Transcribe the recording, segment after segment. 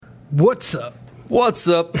What's up? What's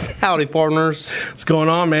up? Howdy, partners. What's going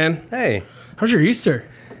on, man? Hey. How's your Easter?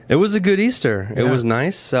 It was a good Easter. It Yeah. was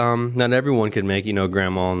nice. Not everyone could make,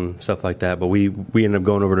 grandma and stuff like that, but we ended up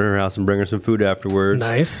going over to her house and bringing her some food afterwards.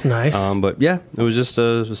 Nice. But yeah, it was just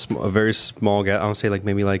a very small I would say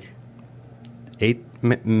maybe 8,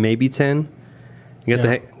 maybe 10. You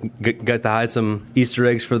got to hide some Easter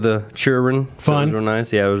eggs for the children. Fun. So it was real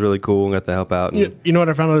nice. Yeah, it was really cool. Got to help out. You know what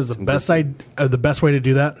I found out is the best way to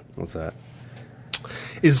do that What's that?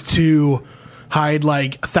 is to hide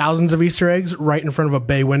thousands of Easter eggs right in front of a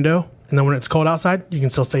bay window, and then when it's cold outside, you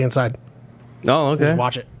can still stay inside. Oh, okay. Just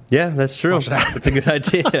watch it. Yeah, that's true. Watch it happen. That's a good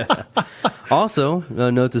idea. Also,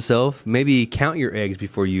 note to self, maybe count your eggs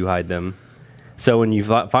before you hide them. So when you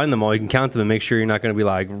find them all, you can count them and make sure you're not going to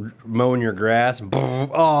be mowing your grass.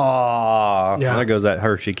 Oh, Yeah. There goes that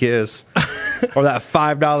Hershey Kiss. Or that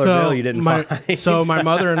 $5 bill you didn't find. So my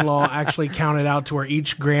mother-in-law actually counted out to where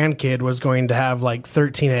each grandkid was going to have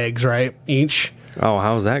 13 eggs, right? Each. Oh,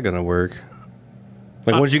 how's that going to work?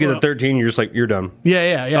 Once you get to 13, you're just you're done.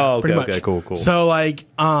 Yeah. Oh, okay, pretty much. okay, cool. So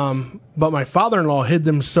but my father-in-law hid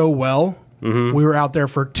them so well. Mm-hmm. We were out there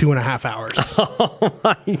for 2.5 hours. Oh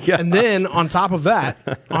my God. And then on top of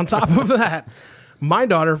that, my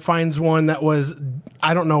daughter finds one that was,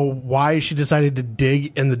 I don't know why she decided to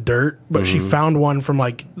dig in the dirt, but she found one from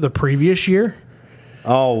the previous year.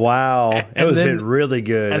 Oh, wow. It was hit really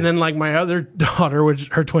good. And then my other daughter, which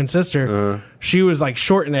her twin sister, she was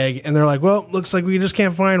short an egg, and they're well, looks like we just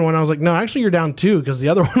can't find one. I was like, no, actually you're down 2 because the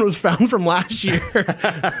other one was found from last year.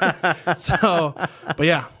 So, but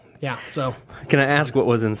yeah. So can I ask what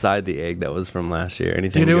was inside the egg that was from last year?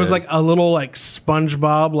 Anything? Dude, it good? was a little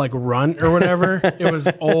SpongeBob runt or whatever. It was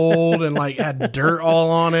old and had dirt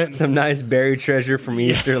all on it. Some nice buried treasure from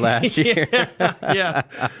Easter last year. Yeah.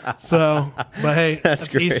 So, but hey, that's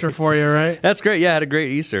great. Easter for you, right? That's great. Yeah, I had a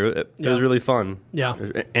great Easter. It was really fun. Yeah.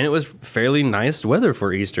 And it was fairly nice weather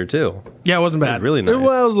for Easter, too. Yeah, it wasn't bad. It was really nice. It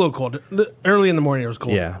was a little cold. Early in the morning, it was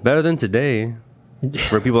cold. Yeah, better than today.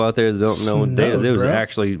 For people out there that don't know, there was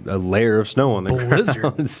actually a layer of snow on the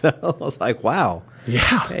ground. So I was like, wow.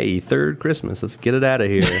 Yeah. Hey, third Christmas. Let's get it out of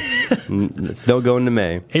here. It's no going to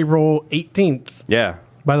May. April 18th. Yeah.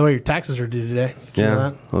 By the way, your taxes are due today. Did you know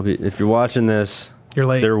that? Well, if you're watching this, you're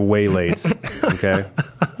late. They're way late. Okay.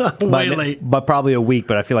 Way late. But probably a week,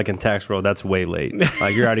 but I feel in tax world, that's way late.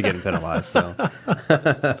 You're already getting penalized. So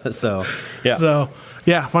yeah. So,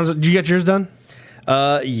 yeah. Did you get yours done?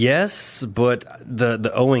 Yes, but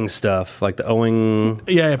the owing stuff, the owing.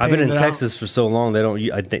 Yeah, I've been in Texas for so long. They don't.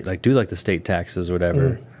 I think do the state taxes or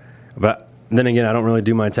whatever. But then again, I don't really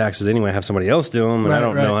do my taxes anyway. I have somebody else do them, and I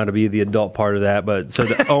don't know how to be the adult part of that. But so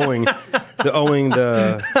the owing,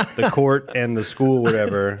 the court and the school,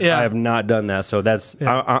 whatever. Yeah. I have not done that. So that's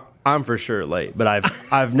I'm for sure late. But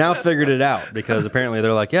I've now figured it out because apparently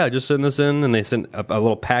they're yeah, just send this in, and they send a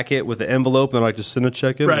little packet with an envelope, and they're just send a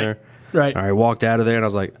check in there. Right. I walked out of there and I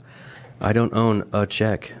was like, I don't own a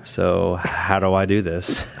check, so how do I do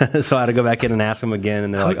this? So I had to go back in and ask them again,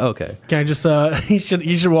 and they're like, okay. Can I just, you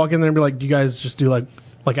should walk in there and be do you guys just do like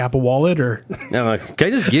Apple Wallet or? And I'm like, can I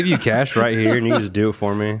just give you cash right here and you can just do it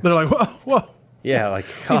for me? They're like, whoa. Yeah, What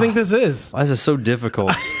do you think this is? Why is this so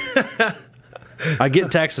difficult? I get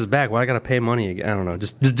taxes back. Why I got to pay money again? I don't know.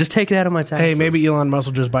 Just take it out of my taxes. Hey, maybe Elon Musk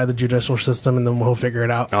will just buy the judicial system and then we'll figure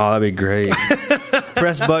it out. Oh, that'd be great.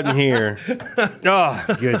 Press button here. Oh,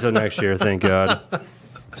 good. Till next year. Thank God.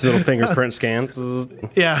 Little fingerprint scans.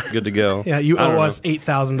 Yeah. Good to go. Yeah, you owe us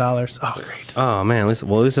 $8,000. Oh, great. Oh, man. At least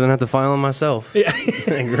I didn't have to file them myself. Yeah.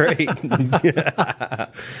 Great.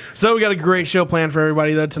 So we got a great show planned for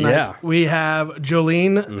everybody, though, tonight. Yeah. We have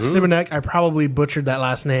Jolene Siebeneck. I probably butchered that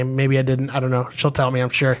last name. Maybe I didn't. I don't know. She'll tell me, I'm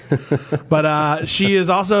sure. But she is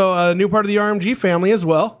also a new part of the RMG family as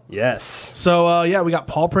well. Yes. So, we got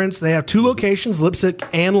Paw Prints. They have 2 locations, Lipstick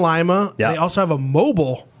and Lima. Yeah. They also have a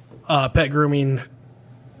mobile pet grooming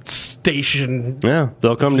station. Yeah,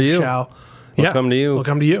 they'll come to you. They'll come to you. They'll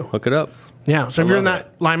come to you. Hook it up. Yeah, so if you're in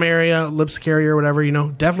that Lima area, Lipstick area, or whatever,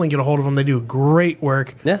 definitely get a hold of them. They do great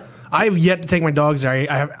work. Yeah. I've yet to take my dogs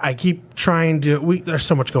there. I keep trying to. There's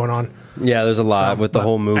so much going on. Yeah, there's a lot with the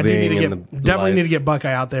whole moving and the definitely life. need to get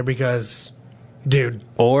Buckeye out there because, dude.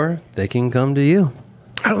 Or they can come to you.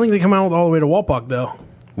 I don't think they come out all the way to Walpock, though.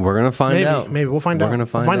 We're going to find out. Maybe we'll find out. We're going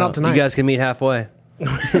to find out tonight. You guys can meet halfway. You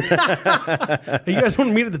guys want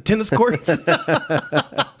to meet at the tennis courts?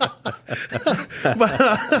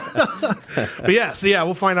 but yeah,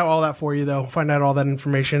 we'll find out all that for you, though. Find out all that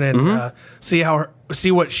information and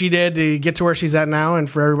see what she did to get to where she's at now. And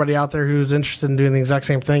for everybody out there who's interested in doing the exact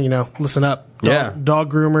same thing, listen up.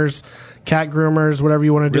 Dog groomers, cat groomers, whatever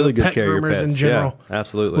you want to do. Really good pet care of your groomers pets. in general. Yeah,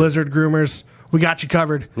 absolutely. Lizard groomers. We got you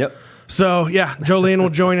covered. Yep. So, yeah, Jolene will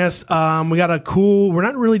join us. We got a cool, we're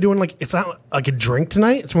not really doing it's not like a drink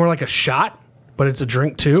tonight. It's more like a shot, but it's a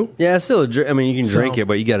drink too. Yeah, it's still a drink. I mean, you can drink it,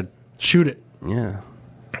 but you got to shoot it. Yeah.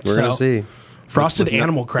 We're going to see. Frosted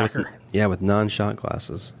animal cracker. With non-shot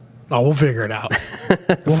glasses. Oh, we'll figure it out.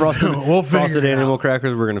 Frosted animal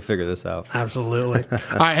crackers, we're going to figure this out. Absolutely.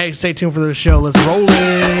 All right, hey, stay tuned for the show. Let's roll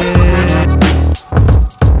it.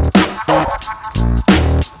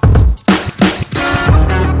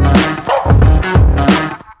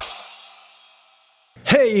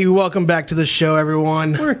 Hey, welcome back to the show,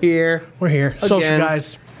 everyone. We're here. Social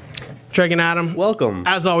guys. Drake and Adam. Welcome.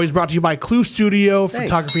 As always, brought to you by Clue Studio,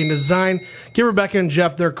 Photography and Design. Give Rebecca and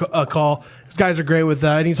Jeff their call. These guys are great with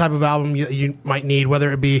any type of album you might need,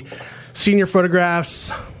 whether it be senior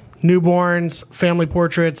photographs, newborns, family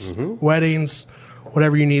portraits, weddings,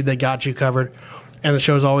 whatever you need, they got you covered. And the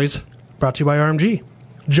show's always brought to you by RMG.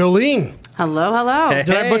 Jolene. Hello, hello. Hey.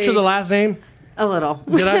 Did I butcher the last name? A little.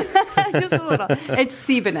 Did I? Just a little. It's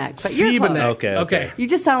Siebeneck. But you're Siebeneck. close. Okay. You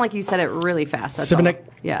just sound like you said it really fast. That's Siebeneck.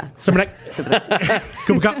 all. Yeah. Siebeneck.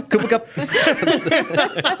 Cooper Cup.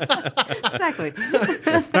 Exactly.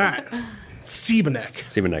 All right.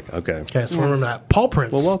 Siebeneck. Okay. Okay, so remember that. Paw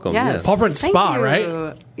Prints. Well, welcome. Yes. Paw Prints Thank Spa, you.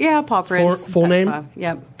 right? Yeah, Paw Prints. Full name? Spa.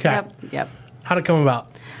 Yep. Okay. Yep. How'd it come about?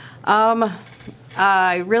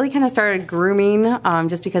 I really kind of started grooming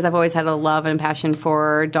just because I've always had a love and passion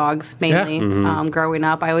for dogs, mainly. Yeah. Growing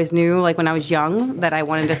up, I always knew, like when I was young, that I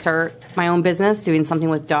wanted to start my own business doing something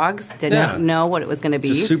with dogs. Didn't know what it was going to be.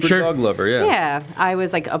 Just super dog lover, yeah. Yeah, I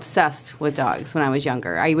was like obsessed with dogs when I was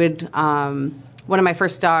younger. I would. One of my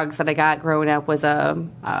first dogs that I got growing up was a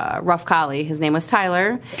rough collie. His name was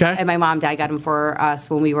Tyler. Okay. And my mom and dad got him for us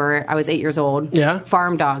when I was 8 years old. Yeah.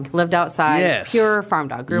 Farm dog. Lived outside. Yes. Pure farm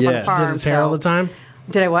dog. Grew up on a farm. Did its hair all the time?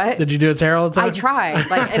 Did I what? Did you do its hair all the time? I tried.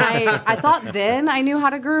 And I thought then I knew how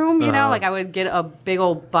to groom, you know, like I would get a big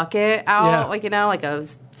old bucket out, like a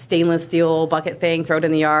stainless steel bucket thing, throw it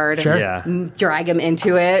in the yard, Sure. and drag him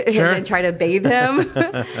into it, Sure. and then try to bathe him.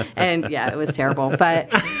 And yeah, it was terrible. But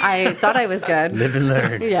I thought I was good. Live and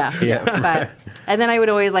learn. Yeah. And then I would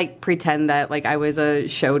always pretend that I was a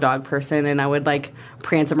show dog person, and I would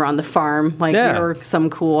prance him around the farm we were some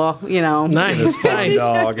cool, Nice. Farm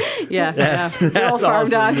dog. That's awesome. Farm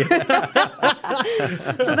dog.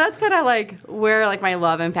 So that's kind of where my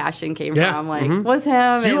love and passion came from. Was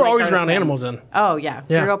him. So you were always around animals then? Oh yeah.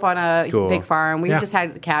 Grew up on a big farm. We just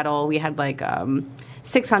had cattle. We had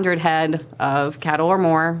 600 head of cattle or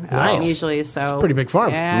more. Nice. Usually, so it's a pretty big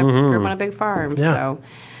farm. Yeah, grew up on a big farm. Yeah. So.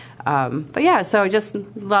 But yeah, so just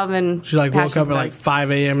love and She woke up at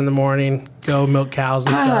 5 a.m. in the morning, go milk cows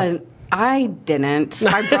and stuff. I didn't.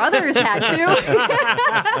 My brothers had to.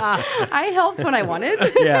 I helped when I wanted.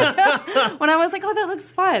 Yeah. When I was like, oh, that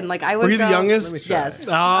looks fun. I would Were you the go, youngest? Yes.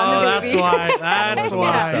 Oh, I'm the that's baby. why. That's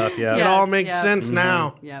why. Stuff, yeah. It all makes sense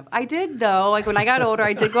now. Yeah, I did though. When I got older,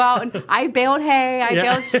 I did go out and I baled hay, I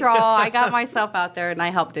baled straw, I got myself out there and I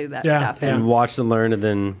helped do that stuff. And watched and learned and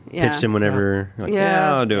then pitched him whenever.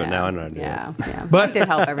 I'll do it now. I know how to do it. Yeah. But I did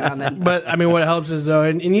help every now and then. But I mean, what helps is though,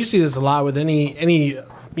 and you see this a lot with any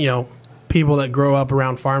people that grow up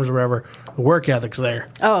around farms or whatever, the work ethic's there.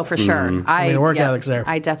 Oh, for sure. The work ethic's there.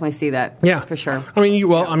 I definitely see that. Yeah, for sure. I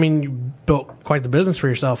mean, you built quite the business for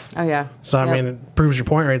yourself. Oh yeah. So I mean, it proves your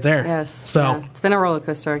point right there. Yes. So it's been a roller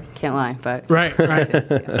coaster. Can't lie, but right.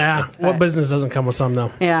 Yeah. What business doesn't come with some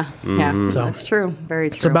though? Yeah. So that's true.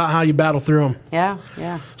 Very true. It's about how you battle through them.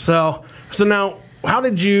 Yeah. So now, how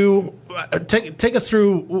did you take us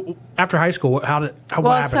through after high school? What happened?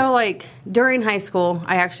 So during high school,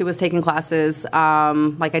 I actually was taking classes.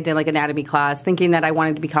 I did anatomy class, thinking that I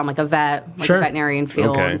wanted to become a vet, a veterinarian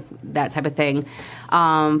field, that type of thing.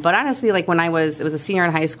 But honestly, it was a senior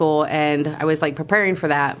in high school, and I was preparing for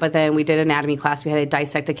that. But then we did anatomy class. We had to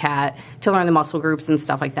dissect a cat to learn the muscle groups and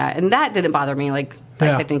stuff like that, and that didn't bother me.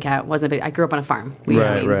 Dissecting cat wasn't big. I grew up on a farm. Been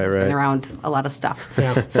around a lot of stuff,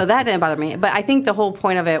 so that didn't bother me. But I think the whole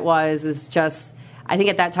point of it is just. I think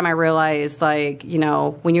at that time I realized,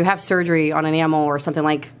 when you have surgery on an animal or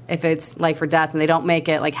something, if it's life or death and they don't make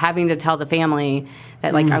it, having to tell the family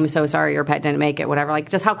that, I'm so sorry your pet didn't make it, whatever,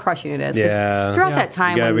 just how crushing it is. Yeah. Throughout that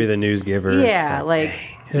time. You gotta be the news giver. Yeah,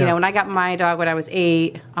 You know, when I got my dog when I was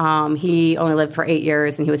 8, he only lived for 8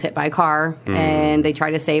 years, and he was hit by a car, and they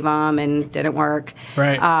tried to save him, and didn't work.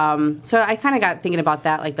 Right. So I kind of got thinking about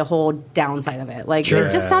that, like the whole downside of it. Like,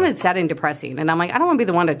 it just sounded sad and depressing. And I'm like, I don't want to be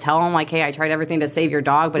the one to tell him, like, hey, I tried everything to save your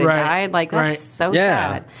dog, but it died. Like, that's so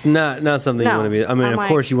sad. It's not something you want to be. I mean, I'm of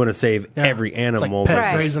course you want to save every animal. It's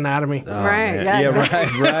like Grey's Anatomy. Right.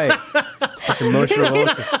 Right. Such emotional.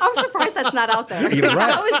 I'm surprised that's not out there. You're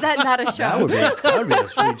right. How is that not a show? That would be a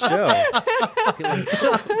sweet show.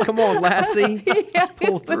 Come on, Lassie. Just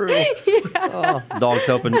pull through. Oh, dogs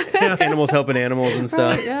helping animals and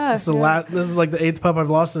stuff. Right, yeah. This is like the 8th pup I've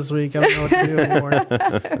lost this week. I don't know what to do anymore.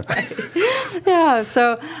 Yeah,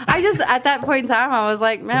 so I just, at that point in time, I was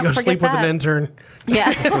like, man, Go forget sleep that. with an intern. Yeah.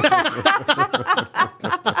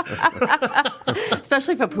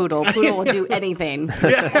 Especially if a poodle. Poodle will do anything for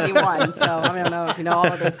anyone. So I don't know if you know all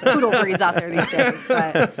of those poodle breeds out there these days.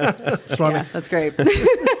 But It's funny. yeah, that's great.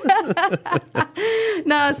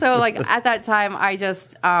 No, so like at that time, I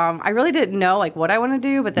just, I really didn't know like what I want to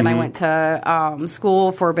do. But then I went to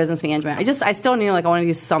school for business management. I still knew like I wanted to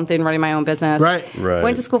do something running my own business. Right.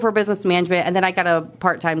 Went to school for business management. And then I got a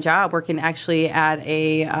part-time job working actually at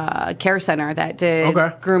a care center that did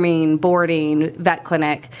grooming, boarding, vet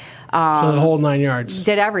clinic. So the whole 9 yards.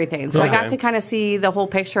 Did everything. So I got to kind of see the whole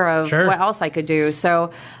picture of what else I could do.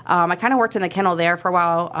 So I kind of worked in the kennel there for a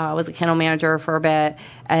while. I was a kennel manager for a bit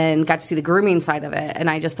and got to see the grooming side of it. And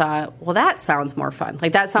I just thought, well, that sounds more fun.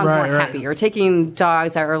 Like that sounds more happy. You're taking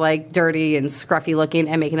dogs that are like dirty and scruffy looking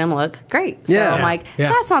and making them look great. So I'm like,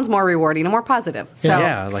 that sounds more rewarding and more positive. So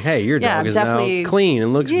like, hey, your dog is now clean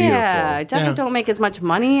and looks beautiful. Yeah, definitely don't make as much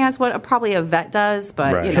money as what probably a vet does,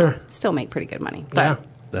 but you know, still make pretty good money. But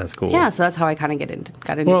that's cool. Yeah, so that's how I kind of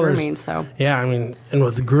got into grooming. So I mean, and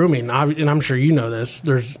with the grooming, and I'm sure you know this.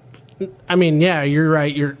 I mean, you're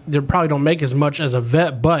right. They probably don't make as much as a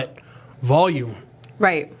vet, but volume.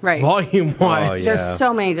 Right. Volume wise, there's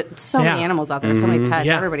so many animals out there, so many pets.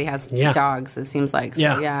 Yeah. Everybody has dogs. It seems like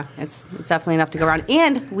so. It's definitely enough to go around,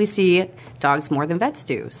 and we see dogs more than vets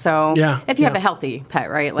do. So if you have a healthy pet,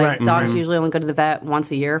 right? Like dogs usually only go to the vet once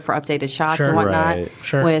a year for updated shots and whatnot.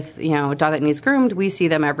 With a dog that needs groomed, we see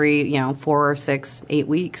them every 4, 6, 8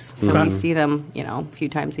 weeks. So we see them a few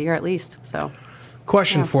times a year at least. So,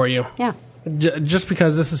 question for you. Yeah. Just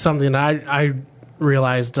because this is something I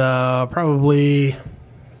realized probably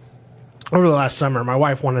over the last summer, my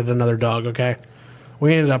wife wanted another dog. Okay,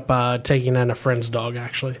 we ended up taking in a friend's dog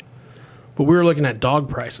actually, but we were looking at dog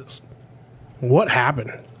prices. What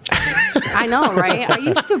happened? I know, right? I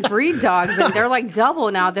used to breed dogs, and they're like double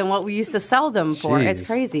now than what we used to sell them for. Jeez. It's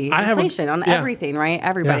crazy. Inflation on everything, right?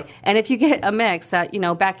 Everybody. Yeah. And if you get a mix that,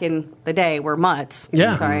 back in the day were mutts.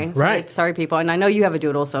 Sorry, people. And I know you have a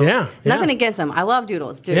doodle, so nothing against them. I love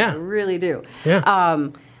doodles, dude. I really do. Yeah.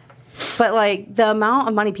 But like the amount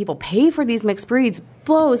of money people pay for these mixed breeds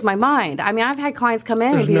blows my mind. I mean, I've had clients come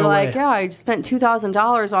in and be like, I just spent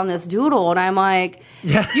 $2,000 on this doodle. And I'm like,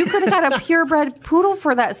 you could have got a purebred poodle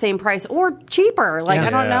for that same price or cheaper. Like, I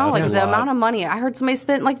don't know. Like the amount of money. I heard somebody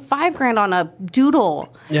spent like $5,000 on a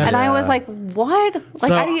doodle. Yeah. And I was like, what? Like,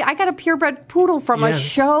 so, I got a purebred poodle from a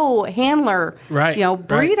show handler,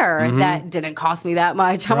 breeder that didn't cost me that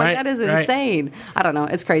much. I'm like, that is insane. I don't know.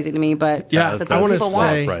 It's crazy to me, but I want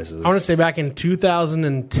to say back in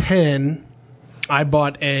 2010, I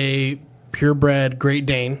bought a purebred Great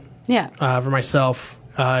Dane. For myself,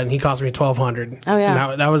 and he cost me $1,200. Oh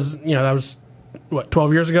yeah, that was what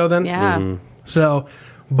 12 years ago then. Yeah. Mm-hmm. So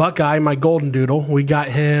Buckeye, my golden doodle, we got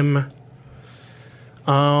him.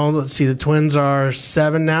 Let's see, the twins are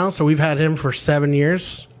 7 now, so we've had him for 7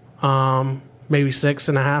 years, maybe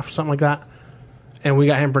 6.5, something like that, and we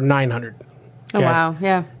got him for $900. Okay. Oh wow,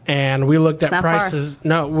 yeah. And we looked at prices.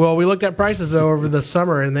 We looked at prices though over the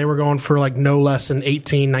summer, and they were going for like no less than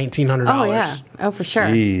 $1,800-$1,900. Oh yeah, for sure,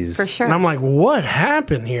 Jeez. for sure. And I'm like, what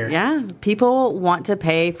happened here? Yeah, people want to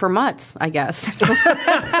pay for mutts, I guess.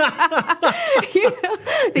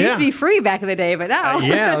 They used to be free back in the day, but now.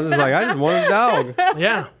 I was just like, I just want a dog.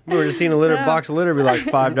 Yeah, we were just seeing a box of litter be like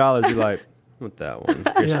 $5. Be like, with that one.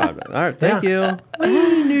 Here's $5. All right, thank you.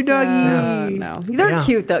 New doggy. No, they're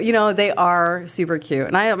cute though. They are super cute.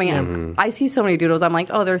 And I mean, I see so many doodles. I'm like,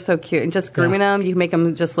 oh, they're so cute. And just grooming them, you can make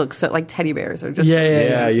them just look so like teddy bears or just So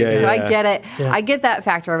I get it. Yeah. I get that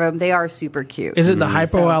factor of them. They are super cute. Is it the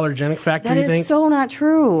hypoallergenic factor? That you think? Is so not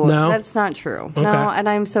true. No, that's not true. Okay. No, and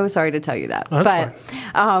I'm so sorry to tell you that. Oh, but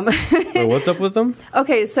wait, what's up with them?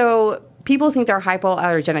 Okay, so people think they're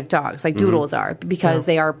hypoallergenic dogs, like doodles are, because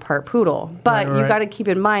they are part poodle. But you got to keep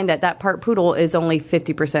in mind that part poodle is only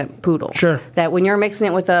 50% poodle. Sure. That when you're mixing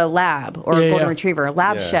it with a lab or a golden retriever,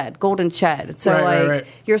 lab shed, golden shed. So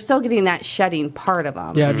you're still getting that shedding part of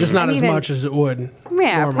them. Yeah, just not as much as it would.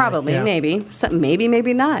 Yeah, normally. probably, maybe. So maybe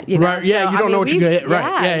not. You know? Right. Yeah, so, you don't know what you get.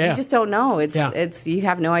 Right. Yeah. You just don't know. It's you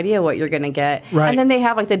have no idea what you're going to get. Right. And then they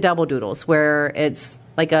have like the double doodles where it's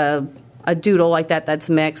like a doodle like that's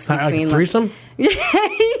mixed between like a threesome. Yeah,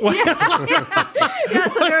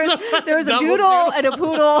 so there's a doodle and a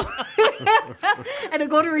poodle and a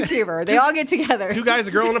golden retriever. They all get together. 2 guys,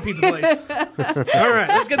 a girl, and a pizza place. All right,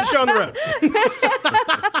 let's get the show on the road.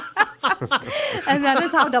 And that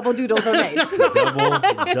is how double doodles are made.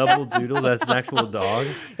 Double doodle. That's an actual dog.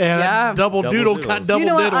 Yeah. Double doodle cut double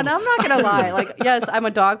diddle. diddle. And I'm not gonna lie. Like, yes, I'm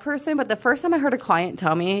a dog person, but the first time I heard a client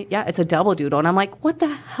tell me, "Yeah, it's a double doodle," and I'm like, "What the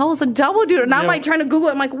hell is a double doodle?" And I'm like trying to Google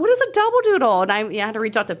it. I'm like, "What is a double doodle?" And I had to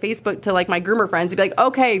reach out to Facebook to like my groomer friends and be like,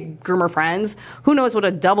 "Okay, groomer friends, who knows what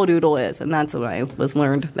a double doodle is?" And that's when I was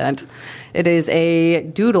learned that it is a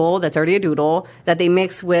doodle that's already a doodle that they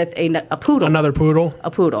mix with a poodle. Another poodle.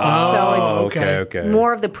 A poodle. Oh, so it's okay.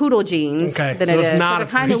 more of the poodle genes than it is. Not so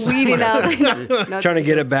they're kind of weeding out. Trying to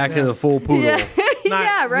get it back to the full poodle.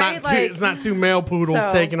 Yeah, right. It's not 2 male poodles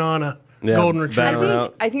taking on a golden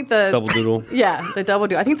retriever. I think the double doodle. Yeah, the double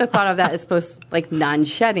doodle. I think the thought of that is supposed to, like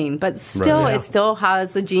non-shedding, but still, it still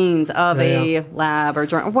has the genes of a lab or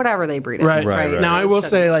whatever they breed it. Right. Now So I will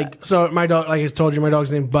say, so my dog, like I told you, my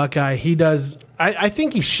dog's named Buckeye. He does. I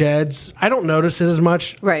think he sheds. I don't notice it as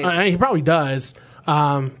much. Right. He probably does.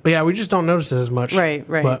 But yeah, we just don't notice it as much. Right.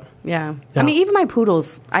 But, yeah. I mean, even my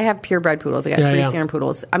poodles, I have purebred poodles. I got 3 standard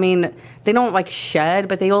poodles. I mean, they don't like shed,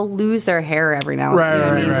 but they'll lose their hair every now and then. You know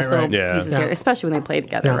what I mean? Just little pieces here, especially when they play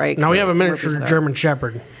together, right? Now we have a miniature German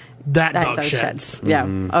Shepherd. That dog sheds. Yeah.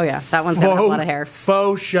 Oh, yeah. That one's got a lot of hair.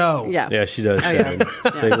 Faux show. Yeah. Yeah, she does shed.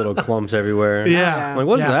 Like little clumps everywhere. Yeah. I'm like,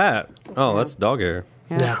 what's that? Oh, that's dog hair.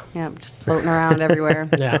 Yeah, just floating around everywhere.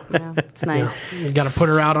 Yeah, it's nice. You got to put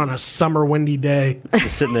her out on a summer windy day.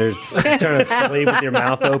 Just sitting there trying to sleep with your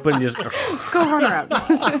mouth open, just go run her out.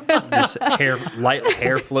 Just light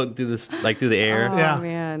hair floating through the air. Oh,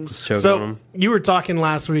 man. Just choking so on them. You were talking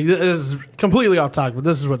last week. This is completely off topic, but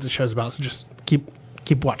this is what the show's about. So just keep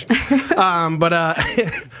watching. But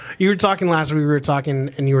you were talking last week. We were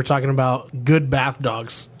talking, and you were talking about good bath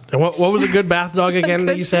dogs. And what was a good bath dog again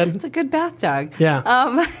that you said? It's a good bath dog.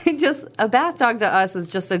 Yeah. Just a bath dog to us is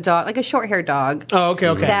just a dog, like a short-haired dog. Oh,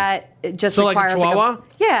 okay. That just so requires like a Chihuahua?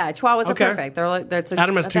 Chihuahuas are perfect. They're like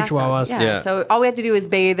Adam has 2 Chihuahuas. Yeah. So all we have to do is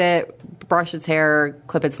bathe it, brush its hair,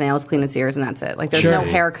 clip its nails, clean its ears, and that's it. Like there's no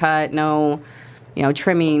haircut, no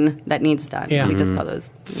trimming that needs done. Yeah. We just call those.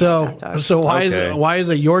 So why is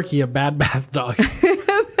a Yorkie a bad bath dog?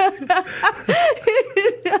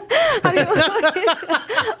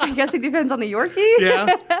 I guess it depends on the Yorkie.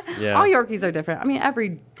 Yeah. All Yorkies are different. I mean,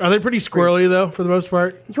 Are they pretty squirrely though, for the most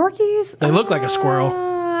part? Yorkies? They look like a squirrel.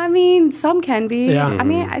 I mean, some can be. Yeah. I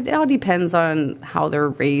mean, it all depends on how they're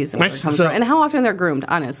raised and where it comes from, and how often they're groomed.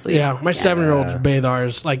 Honestly. Yeah, my 7-year-olds bathe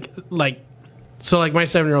ours So, like, my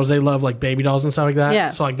 7-year-olds, they love, like, baby dolls and stuff like that. Yeah.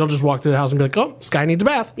 So, like, they'll just walk through the house and be like, oh, Sky needs a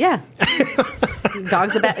bath. Yeah.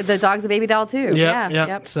 The dog's a baby doll, too.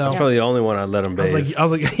 Yep. So that's probably the only one I'd let him bathe. I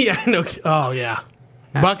was like, yeah, no. Oh, yeah.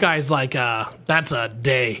 Buckeye's like, that's a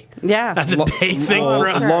day. Yeah. That's a day thing for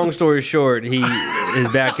us. Long story short, his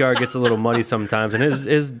backyard gets a little muddy sometimes, and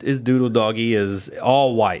his doodle doggy is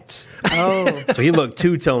all whites. Oh. So he looked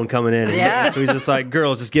two-tone coming in. Yeah. So he's just like,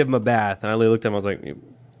 girls, just give him a bath. And I looked at him, I was like...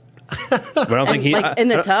 But I don't think he in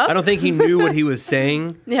the tub. I don't think he knew what he was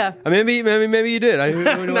saying. Yeah, I mean, maybe you did. I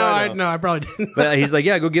probably didn't. But he's like,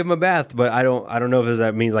 yeah, go give him a bath. But I don't know if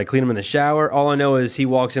that means like clean him in the shower. All I know is he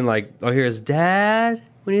walks in like, oh, here's Dad.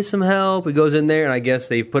 We need some help. He goes in there, and I guess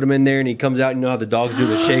they put him in there, and he comes out. You know how the dogs do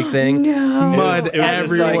the shake thing? No. Mud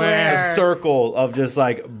everywhere. Like a circle of just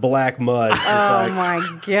like black mud. My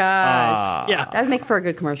gosh. Yeah. That'd make for a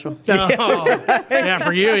good commercial. Oh, yeah,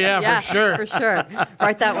 for you, for sure. For sure.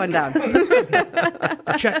 Write that one down.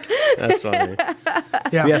 Check. That's funny.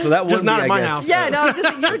 Yeah, so that just would not be, at my guess, house. Yeah, no,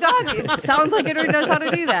 your dog sounds like it already knows how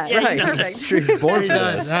to do that. Right. Perfect. He's born He for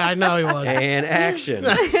does. this. I know he was. And action.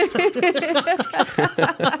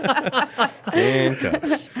 And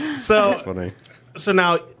cuts. That's funny. So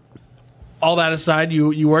now, all that aside,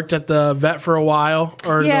 you worked at the vet for a while?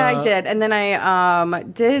 I did. And then I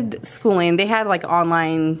did schooling. They had like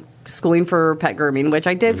online schooling for pet grooming, which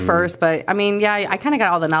I did first. But I mean, I kind of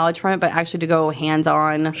got all the knowledge from it, but actually to go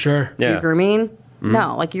hands-on Sure. do grooming,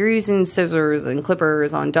 No, like you're using scissors and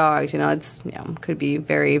clippers on dogs. It's could be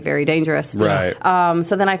very, very dangerous. Right.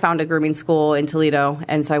 So then I found a grooming school in Toledo,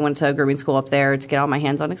 and so I went to a grooming school up there to get all my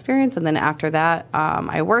hands-on experience. And then after that,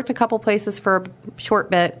 I worked a couple places for a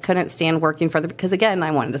short bit. Couldn't stand working for because again,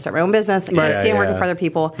 I wanted to start my own business. I couldn't stand working for other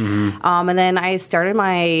people. And then I started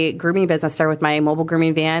my grooming business. Started with my mobile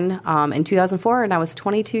grooming van in 2004, and I was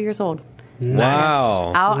 22 years old.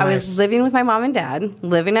 Wow. I was living with my mom and dad,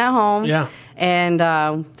 living at home. Yeah. And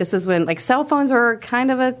this is when cell phones were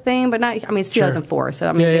kind of a thing, but not. It's 2004,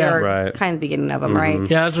 so they were kind of the beginning of them, right?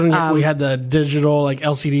 Yeah, that's when we had the digital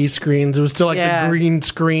LCD screens. It was still the green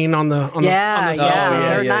screen on the on the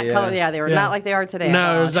They're not color. Yeah, they were not like they are today.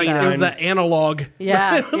 No, it was it was the analog.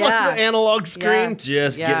 Yeah, it was like the analog screen.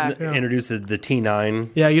 Just getting introduced to the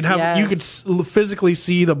T9. Yeah, you could physically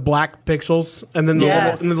see the black pixels and then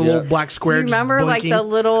the little black square. Do you remember blinking. the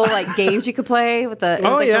little games you could play with the? It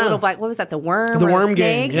was the little black. What was that? The worm. The or worm the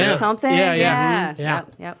snake game. or something. Yeah.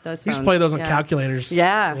 Yep. Those. We used to play those on calculators.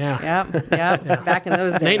 Yep. Back in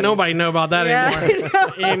those days. Ain't nobody know about that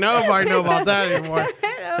anymore. Ain't nobody know about that anymore.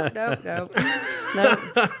 No.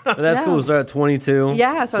 That's cool. So at 22.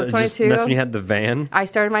 Yeah, so I was 22. That's when you had the van. I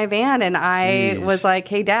started my van, and I was like,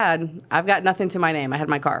 "Hey, Dad, I've got nothing to my name. I had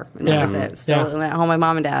my car, and that was it. Still at home, my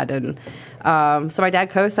mom and dad, and so my dad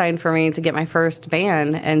co-signed for me to get my first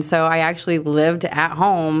van, and so I actually lived at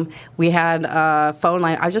home. We had a phone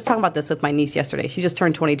line. I was just talking about this with my niece yesterday. She just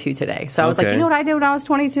turned 22 today, so I was like, you know what I did when I was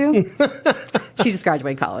 22? She just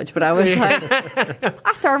graduated college, but I was like,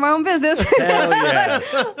 I started my own business. Hell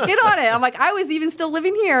yes. Get on it. I'm like, I was even still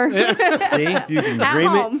living here. See, if you can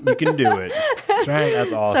dream it, you can do it. That's right.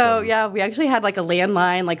 That's awesome. So yeah, we actually had a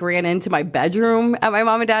landline ran into my bedroom at my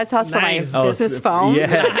mom and dad's house for my business phone.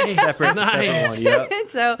 Yeah, separate one. Yep.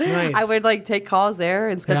 So I would take calls there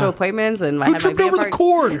and schedule appointments, and I Who had tripped my over the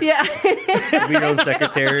cord? Yeah. Be your own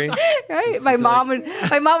secretary. Right. My mom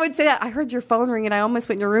would say that. I heard your phone ring and I almost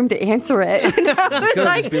went in your room to answer it. And I was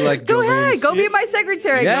just be like, go ahead, go be my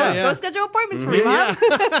secretary. Go schedule appointments for me, Mom.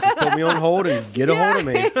 Put me on hold and get a hold of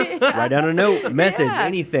me. Write down a note, message,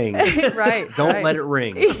 anything. Right. Don't let it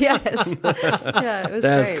ring. Yes. Yeah, it was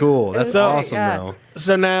That's great. cool. That's awesome, though.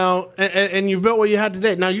 So now, and you've built what you had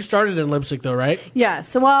today. Now you started in Lipstick, though, right? Yeah.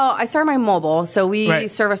 So, I started my mobile. So we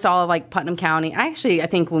serviced all of Putnam County. I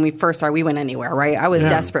think when we first started, we went anywhere, right? I was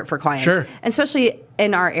desperate for clients. Sure. And especially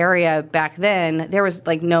in our area back then, there was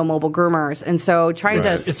no mobile groomers. And so trying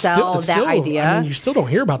to sell that idea. I mean, you still don't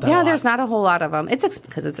hear about that a lot. There's not a whole lot of them. It's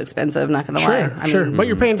because it's expensive, not going to lie. Sure. But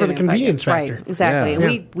you're paying for the convenience factor. Right,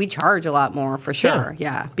 exactly. Yeah. We charge a lot more for sure.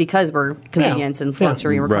 Yeah. Because we're convenience and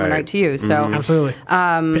luxury and we're coming right to you. So absolutely.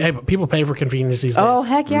 Hey, but people pay for convenience these days. Oh,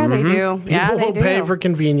 heck yeah, they do. People will pay for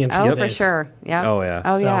convenience these days. For sure. Yeah. Oh, yeah.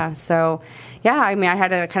 Oh, yeah. So, yeah, I mean, I had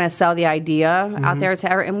to kind of sell the idea out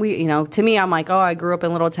there and we, to me, I'm like, I grew up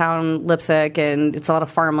in little town Lipstick, and it's a lot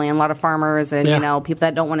of farmland, a lot of farmers, and people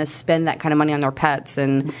that don't want to spend that kind of money on their pets,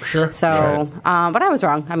 and but I was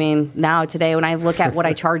wrong. I mean, now today when I look at what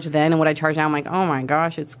I charged then and what I charge now, I'm like, oh my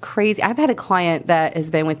gosh, it's crazy. I've had a client that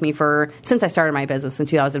has been with me since I started my business in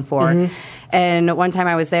 2004, and one time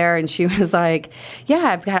I was there, and she was like, yeah,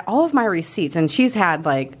 I've got all of my receipts, and she's had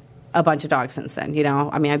a bunch of dogs since then,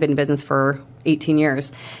 I mean, I've been in business for 18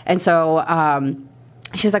 years. And so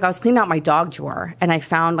she's like, I was cleaning out my dog drawer, and I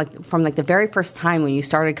found from the very first time when you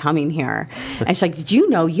started coming here. And she's like, did you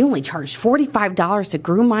know you only charged $45 to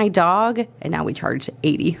groom my dog? And now we charge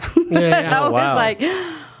 $80. I was like,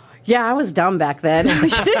 yeah, I was dumb back then. We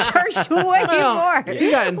should have charged way more.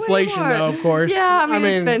 You got inflation, though, of course. Yeah, I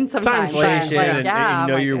mean it's been some time. Inflation, and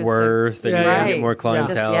you know your worth, and you get more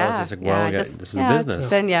clientele. It's just this is a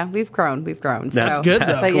business. We've grown. That's good, though.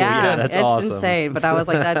 That's cool. That's awesome. It's insane. But I was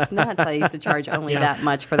like, that's nuts. I used to charge only that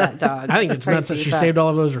much for that dog. I think it's nuts that she saved all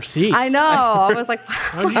of those receipts. I know. I was like,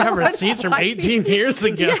 how do you have receipts from 18 years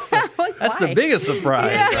ago? That's the biggest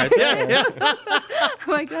surprise right there. I'm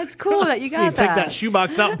like, that's cool that you got that. Take that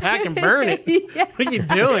shoebox out and pack and burn it. What are you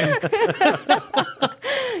doing?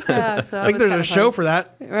 I think there's a show for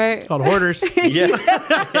that. Right. It's called Hoarders. Yeah.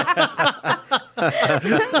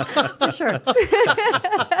 For sure.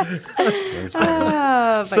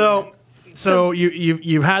 So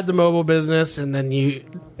you've had the mobile business, and then you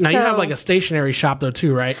have a stationary shop though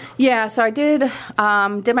too, right? Yeah, so I did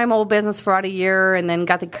my mobile business for about a year, and then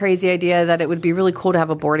got the crazy idea that it would be really cool to have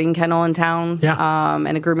a boarding kennel in town,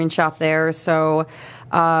 and a grooming shop there. So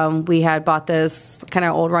we had bought this kind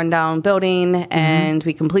of old rundown building, and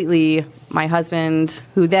we completely, my husband,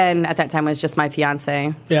 who then at that time was just my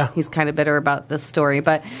fiance. Yeah, he's kind of bitter about this story,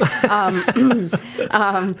 but.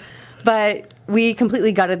 But we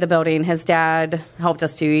completely gutted the building. His dad helped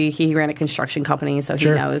us too. He ran a construction company, so he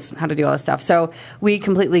knows how to do all this stuff. So we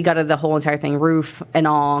completely gutted the whole entire thing, roof and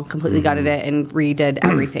all, completely gutted it and redid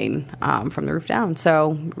everything from the roof down.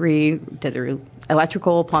 So redid the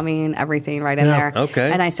electrical, plumbing, everything right in there.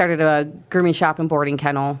 Okay. And I started a grooming shop and boarding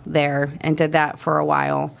kennel there and did that for a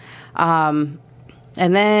while. And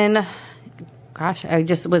then... Gosh, I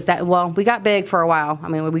just was that. Well, we got big for a while. I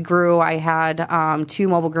mean, we grew. I had 2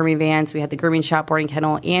 mobile grooming vans. We had the grooming shop, boarding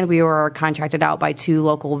kennel, and we were contracted out by 2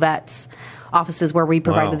 local vets offices where we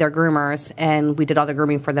provided their groomers, and we did all the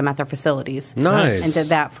grooming for them at their facilities. Nice. And did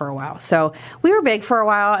that for a while. So we were big for a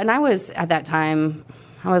while, and I was at that time.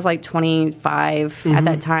 I was like 25 at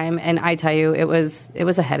that time, and I tell you, it was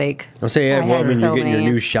a headache. I'll say, you're getting your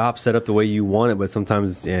new shop set up the way you want it, but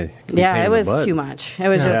sometimes, it was too much. It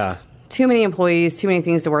was just. Too many employees, too many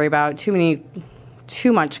things to worry about, too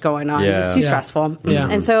much going on. It was too stressful. Yeah.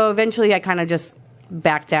 And so eventually I kind of just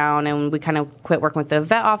backed down and we kind of quit working with the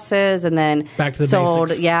vet offices and then back to the sold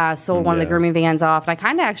basics. One of the grooming vans off. And I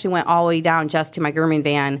kind of actually went all the way down just to my grooming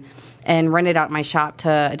van and rented out my shop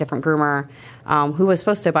to a different groomer who was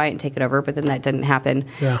supposed to buy it and take it over, but then that didn't happen.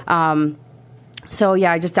 Yeah. So,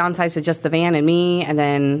 I just downsized to just the van and me, and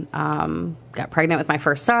then got pregnant with my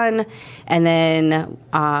first son, and then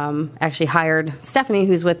actually hired Stephanie,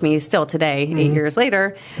 who's with me still today, 8 years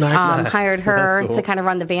later. Nice. Hired her to kind of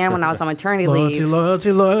run the van when I was on maternity leave.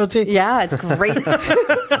 Loyalty. Yeah, it's great.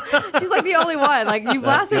 She's like the only one. Like, you've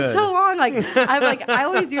lasted so long. I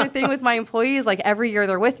always do a thing with my employees. Like, every year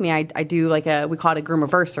they're with me, I do we call it a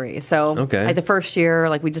groomiversary. So, the first year,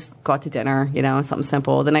 we just go out to dinner, something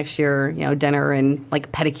simple. The next year, dinner and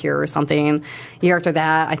pedicure or something. Year after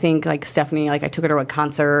that, I think Stephanie, I took her to a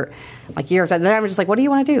concert. Year after that, then I was just like, what do you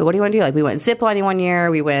want to do? What do you want to do? We went ziplining one year.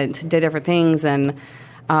 We did different things, and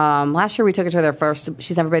last year we took her to their first.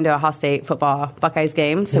 She's never been to a Ohio State football Buckeyes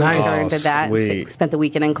game, so we took her and did that. Spent the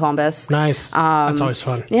weekend in Columbus. Nice. That's always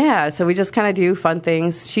fun. Yeah, so we just kind of do fun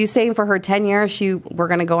things. She's saying for her 10 years, we're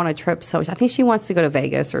going to go on a trip. So I think she wants to go to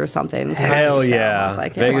Vegas or something. Hell yeah! I was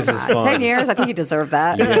like, Vegas is fun. 10 years, I think you deserve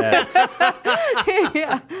that. Yes.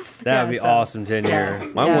 Yeah. That would be awesome. 10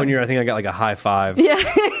 years. My 1 year, I think I got a high five. Yeah.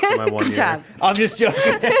 For my 1 year. Job. I'm just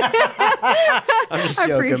joking. I'm just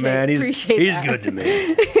joking, man. He's good to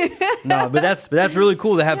me. No, but that's really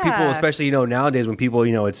cool to have people, especially nowadays when people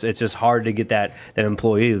it's just hard to get that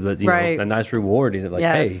employee, but a nice reward.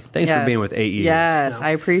 Hey, thanks for being with 8 years. Yes,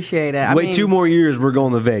 I appreciate it. Wait 2 more years, we're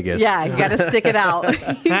going to Vegas. Yeah, you got to stick it out.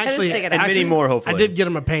 Actually, and many more hopefully. I did get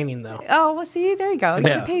him a painting though. Oh, well, see, there you go. You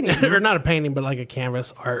got a painting, or not a painting, but a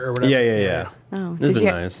canvas art or whatever. Yeah. Oh, this is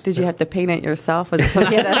nice. Did you have to paint it yourself? Was it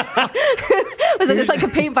something you had to? Was it just a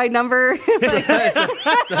paint by number?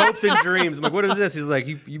 It's hopes and dreams. I'm like, what is this? He's like,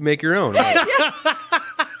 you make your own.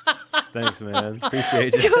 Thanks, man.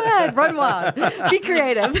 Appreciate you. Go ahead, run wild. Be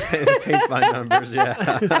creative. Paint by numbers,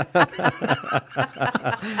 yeah.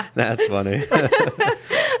 That's funny.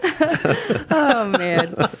 Oh,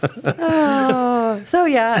 man. Oh. So,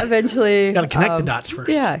 eventually. Got to connect the dots first.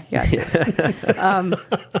 Yeah.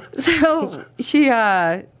 So, she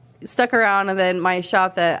stuck around, and then my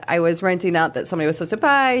shop that I was renting out that somebody was supposed to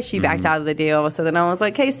buy, she backed out of the deal. So then I was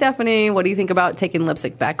like, hey, Stephanie, what do you think about taking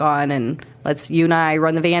Lipstick back on? And you and I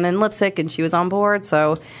run the van in Lipstick, and she was on board.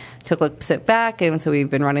 So took Lipstick back, and so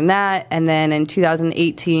we've been running that. And then in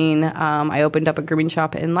 2018, I opened up a grooming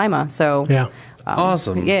shop in Lima. So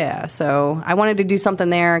awesome. Yeah, so I wanted to do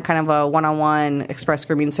something there, kind of a one-on-one express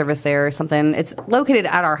grooming service there or something. It's located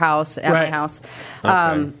at our house, my house.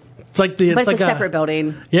 Okay. It's it's a separate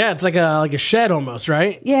building. Yeah, it's like a shed almost,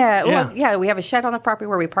 right? Yeah, we have a shed on the property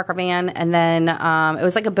where we park our van, and then it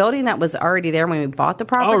was a building that was already there when we bought the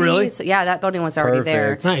property. Oh, really? So, that building was already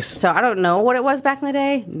there. Nice. So I don't know what it was back in the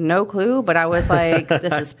day. No clue, but I was like,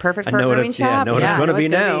 this is perfect for a grooming shop. I know what it's going to be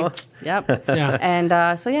now. Yep. Yeah. And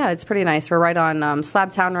it's pretty nice. We're right on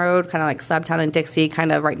Slabtown Road, kind of like Slabtown and Dixie,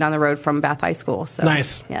 kind of right down the road from Bath High School. So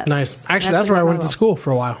nice. Yes. Nice. Actually, that's where I went to school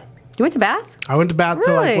for a while. You went to Bath? I went to Bath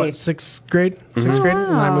till Really? 6th grade? 6th grade, and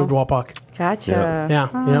then I moved to Walpock. Gotcha. Yeah.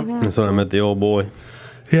 That's when I met the old boy.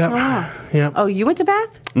 Yeah. Oh, you went to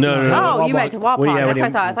Bath? No. Oh, you went to Walpock. That's what I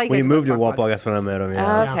thought. I thought you when guys he moved to went Walpock, that's when I met him.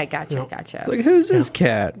 Yeah. Okay, gotcha. Like, who's this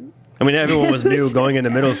cat? I mean, everyone was new going into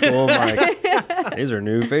middle school. I'm like, these are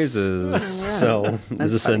new faces. So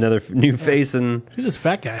is this another new face? And Who's this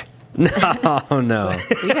fat guy? No.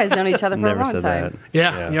 You guys known each other for a Never long said time. that.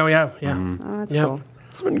 Yeah. We have. Yeah. Oh, that's cool.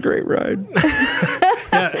 It's been a great ride.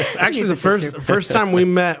 Actually, the first time we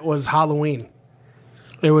met was Halloween.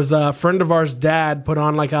 It was a friend of ours' dad put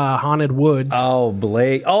on like a haunted woods. Oh,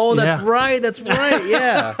 Blake. Oh, that's right. That's right.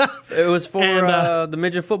 Yeah. It was for the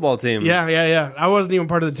midget football team. Yeah. I wasn't even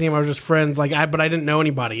part of the team. I was just friends. But I didn't know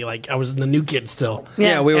anybody. Like, I was the new kid still.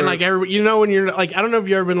 Yeah, we were. And like, everybody, when you're like, I don't know if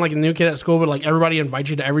you've ever been like a new kid at school, but like everybody invites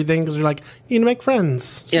you to everything because you're like, you need to make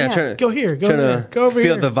friends. Yeah. Trying to go here, go there, go over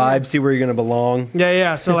feel here. The vibe, see where you're going to belong.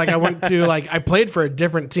 Yeah. So like, I went to I played for a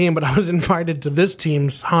different team, but I was invited to this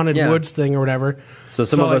team's haunted woods thing or whatever. So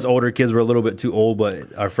some of us older kids were a little bit too old,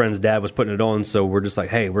 but our friend's dad was putting it on, so we're just like,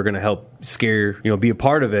 hey, we're going to help scare, be a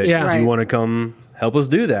part of it. Yeah. Do you want to come help us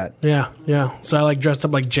do that? Yeah. So I like dressed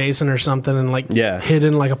up like Jason or something and hid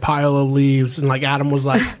in like a pile of leaves, and like Adam was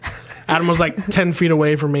like 10 feet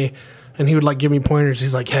away from me. And he would like give me pointers.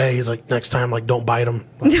 He's like, "Hey," next time, like, don't bite them.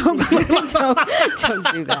 Don't do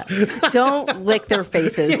that. Don't lick their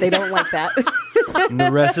faces. They don't like that. And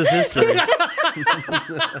the rest is history.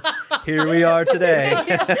 Here we are today.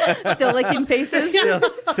 Still licking faces.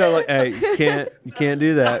 Still like, hey, you can't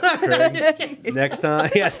do that, Craig. Next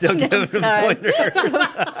time, still giving them pointers.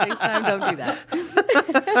 Next time, don't do that.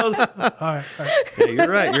 All right.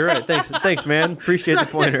 Yeah, you're right. Thanks, man. Appreciate the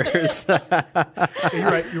pointers.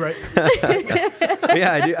 You're right.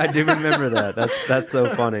 Yeah, I do remember that. That's so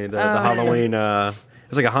funny. The Halloween.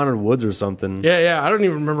 It's like a haunted woods or something. Yeah. I don't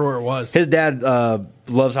even remember where it was. His dad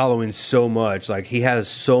loves Halloween so much. Like, he has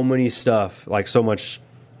so many stuff. Like, so much.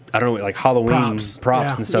 I don't know, like Halloween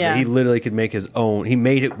props and stuff. Yeah. That he literally could make his own. He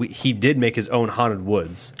made it. He did make his own haunted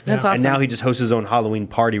woods. That's awesome. And now he just hosts his own Halloween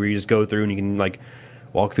party where you just go through and you can like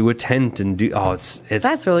walk through a tent and do. Oh, it's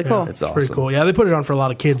that's really cool. It's awesome. Pretty cool. Yeah, they put it on for a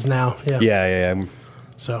lot of kids now. Yeah.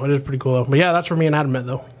 So it is pretty cool though. But yeah, that's where me and Adam met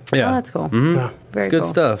though. Yeah, oh, that's cool. Mm-hmm. Yeah. Very it's good cool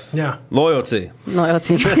stuff. Yeah, loyalty. Yeah,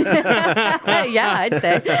 I'd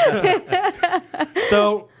say.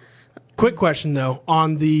 So, quick question though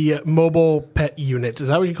on the mobile pet unit. Is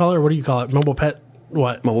that what you call it, or what do you call it? Mobile pet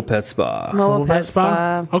what? Mobile pet spa. Mobile pet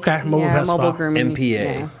spa. Okay, mobile pet spa. Mobile grooming. MPA.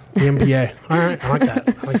 Yeah. The MPA. All right, I like that.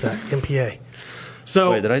 MPA.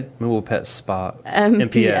 So wait, did I mobile pet spa?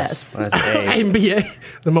 MPS. MPA,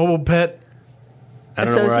 the mobile pet. I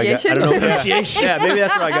don't know where I got. I don't know. Association. Yeah, maybe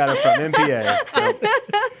that's where I got it from. MPA.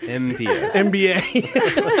 MPS.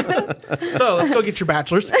 MBA. So let's go get your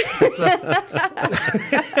bachelor's. I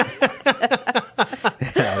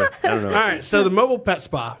don't know. All right, so the mobile pet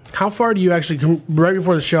spa. How far do you actually come? Right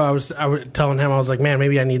before the show, I was telling him, I was like, man,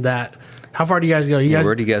 maybe I need that. How far do you guys go?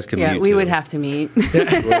 Where do you guys commute? Yeah, we would have to meet.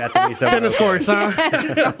 Tennis courts, huh?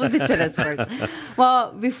 Probably the tennis courts.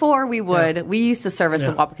 Well, before we used to service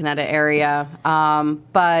the Wapakoneta area,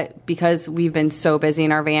 but because we've been so busy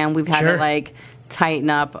in our van, we've had to tighten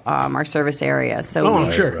up our service area. So I'm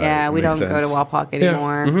sure. Yeah, we don't go to Wapak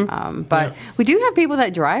anymore. Yeah. Mm-hmm. But we do have people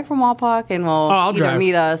that drive from Wapak and will either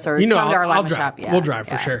meet us or come to our Lima shop. Yeah, we'll drive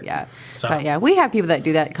for sure. Yeah. So. But yeah, we have people that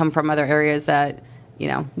do that, come from other areas that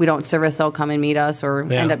we don't service. They'll come and meet us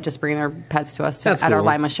or end up just bringing their pets to us at our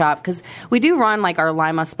Lima shop. Because we do run like our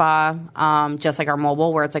Lima spa, just like our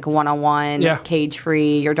mobile, where it's like a one-on-one,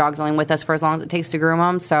 cage-free. Your dog's only with us for as long as it takes to groom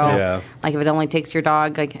them. So like if it only takes your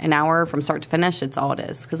dog like an hour from start to finish, it's all it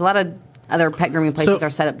is. Because a lot of other pet grooming places are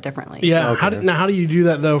set up differently. Yeah. Okay. How do you do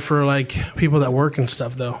that, though, for like people that work and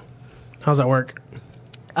stuff, though? How's that work?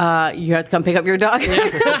 You have to come pick up your dog.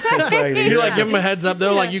 You like give them a heads up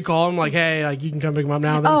though, like you call them like, hey, like you can come pick them up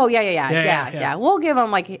now. Then? Oh yeah. We'll give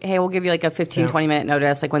them we'll give you like a 15-20 minute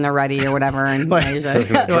notice, like when they're ready or whatever, and drop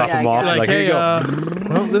them off. Like, hey,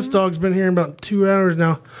 well, this dog's been here about 2 hours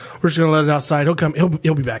now. We're just gonna let it outside. He'll come.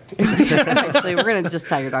 He'll be back. Actually, we're gonna just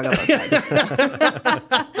tie your dog up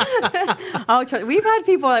outside. We've had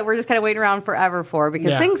people that we're just kind of waiting around forever for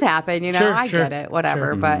because things happen. I get it,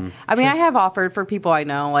 whatever. But I mean, I have offered for people I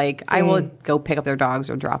know. Like I will go pick up their dogs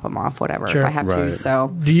or drop them off, whatever, if I have to.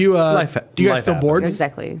 So do you guys still board?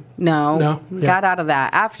 Exactly. No. Got out of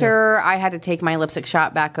that after I had to take my lipstick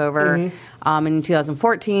shop back over in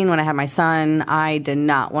 2014 when I had my son. I did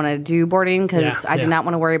not want to do boarding because I did not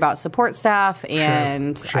want to worry about support staff,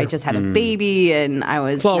 and I just had a baby, and I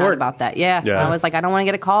was not about that. I was like, I don't want to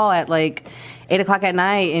get a call at like 8:00 at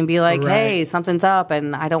night and be like, hey, something's up,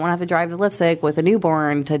 and I don't want to have to drive to Lipstick with a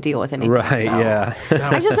newborn to deal with anything. Right, so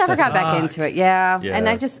I just never got back into it. And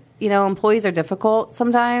I just, employees are difficult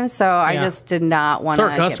sometimes, so I just did not want to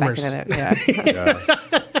get back into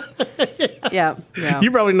it. Yeah.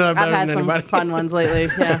 You probably know that better I've had than some anybody. fun ones lately.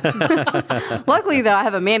 Yeah. Luckily, though, I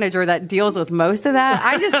have a manager that deals with most of that.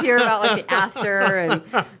 I just hear about like the after, and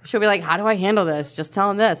she'll be like, "How do I handle this? Just tell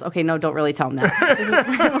him this." Okay, no, don't really tell him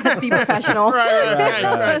that. Let's be professional.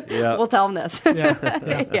 Right. Yeah. We'll tell him this.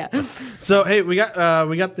 Yeah. So hey, we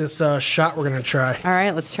got this shot we're gonna try. All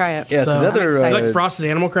right, let's try it. Yeah, it's So- another. You like frosted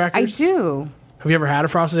animal crackers? I do. Have you ever had a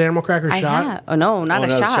frosted animal cracker I shot? have. Oh no, not a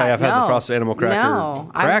shot. I've had the No. frosted animal cracker. No,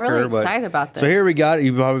 cracker, I'm really but- excited about this. So here we got.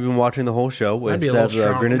 You've probably been watching the whole show. That'd be It a little says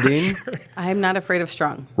strong. grenadine, I'm not afraid of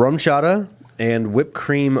strong. rum chata, and whipped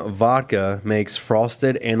cream vodka makes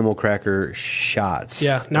frosted animal cracker shots.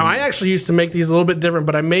 Yeah. Now I actually used to make these a little bit different,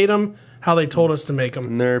 but I made them how they told us to make them.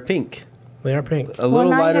 And they're pink. They are pink. A Well, little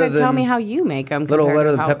now you lighter gotta than tell me how you make them. little lighter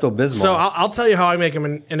than Pepto Bismol. So I'll tell you how I make them,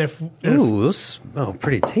 and if Ooh, those smell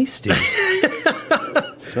pretty tasty.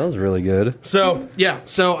 Smells really good. so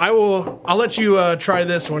I'll let you try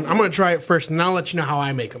this one. I'm gonna try it first, and then I'll let you know how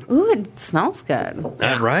I make them. Ooh, it smells good.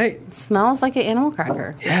 Right? It smells like an animal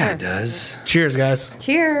cracker. Yeah, it does. Cheers, guys.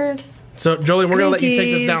 Cheers. So Jolene, we're gonna let you take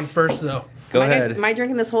this Cookies. down first, though. Go Am ahead. I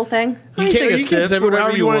drinking this whole thing? You take can a sip sip, it whatever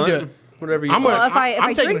however you want want. to do it. Whatever you I'm want. gonna- Well, if I'm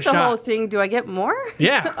I taking drink a the shot. whole thing, do I get more?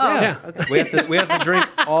 Yeah. Yeah. Okay. We have to drink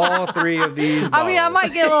all three of these. I mean, I bottles.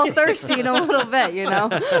 might get a little thirsty in a little bit, you know?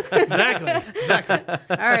 Exactly.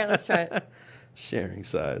 All right, let's try it. Sharing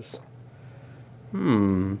size.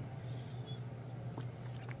 What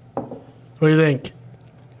do you think?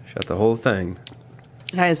 Shut the whole thing.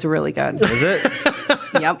 That is really good. Is it?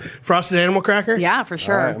 Yep. Frosted animal cracker? Yeah, for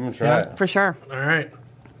sure. All right, I'm gonna try Yeah. it. For sure. All right.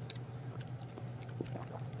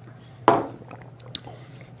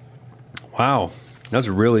 Wow, that's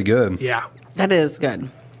really good. Yeah. That is good.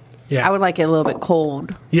 Yeah. I would like it a little bit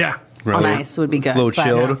cold. Yeah. Really? On ice would be good. A little but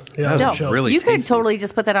chilled. Yeah. That's Still, really you could tasty. totally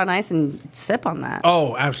just put that on ice and sip on that.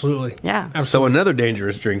 Oh, absolutely. Yeah. So another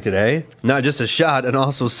dangerous drink today, not just a shot and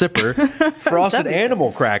also sipper, frosted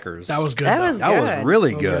animal crackers. That was good. That though. was That was good.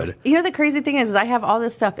 really good. You know, the crazy thing is I have all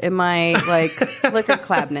this stuff in my like liquor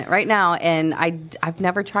cabinet right now, and I've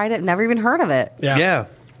never tried it, never even heard of it. Yeah. Yeah.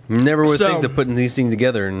 Never would So- think of putting these things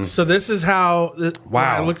together. And So this is how.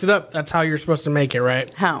 Wow. I looked it up. That's how you're supposed to make it,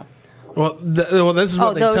 right? How? Well, this is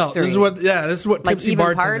what they those tell. three. This is what. Yeah. This is what Like tipsy even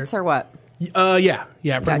bartender. parts or what? Yeah,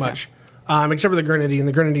 pretty Gotcha. much. Except for the grenadine.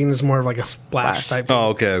 The grenadine is more of like a splash type. Thing. oh,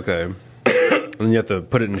 okay. And then you have to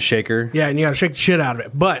put it in a shaker. Yeah, and you got to shake the shit out of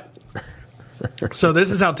it. But so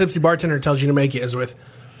this is how tipsy bartender tells you to make it: is with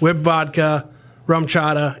whipped vodka, rum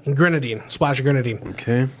chata, and grenadine. Splash of grenadine.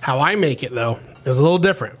 Okay. How I make it though is a little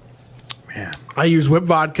different. Man. I use whipped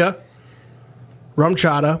vodka, rum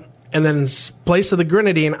chata, and then in place of the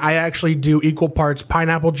grenadine, I actually do equal parts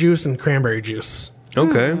pineapple juice and cranberry juice,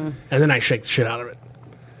 Okay. and then I shake the shit out of it.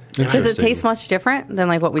 Does it taste much different than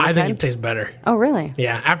like what we just I think had? it tastes better. Oh, really?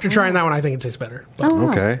 Yeah, after trying that one, I think it tastes better. But, Oh,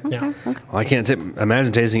 Okay. yeah. Well, I can't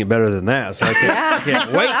imagine tasting it better than that. So I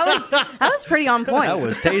can't wait. That was pretty on point. That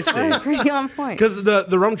was tasty. That was pretty on point. Because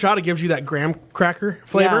the rum chata gives you that graham cracker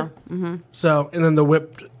flavor. Yeah. Mm-hmm. So, and then the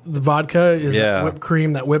vodka is Yeah. that whipped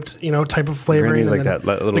cream, that whipped, type of flavoring. Grenadine's and like then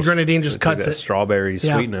that little. the grenadine just it's like cuts that it. Strawberry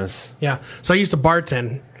Yeah. sweetness. Yeah. So I used to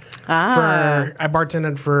bartend. I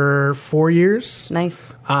bartended for 4 years.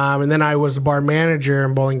 Nice. And then I was a bar manager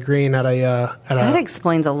in Bowling Green at That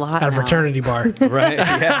explains a lot. a now. fraternity bar. Right.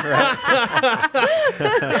 Yeah.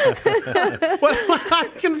 Right.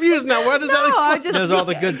 I'm confused now. What does that No, explain? I just Knows all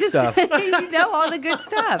the good stuff. You know all the good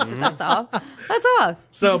stuff. That's all. That's all.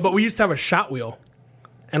 So, but we used to have a shot wheel,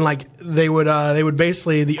 and like they would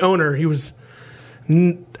basically the owner. He was,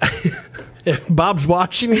 if Bob's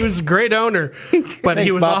watching, he was a great owner, but he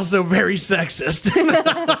Thanks, was Bob. also very sexist.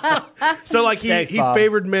 So like Thanks, he Bob.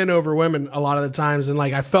 favored men over women a lot of the times, and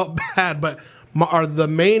like I felt bad, but. The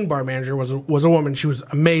main bar manager was a woman. She was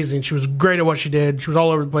amazing. She was great at what she did. She was all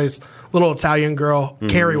over the place. Little Italian girl,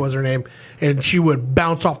 Carrie was her name, and she would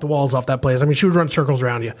bounce off the walls off that place. I mean, she would run circles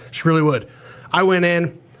around you. She really would. I went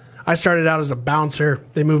in. I started out as a bouncer.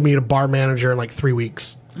 They moved me to bar manager in like 3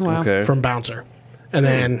 weeks Wow. Okay. from bouncer, and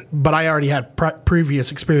then but I already had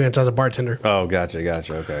previous experience as a bartender. Oh, gotcha.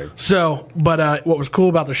 Okay. So, but what was cool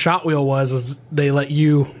about the shot wheel was they let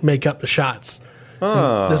you make up the shots.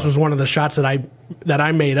 And this was one of the shots that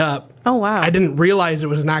I made up. Oh, wow. I didn't realize it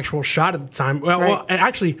was an actual shot at the time. Well, Right. and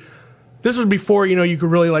actually, this was before you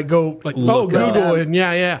could really like go like Look up. Google it and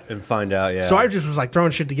yeah. And find out. Yeah. So I just was like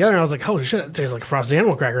throwing shit together, and I was like, "Holy shit, it tastes like a frosted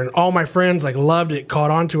animal cracker!" And all my friends like loved it,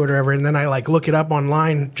 caught on to it, or whatever. And then I like look it up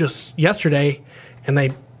online just yesterday, and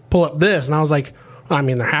they pull up this, and I was like, I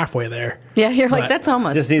mean, they're halfway there. Yeah, you're like But that's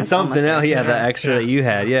almost. just need that's something almost else. right. Yeah, the extra that you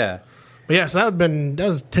had. Yeah. Yeah, so that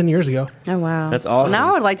was 10 years ago. Oh, wow. That's awesome. So now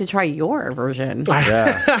I would like to try your version.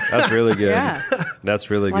 Yeah, that's really good. Yeah. That's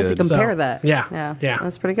really I'll good. have to compare So, that. yeah.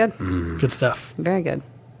 That's pretty good. Good stuff. Very good.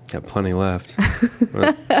 Got plenty left.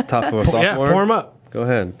 Top of a sophomore? Yeah, pour them up. Go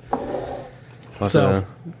ahead.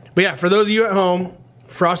 But yeah, for those of you at home,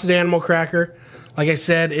 Frosted Animal Cracker. Like I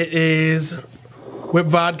said, it is whipped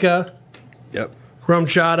vodka, Yep. rum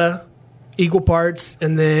chata, equal parts,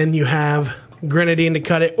 and then you have grenadine to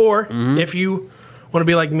cut it. Or if you want to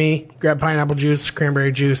be like me, grab pineapple juice,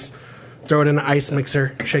 cranberry juice, throw it in an ice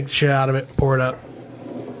mixer, shake the shit out of it, pour it up.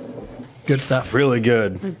 Good stuff. Really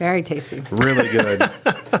good. Very tasty. Really good.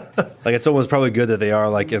 Like, it's almost probably good that they are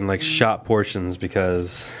like in like shot portions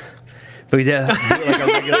because. But yeah, like a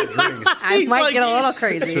regular drinks. I might get a little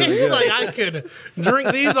crazy. He's like, I could drink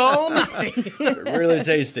these all night. Really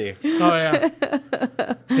tasty. Oh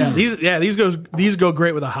yeah, these go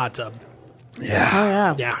great with a hot tub. Yeah. Oh,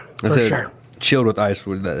 yeah. Yeah, That's for it. sure. Chilled with ice,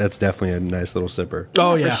 that's definitely a nice little sipper.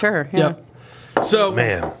 Oh For yeah, sure, yeah. Yep. So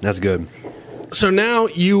Man, that's good. So now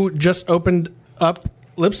you just opened up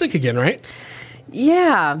lipstick again, right?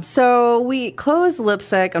 Yeah. So we closed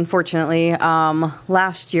lipstick, unfortunately,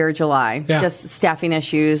 last year, July. Yeah. Just staffing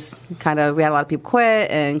issues. We had a lot of people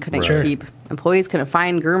quit and couldn't keep employees, couldn't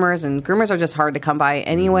find groomers, and groomers are just hard to come by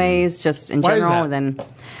anyways, just in Why is general. that? Then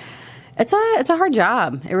it's a hard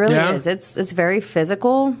job. It really Yeah. is. It's very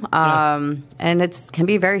physical, and it can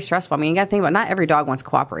be very stressful. I mean, you got to think about not every dog wants to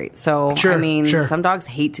cooperate. So Sure, I mean, sure. some dogs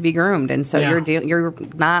hate to be groomed, and so Yeah. you're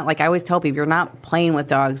not, like I always tell people, you're not playing with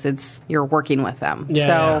dogs. You're working with them. Yeah,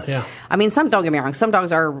 So yeah. I mean, don't get me wrong. Some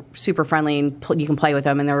dogs are super friendly and you can play with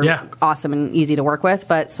them, and they're awesome and easy to work with.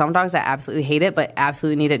 But some dogs that absolutely hate it, but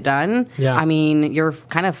absolutely need it done. Yeah. I mean, you're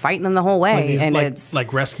kind of fighting them the whole way, Like these, and like, it's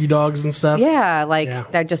like rescue dogs and stuff.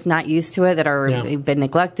 they're just not used to it. That are they've been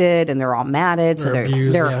neglected and they're all matted, so Or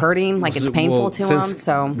abused, they're yeah. hurting. Like it's painful to them. Since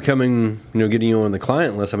So becoming, getting you on the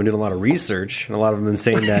client list, I've been doing a lot of research, and a lot of them have been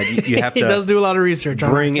saying that you have He to does do a lot of research.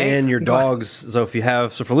 bring in your dogs. So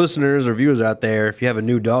for listeners or viewers out there, if you have a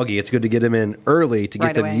new doggy, it's good to get them in early to get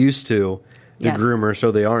Right them away. used to the Yes. groomer,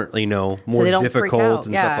 so they aren't more so they don't freak difficult out.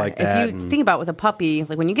 and stuff like that. If you think about with a puppy,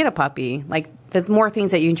 like when you get a puppy, like the more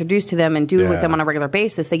things that you introduce to them and do with Yeah. them on a regular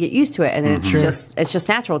basis, they get used to it, and it's just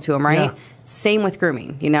natural to them, right? Yeah. Same with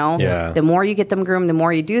grooming, Yeah. The more you get them groomed, the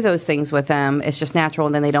more you do those things with them, it's just natural,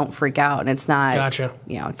 and then they don't freak out, and it's not, Gotcha.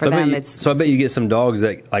 For them, it's. So I bet you get some dogs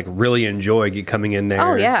that really enjoy coming in there.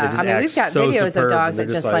 Oh They yeah, just I mean act we've got so videos of superb, dogs and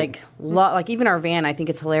that they're just like even our van. I think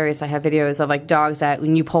it's hilarious. I have videos of like dogs that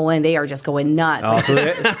when you pull in, they are just going nuts. Oh, Like, so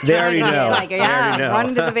they already know. Like They already know. run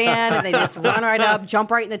into the van and they just run right up,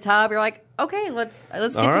 jump right in the tub. You're like, okay, let's get All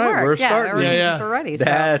to right, work. we're starting. We're ready. So,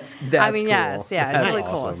 That's I mean, cool. yes, yeah, it's That's really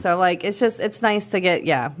cool. awesome. So like, it's nice to get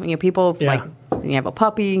people like when you have a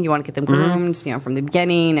puppy, you want to get them groomed, from the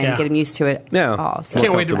beginning and get them used to it. Yeah. all. So, I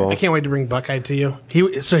can't wait to bring Buckeye to you. He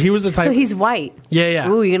was the type. so he's white. Yeah.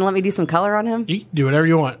 Ooh, you gonna let me do some color on him? You can do whatever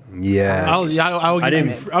you want. Yes. I'll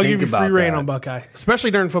give you free reign that. on Buckeye, especially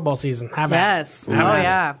during football season. Have at it. Yes. Oh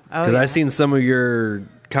yeah. Because I've seen some of your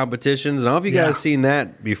competitions, and I don't know if you guys seen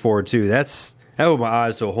that before too. That opened my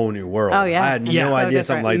eyes to a whole new world. Oh, yeah. I had Yeah. no So idea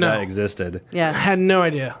something like different. that No. existed. I Yeah. had no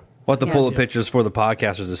idea. We'll have to pull Yes. the pictures for the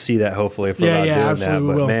podcasters to see that. Hopefully, if we're Yeah, not doing that. absolutely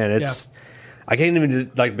But will. man, it's I can't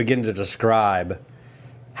even begin to describe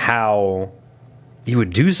how you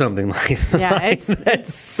would do something like that. Yeah,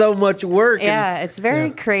 It's so much work. Yeah, it's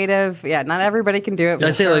very creative. Yeah, not everybody can do it. And I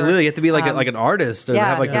for say sure. literally, you have to be like an artist and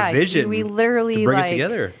have a vision. We literally to bring it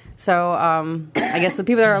together. So I guess the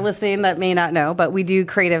people that are listening that may not know, but I do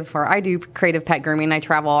creative pet grooming. I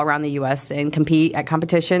travel all around the U.S. and compete at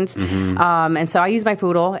competitions. And so I use my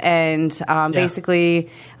poodle, and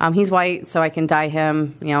basically he's white, so I can dye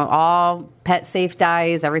him, all pet safe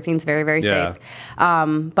dyes. Everything's very, very safe.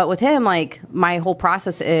 But with him, my whole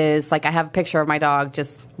process is I have a picture of my dog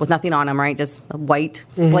just with nothing on him, right? Just a white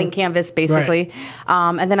blank canvas, basically.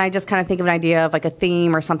 Right. And then I just kind of think of an idea of a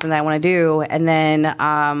theme or something that I want to do, and then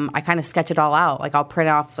I kind of sketch it all out. I'll print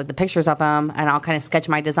off the pictures of him, and I'll kind of sketch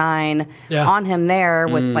my design on him there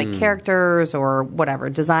with characters or whatever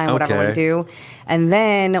design, whatever I want to do. And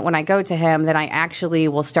then when I go to him, then I actually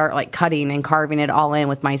will start cutting and carving it all in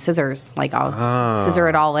with my scissors. I'll scissor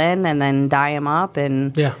it all in and then dye him up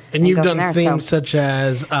and And you've go done from there. themes such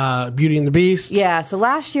as Beauty and the Beast. Yeah, so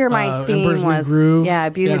last year my theme Emperor's New was Groove.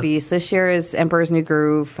 Beauty and the Beast. This year is Emperor's New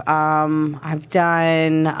Groove. I've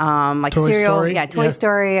done Toy cereal, Story? Toy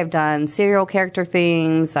Story. I've done cereal character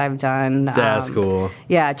themes. I've done That's cool.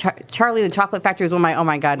 Yeah, Charlie the Chocolate Factory was one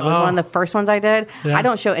of the first ones I did. Yeah. I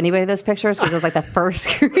don't show anybody those pictures because it was the first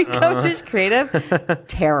competition creative.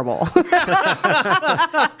 terrible.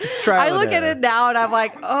 I look at it now and I'm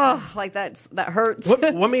like, oh, like that hurts.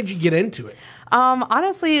 What made you get into it?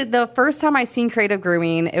 Honestly, the first time I seen creative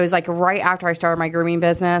grooming, it was like right after I started my grooming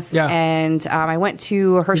business. Yeah. And I went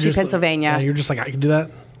to Hershey, Pennsylvania. You're just like, I can do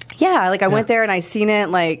that? Yeah, like I went there and I seen it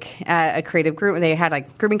like at a creative group. They had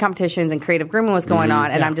like grooming competitions and creative grooming was going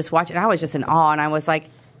on. And I'm just watching. I was just in awe. And I was like,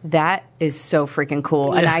 that is so freaking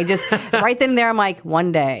cool. And I just, right then and there, I'm like,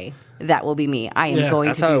 one day that will be me. I am going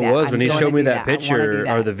to do that. That's how it was when he showed me that picture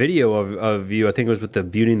or the video of you. I think it was with the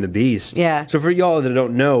Beauty and the Beast. Yeah. So for y'all that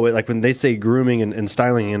don't know, like when they say grooming and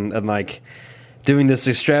styling and like doing this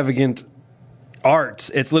extravagant art,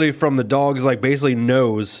 it's literally from the dog's like basically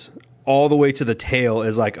nose all the way to the tail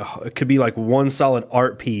is like it could be like one solid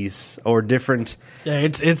art piece or different. Yeah,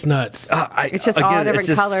 it's nuts. It's just all different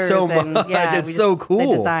colors. So and it's so cool.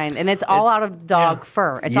 The design. And it's all out of dog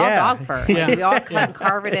fur. It's all dog fur. Like, we all cut and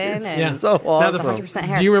carve it in. And so awesome. Now 100%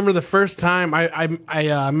 hair. Do you remember the first time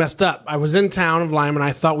I messed up? I was in town of Lyme and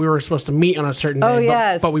I thought we were supposed to meet on a certain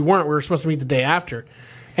day. But we weren't. We were supposed to meet the day after.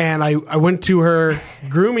 And I went to her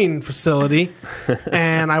grooming facility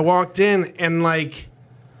and I walked in and like...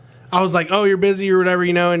 I was like, oh, you're busy or whatever,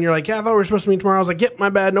 you know, and you're like, yeah, I thought we were supposed to meet tomorrow. I was like, yep, my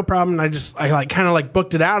bad, no problem. And I like kind of like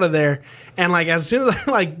booked it out of there. And like as soon as I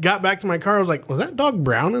like got back to my car, I was like, was that dog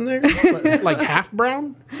brown in there? Like half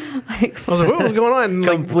brown? I was like, what was going on? And,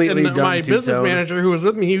 completely and my business manager who was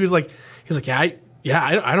with me, he was like, I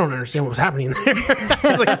don't understand what was happening there. I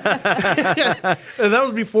was like, and that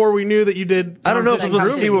was before we knew that you did. I don't know if we're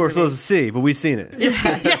supposed to see what we're supposed to see, but we've seen it.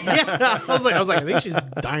 Yeah. I was like, I think she's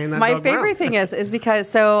dying. That my dog favorite brown. thing is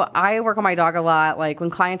because I work on my dog a lot. Like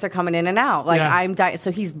when clients are coming in and out, like I'm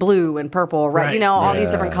so he's blue and purple, right? You know, all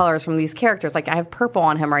these different colors from these characters. Like I have purple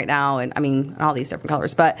on him right now, and I mean all these different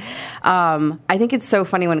colors. But I think it's so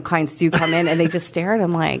funny when clients do come in and they just stare at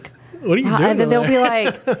him like, "What are you doing?" And then they'll be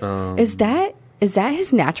like, Is that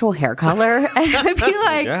his natural hair color? And I'd be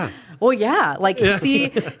like, well, yeah. Like, see,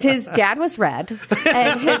 his dad was red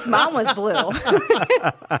and his mom was blue.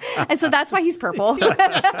 And so that's why he's purple.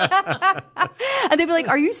 And they'd be like,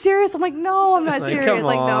 are you serious? I'm like, no, I'm not serious. Come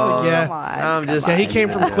like, no, on. come on. He came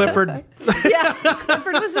from Clifford.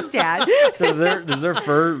 Clifford was his dad. So does their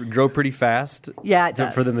fur grow pretty fast? Yeah, it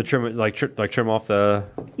does. For them to trim it, like trim off the...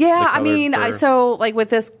 Yeah, I mean, so like with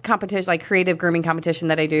this competition, like creative grooming competition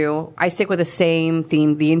that I do, I stick with the same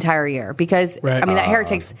theme the entire year because, I mean, that hair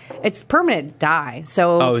it's permanent dye.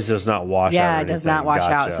 So it does not wash out. Yeah, it does not wash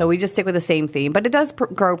out. So we just stick with the same theme, but it does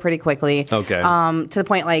grow pretty quickly. Okay. To the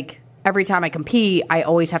point, like, every time I compete, I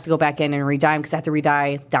always have to go back in and re-dye him because I have to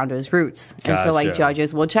re-dye down to his roots. And so, like,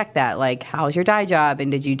 judges will check that. Like, how's your dye job? And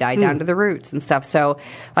did you dye down to the roots and stuff? So,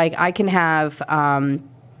 like, I can have...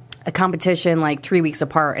 a competition like 3 weeks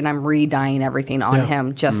apart and I'm re-dyeing everything on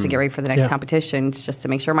him just to get ready for the next competition, just to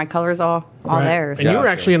make sure my color's all there. And you were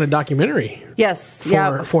actually in a documentary. Yes.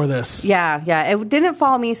 For this. Yeah. It didn't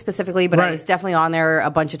follow me specifically, but I was definitely on there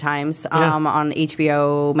a bunch of times on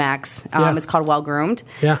HBO Max. It's called Well Groomed.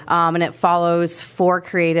 Yeah. And it follows 4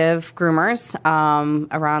 creative groomers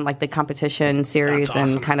around like the competition series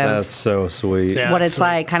and kind of... That's so sweet. What it's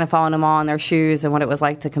like, kind of following them all in their shoes and what it was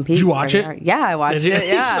like to compete. Did you watch it? Yeah, I watched it.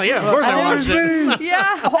 Yeah. Yeah, of course I watched it.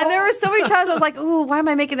 Yeah, and there were so many times I was like, ooh, why am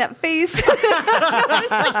I making that face?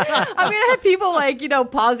 I had people like,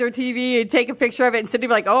 pause their TV and take a picture of it and sit there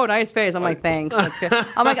like, oh, nice face. I'm like, thanks. That's good.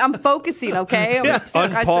 I'm like, I'm focusing, okay? I'm like,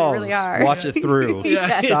 unpause, really hard. watch it through.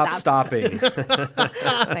 Stop stopping.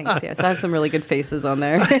 Thanks, yes. I have some really good faces on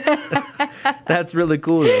there. That's really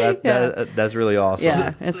cool. That's really awesome.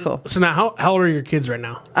 Yeah, it's cool. So now, how old are your kids right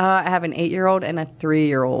now? I have an 8-year-old and a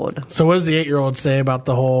 3-year-old. So what does the 8-year-old say about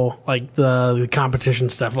the whole, like, the competition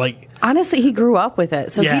stuff? Like, honestly, he grew up with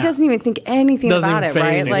it, so he doesn't even think anything about it,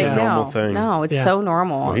 right? Like, it's a normal thing. No, it's so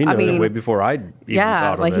normal. Well, he knew it way before I even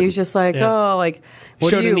thought of it. He was just like, oh, like,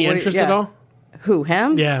 showed any interest at all? Who,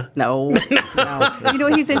 him? Yeah. No. You know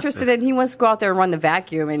what he's interested in? He wants to go out there and run the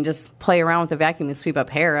vacuum and just play around with the vacuum and sweep up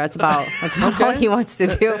hair. That's about all he wants to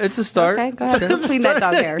do. It's a start. Okay, go ahead. Clean that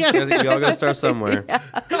dog hair. You all got to start somewhere.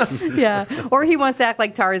 Yeah. Or he wants to act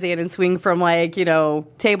like Tarzan and swing from, like,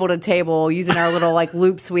 table to table using our little, like,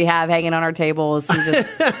 loops we have hanging on our tables.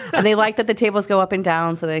 And they like that the tables go up and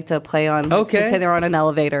down, so they like to play on, let's say they're on an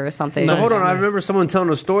elevator or something. So hold on. I remember someone telling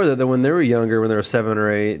a story that when they were younger, when they were 7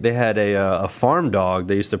 or 8, they had a farm farm dog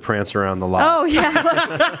that used to prance around the lot. Oh yeah,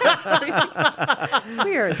 it's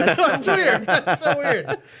weird. That's so weird. That's so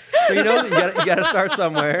weird. So you got to start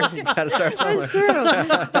somewhere. You got to start somewhere.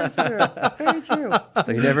 That's true. Very true.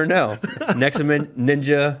 So you never know. Next American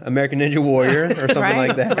Ninja Warrior or something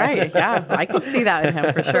like that. Right? Yeah, I could see that in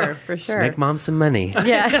him for sure. For sure. Make mom some money.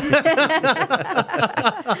 Yeah.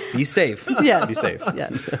 Be safe. Yes. Be safe.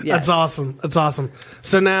 Yes. That's awesome. That's awesome.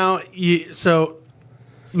 So now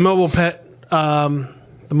mobile pet, the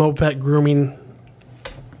mobile pet grooming.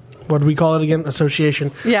 What do we call it again?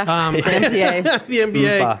 Association. Yeah. The NBA. The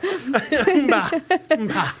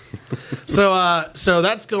NBA. So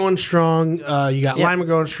that's going strong. You got Lima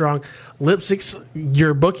going strong. Lipsticks,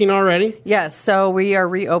 you're booking already? Yes. So we are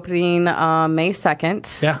reopening May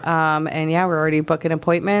 2nd. Yeah. And we're already booking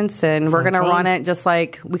appointments, and we're going to run it just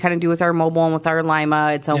like we kind of do with our mobile and with our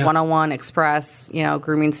Lima. It's a one-on-one express,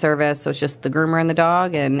 grooming service. So it's just the groomer and the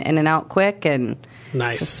dog, and in and out quick, and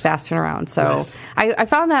nice, just fast turnaround. So I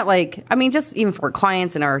found that just even for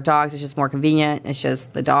clients and our dogs, it's just more convenient. It's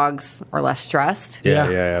just the dogs are less stressed. Yeah.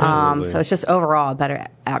 Absolutely. So it's just overall a better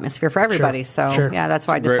atmosphere for everybody. Sure. So that's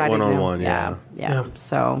why I decided. Great one-on-one. Yeah.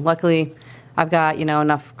 So luckily, I've got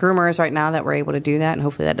enough groomers right now that we're able to do that, and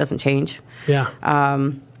hopefully that doesn't change. Yeah.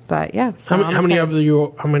 But yeah. So how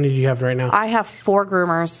many do you have right now? I have 4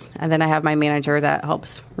 groomers, and then I have my manager that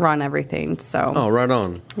helps run everything. So. Right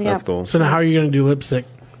on. Yeah. That's cool. So now, how are you going to do lipstick?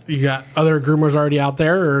 You got other groomers already out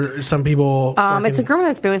there, or some people? It's a groomer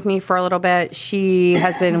that's been with me for a little bit. She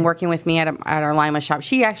has been working with me at our Lima shop.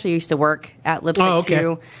 She actually used to work at Lipstick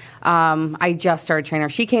too. I just started training her.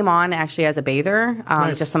 She came on actually as a bather,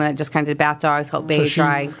 just someone that just kind of did bath dogs, help bathe,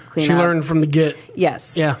 dry, clean up. She learned from the get.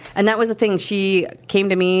 Yes. Yeah. And that was the thing. She came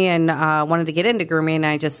to me and wanted to get into grooming, and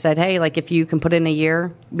I just said, hey, if you can put in a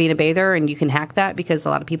year being a bather and you can hack that, because a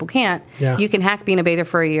lot of people can't, you can hack being a bather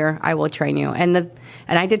for a year, I will train you. And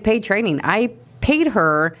I did paid training. I paid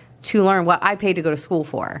her to learn what I paid to go to school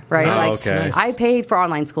for, right? Nice. Okay. I paid for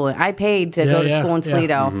online schooling. I paid to go to school in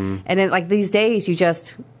Toledo. Mm-hmm. And these days,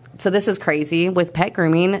 so this is crazy. With pet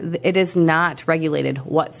grooming, it is not regulated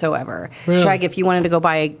whatsoever. Really? Like if you wanted to go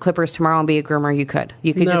buy clippers tomorrow and be a groomer, you could.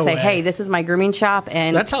 You could just say, hey, this is my grooming shop.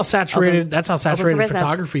 And that's how saturated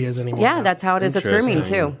photography is anymore. Yeah, that's how it is with grooming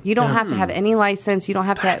too. You don't have to have any license. You don't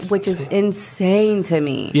have to which is insane to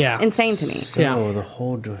me. Yeah. Insane to me. So the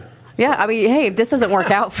whole... Yeah, I mean, hey, if this doesn't work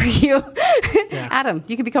out for you, Adam,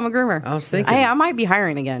 you could become a groomer. I was thinking. Hey, I might be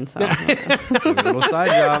hiring again. So. A little side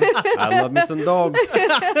job. I love me some dogs.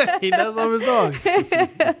 He does love his dogs.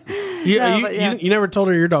 You never told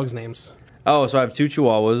her your dog's names. Oh, so I have 2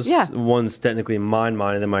 Chihuahuas. Yeah. One's technically mine,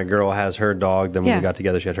 and then my girl has her dog. Then when we got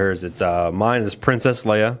together, she had hers. It's mine is Princess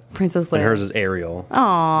Leia. And hers is Ariel.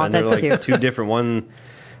 Aw, and that's they're cute. 2 different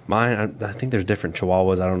Mine, I think there's different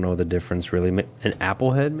Chihuahuas. I don't know the difference really. An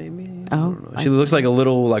Applehead, maybe. I don't know. She looks like a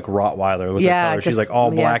little Rottweiler with the color. She's all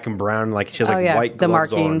black and brown. She has white gloves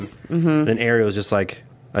the markings. on. Mm-hmm. Then Ariel's just like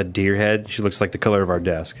a deer head. She looks like the color of our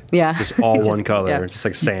desk. Yeah, just all one color, just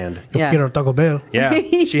like sand. Yeah, Taco Bell. Yeah,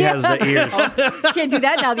 she has the ears. Can't do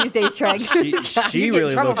that now these days, Treg. She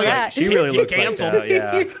really looks like. She really looks like that.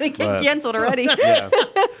 Yeah, you're gonna get canceled already. Yeah.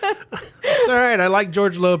 It's all right. I like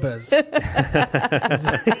George Lopez.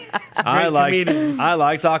 I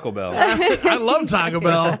like Taco Bell. I love Taco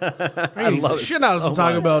Bell. I eat the shit out of some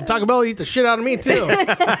Taco Bell. Taco Bell eat the shit out of me too.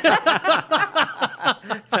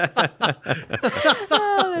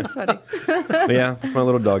 Oh, that's funny. But yeah, it's my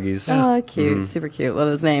little doggies. Oh, cute. Super cute. Love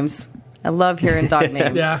those names. I love hearing dog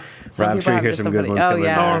names. Yeah. I'm sure you hear some good ones coming.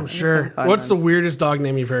 Oh, I'm sure. What's the weirdest dog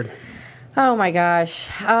name you've heard? Oh my gosh.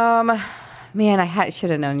 Man, I should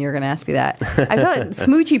have known you were going to ask me that. I feel like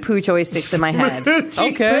Smoochy Pooch always sticks in my head. Okay.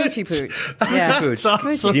 Smoochy Pooch. Yeah. Pooch.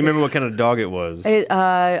 Do you remember what kind of dog it was?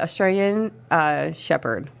 Australian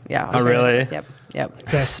Shepherd. Yeah. Really? Yep.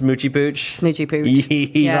 Okay. Smoochy Pooch? Smoochy Pooch.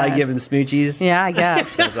 You like giving smoochies? Yeah, I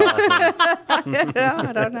guess. That's awesome.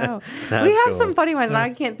 I don't know. We have some funny ones. I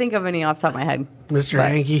can't think of any off the top of my head. Mr.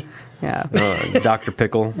 Hanky. Yeah. Dr.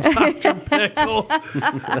 Pickle. Dr. Pickle.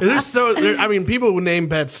 People who name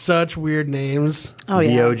pets such weird names. Oh,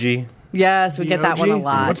 yeah. DOG. Yes, we get that one a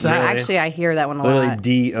lot. What's that? Actually, I hear that one a literally lot.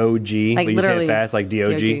 Literally DOG. But you say it fast, like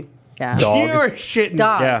DOG. Yeah. Dog. You're shitting.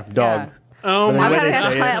 Dog. Yeah, dog. Yeah. Oh, my God.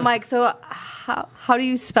 I'm like, so how do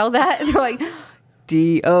you spell that? And they're like,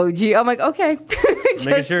 D-O-G. I'm like, okay.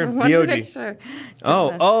 Making sure. D-O-G. Sure.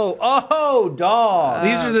 Dog.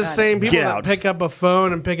 These are the same people that pick up a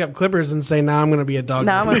phone and pick up clippers and say, I'm going to be a dog.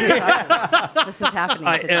 No, I'm going to be a dog. This is happening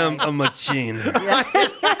I today. am a machine.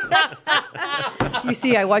 You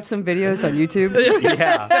see, I watched some videos on YouTube.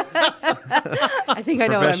 Yeah. I think I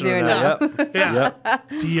know what I'm doing now. Yep. Yeah. Yep.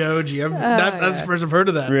 DOG. That's the first I've heard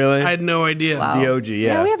of that. Really? I had no idea. Wow. DOG,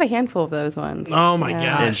 yeah. We have a handful of those ones. Oh, my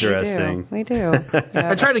gosh. Interesting. We do.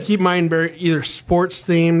 I try to keep mine very either sports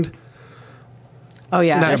themed. Oh,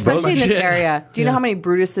 yeah. Not Especially in this shit. area. Do you know how many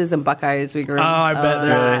Brutuses and Buckeyes we grew? Oh, I bet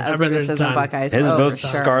there- I bet there's a Brutuses ton. and Buckeyes. His is both for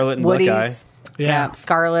Scarlet and Woodies. Buckeye. Yeah.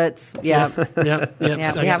 Scarlets. Yeah. Yep. we I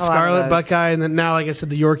have got a lot of Scarlet, those. Buckeye, and then now, like I said,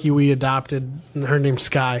 the Yorkie we adopted. And her name's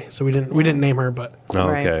Sky, so we didn't name her, but. Oh,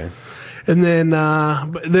 Right. okay. And then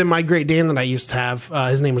my Great Dane that I used to have,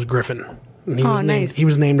 his name was Griffin. And he was nice. He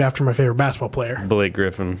was named after my favorite basketball player. Blake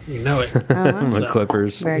Griffin. You know it. The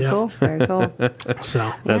Clippers. Very Yeah. cool. Very cool.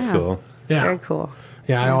 So That's Yeah. cool. yeah, Very cool.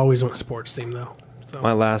 yeah. I always went sports theme though. So.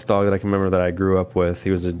 My last dog that I can remember that I grew up with,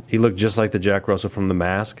 he looked just like the Jack Russell from The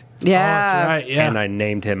Mask, Yeah. Oh, that's right. Yeah, and I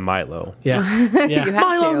named him Milo. yeah, yeah. You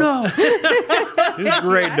have to. no. He was a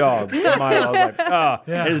great dog. Milo. I was like,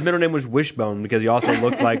 Yeah. And his middle name was Wishbone because he also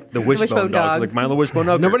looked like the Wishbone Wishbone dog. He was dog. like Milo Wishbone.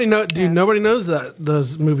 Ogre. Nobody knows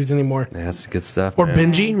those movies anymore. Yeah, that's good stuff. Or man.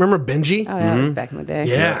 Benji. Remember Benji? Oh, yeah. That was back in the day.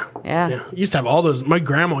 Yeah. Yeah. Used to have all those. My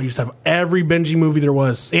grandma used to have every Benji movie there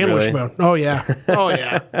was. And Really? Wishbone. Oh, yeah. Oh,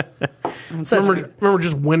 yeah. remember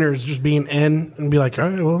just winners just being in and be like, all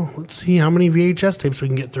right, well, let's see how many VHS tapes we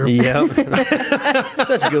can get through. Yep.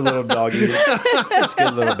 Such good little doggies. Such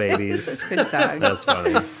good little babies. Good dog. That's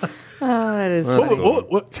funny. Oh, that is That's funny. cool.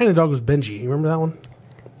 What kind of dog was Benji? You remember that one?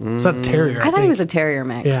 Was that a terrier? I thought think. he was a terrier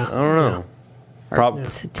mix. Yeah. I don't know.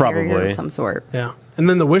 It's a terrier Probably. of some sort. Yeah. And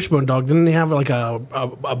then the Wishbone dog, didn't he have like a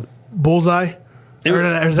bullseye? Or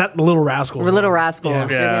is that the Little Rascals? We're Little Rascals. Yeah. You're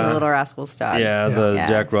getting the Little Rascals dog. Yeah, the Yeah.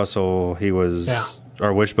 Jack Russell, he was, Yeah.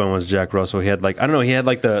 or Wishbone was Jack Russell. He had like, I don't know, he had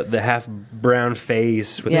like the half brown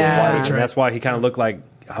face with Yeah. the white. That's And right. that's why he kind of looked like,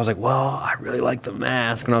 I was like, well, I really like the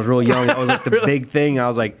mask. When I was real young, that was like the big thing. I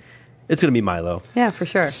was like, it's going to be Milo. Yeah, for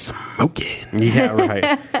sure. Smoking. Yeah,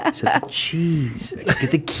 right. So the cheese.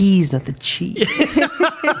 Get the keys, not the cheese.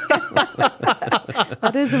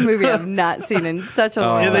 That is a movie I've not seen in such a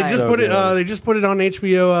long Yeah, time. they just so put it. good. They just put it on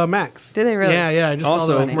HBO Max. Did they really? Yeah, yeah. I just saw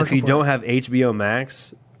Also, the if commercial you for don't it. have HBO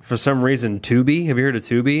Max, for some reason, Tubi, have you heard of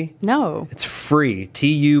Tubi? No. It's free.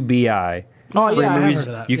 TUBI. Oh Free yeah, I have movies. heard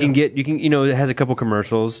of that. You yeah. can get, it has a couple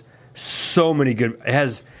commercials. So many good. I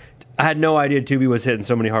had no idea Tubi was hitting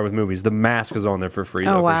so many hard with movies. The Mask is on there for free,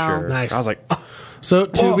 though, wow. for sure. Nice. I was like, So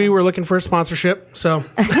Tubi, we're looking for a sponsorship. So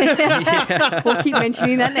We'll keep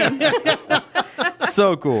mentioning that name.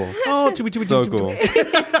 so cool. oh, Tubi, So Tubi, cool.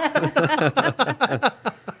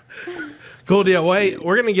 Cool deal. Wait,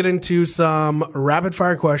 we're gonna get into some rapid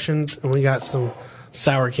fire questions, and we got some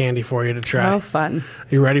sour candy for you to try. Oh, fun.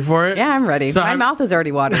 You ready for it? Yeah, I'm ready. So My I'm- mouth is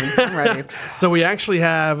already watering. I'm ready. So we actually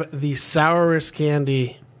have the sourest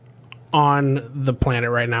candy on the planet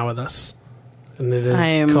right now with us, and it I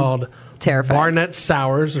am is called terrified. Barnett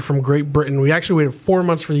Sours. They're from Great Britain. We actually waited 4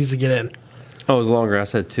 months for these to get in. Oh, it was longer. I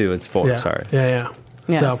said 2. It's 4. Yeah. Sorry. Yeah.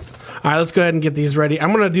 Yes. So, all right, let's go ahead and get these ready. I'm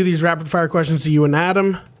going to do these rapid fire questions to you and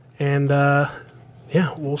Adam, and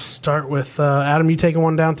yeah, we'll start with Adam. You taking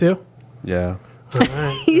one down too? Yeah. All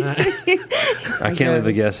right. I can't leave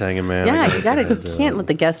the guests hanging, man. Yeah, I you can't let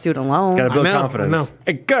the guests do it alone. Gotta build I know, confidence.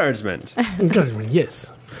 Encouragement.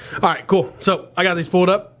 Yes. All right, cool. So I got these pulled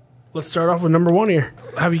up. Let's start off with number 1 here.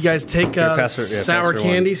 Have you guys take pass her- sour pass her one.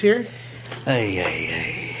 candies here?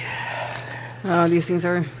 Oh, these things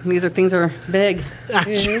are big.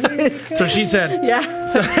 So she said, Yeah.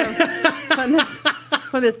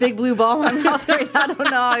 When this big blue ball in my mouth right now, I don't know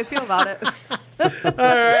how I feel about it.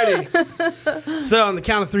 alrighty. So on the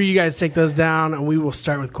count of 3, you guys take those down, and we will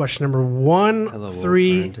start with question number 1. Hello,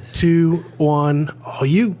 3, friend. 2, 1. All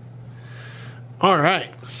you. All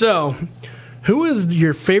right. So, who is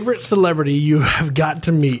your favorite celebrity you have got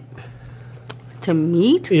to meet? To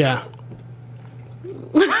meet? Yeah.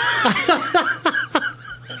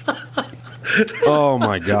 Oh,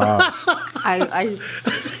 my gosh. I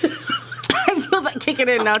feel that kicking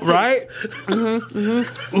in now, too. Right?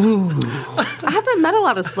 I haven't met a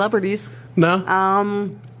lot of celebrities. No.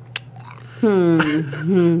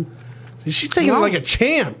 She's taking it like a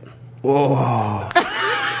champ.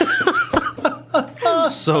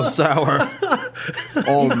 So sour.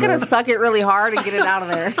 You just gotta suck it really hard and get it out of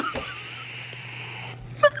there.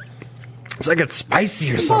 It's like it's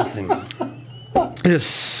spicy or something. It is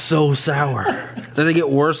so sour. Then they get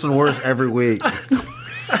worse and worse every week.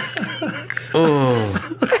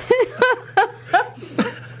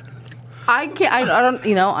 I can't. I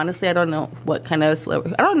don't. Honestly, I don't know what kind of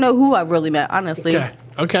celebrity. I don't know who I've really met. Honestly,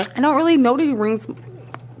 Okay. I don't really know who rings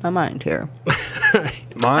my mind here. I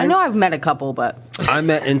Mine, know I've met a couple, but I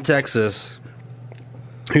met in Texas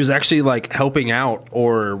He was actually like helping out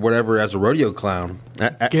or whatever as a rodeo clown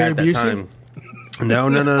at that time.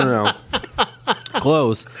 No.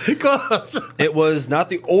 Close. It was not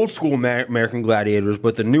the old school American Gladiators,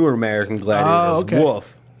 but the newer American Gladiators. Oh, okay.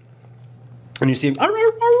 Wolf. And you see him.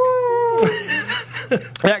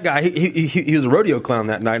 That guy, he was a rodeo clown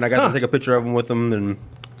that night, and I got to take a picture of him with him. And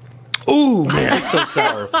ooh, man, it's so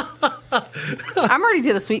sour. I'm already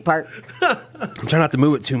to the sweet part. I'm trying not to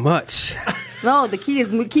move it too much. No, the key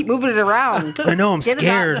is keep moving it around. I know, I'm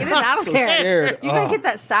scared. Get it out of there. Scared. You gotta get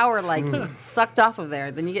that sour sucked off of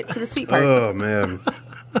there. Then you get to the sweet part. Oh man.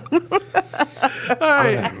 All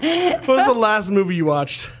right. What was the last movie you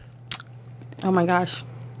watched? Oh my gosh.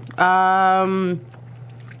 Oh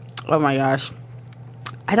my gosh.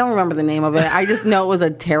 I don't remember the name of it. I just know it was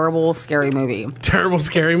a terrible, scary movie. Terrible,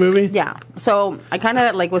 scary movie? Yeah. So I kind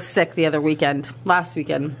of was sick the other weekend, last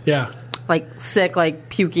weekend. Yeah. Sick,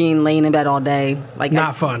 puking, laying in bed all day.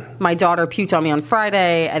 Not fun. My daughter puked on me on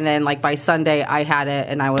Friday, and then by Sunday I had it,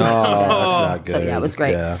 and I was. That's not good. So yeah, it was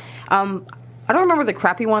great. Yeah. I don't remember the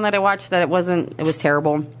crappy one that I watched. It was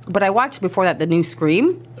terrible. But I watched before that the new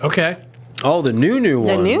Scream. Okay. Oh, the new one.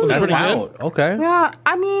 The new That's one. out. Okay. Yeah,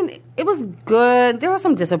 I mean, it was good. There was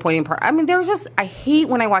some disappointing part. I mean, there was just I hate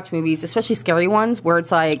when I watch movies, especially scary ones, where it's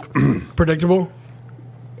predictable.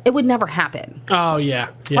 It would never happen. Oh yeah.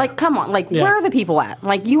 Come on. Where are the people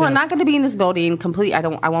at? You are not going to be in this building completely.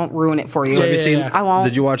 I won't ruin it for you. So have you seen? I won't.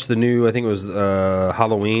 Did you watch the new? I think it was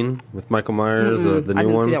Halloween with Michael Myers. The new I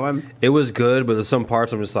didn't one. see that one. It was good, but there's some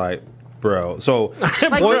parts I'm just like, bro. So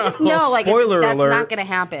spoiler that's alert. That's not going to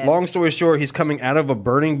happen. Long story short, he's coming out of a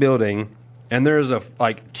burning building, and there's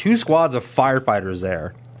two squads of firefighters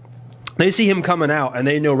there. They see him coming out, and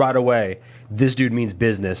they know right away this dude means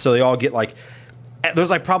business. So they all get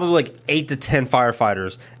there's probably 8 to 10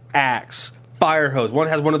 firefighters, axe, fire hose. One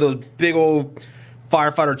has one of those big old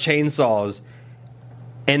firefighter chainsaws.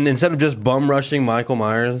 And instead of just bum rushing Michael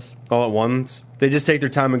Myers all at once, they just take their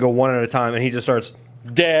time and go one at a time. And he just starts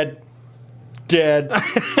dead. Dead.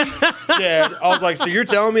 I was like, so you're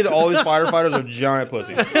telling me that all these firefighters are giant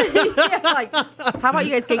pussies? Yeah, how about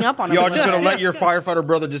you guys gang up on him? Y'all just going to let your firefighter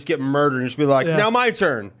brother just get murdered and just be like, now my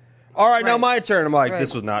turn. All right, now my turn. I'm like,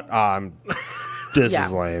 this was not... This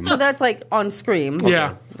is lame. So that's on Scream.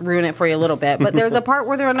 Yeah. Ruin it for you a little bit. But there's a part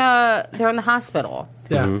where they're in the hospital.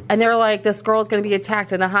 Yeah. Mm-hmm. And they're like, this girl's going to be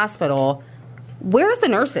attacked in the hospital. Where's the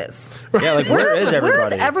nurses? Yeah, where is everybody?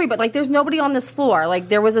 Where's everybody? There's nobody on this floor.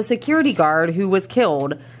 There was a security guard who was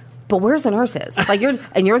killed. But where's the nurses?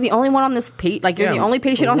 You're the only one on this you're the only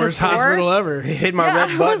patient on this floor. Worst hospital ever. Hit my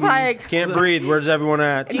red button. Can't breathe. Where's everyone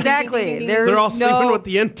at? Exactly. They're all sleeping with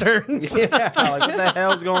the interns. Yeah, what the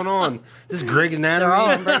hell's going on? This is Greg's Anatomy. They're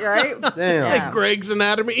all on break, right? Damn. Yeah. Greg's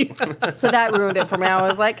Anatomy. So that ruined it for me. I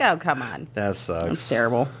was like, oh, come on. That sucks. It's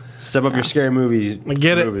terrible. Step up your scary movies. I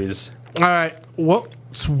get it. Movies. All right.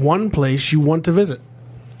 What's one place you want to visit?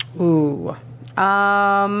 Ooh.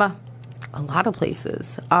 A lot of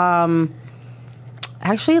places.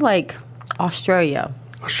 Actually, Australia.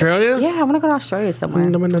 Australia? Yeah, I want to go to Australia somewhere.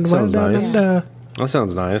 Sounds nice. That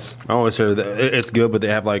sounds nice. I always heard that it's good, but they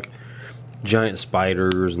have giant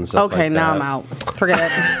spiders and stuff. Okay, like now that. I'm out. Forget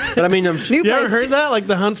it. But I mean, you ever heard that?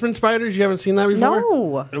 The huntsman spiders? You haven't seen that before?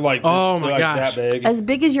 No. They're like, oh my they're gosh, that big. As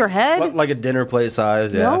big as your head? Like a dinner plate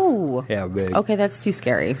size. Yeah. No. Yeah, big. Okay, that's too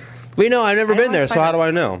scary. We know. I've never been there, so how do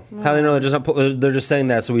spiders. I know? How do they know they're just saying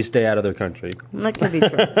that so we stay out of their country? That could be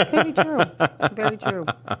true. Could be true. Very true.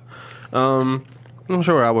 I'm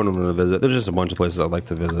sure I wouldn't want to visit. There's just a bunch of places I'd like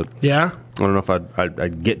to visit. Yeah? I don't know if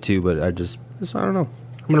I'd get to, but I don't know.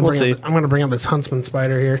 I'm gonna bring up this huntsman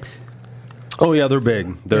spider here. Oh yeah, they're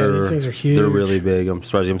big. These things are huge. They're really big. I'm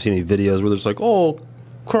surprised you haven't seen any videos where they're just like, oh,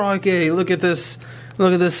 crikey, look at this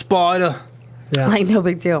spider. Yeah. No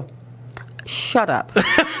big deal. Shut up.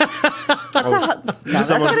 That's going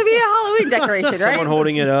to be a Halloween decoration, right? Someone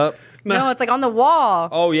holding it up. No, it's on the wall.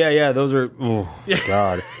 Oh yeah, those are. Oh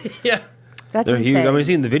God, Yeah. That's they're insane. huge. I mean, I've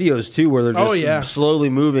seen the videos too where they're just Oh, yeah. slowly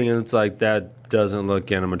moving, and it's like that doesn't look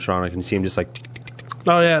animatronic, and you see them just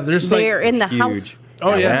Oh yeah. They're in the huge. house.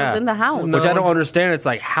 Oh, yeah. It's in the house. Which I don't understand. It's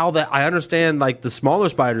how that. I understand the smaller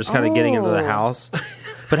spiders kind of getting into the house,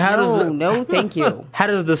 but how does No, thank you. how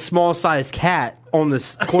does the small sized cat on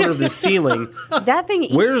this corner of the ceiling? That thing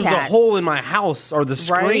eats Where's cats. the hole in my house or the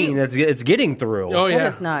screen Right? it's getting through? Oh That yeah.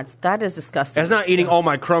 is nuts. That is disgusting. That's not eating all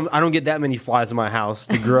my crumbs. I don't get that many flies in my house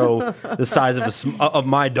to grow the size of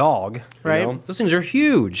my dog. Right. You know? Those things are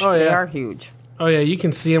huge. Oh They yeah. are huge. Oh yeah. You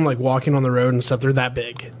can see them walking on the road and stuff. They're that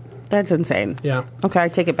big. That's insane. Yeah. Okay, I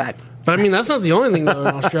take it back. But I mean, that's not the only thing though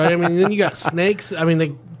in Australia. I mean, then you got snakes. I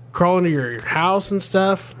mean, crawl into your house and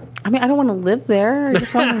stuff? I mean, I don't want to live there. I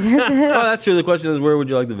just want to visit. Oh, that's true. The question is, where would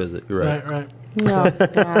you like to visit? You're right. Right. No,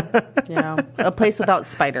 yeah. A place without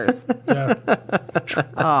spiders. Yeah.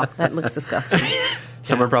 Oh, that looks disgusting.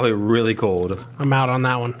 Somewhere probably really cold. I'm out on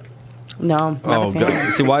that one. No. Not a fan.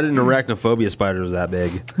 God. See, why didn't arachnophobia spiders that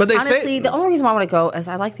big? But they Honestly, the only reason why I want to go is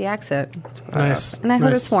I like the accent. Nice. And I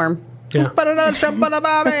heard it's warm. Yeah.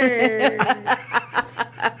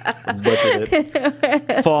 Butchered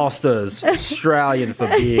it. Foster's Australian for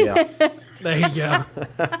beer. There you go.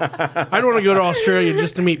 I'd want to go to Australia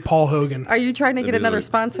just to meet Paul Hogan. Are you trying to get another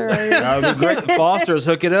sponsor? That would be great. Foster's,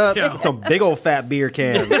 hook it up. Yeah. Some big old fat beer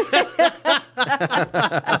cans.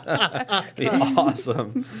 Be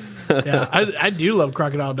awesome. Yeah, I do love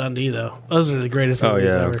Crocodile Dundee though. Those are the greatest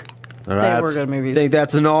movies ever. All They were good movies. Think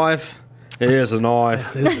that's a knife? It is a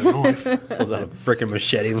knife. It is a knife. Was that a freaking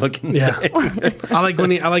machete looking? Yeah, I like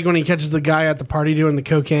when he catches the guy at the party doing the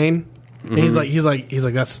cocaine. And he's like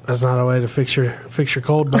that's not a way to fix your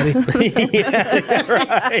cold, buddy. Yeah,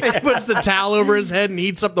 right. He puts the towel over his head and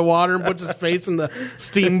heats up the water and puts his face in the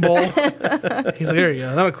steam bowl. He's like, there you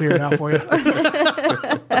go, that'll clear it out for you.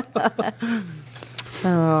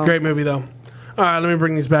 Oh. Great movie though. All right, let me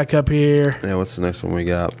bring these back up here. Yeah, what's the next one we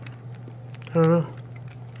got? I don't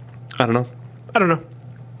know. I don't know.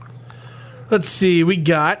 Let's see. We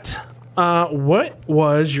got. What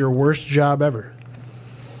was your worst job ever?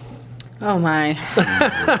 Oh my.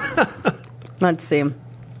 Let's see.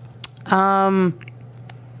 I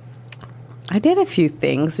did a few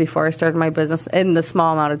things before I started my business in the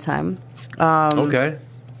small amount of time. Okay.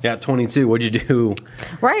 Yeah, 22. What'd you do?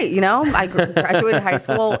 Right, I graduated high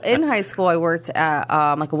school. In high school, I worked at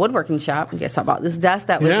like a woodworking shop. You guys talk about this desk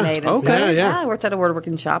that was made. And okay. stuff. Yeah. I worked at a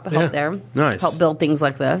woodworking shop. I helped there. Nice. Helped build things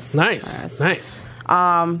like this. Nice.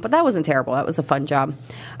 But that wasn't terrible. That was a fun job.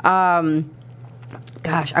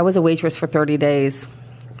 Gosh, I was a waitress for 30 days.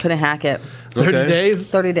 Couldn't hack it. 30 days?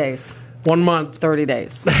 30 days. 1 month. 30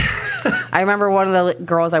 days. I remember one of the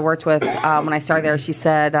girls I worked with when I started there, she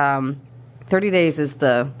said 30 days is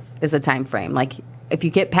the time frame. Like, if you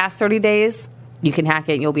get past 30 days, you can hack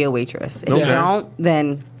it and you'll be a waitress. If you don't,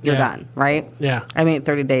 then you're done, right? Yeah. I made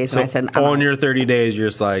 30 days and I said, I'm on out. your 30 days, you're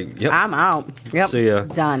just like, yep. I'm out. Yep. See ya.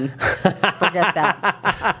 Done. Forget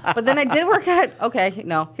that. But then I did work at,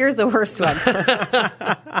 here's the worst one.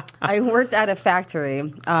 I worked at a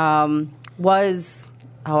factory. I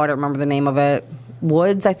don't remember the name of it.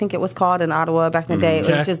 Woods, I think it was called in Ottawa back in the day,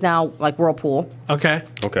 which is now like Whirlpool. Okay.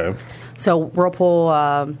 So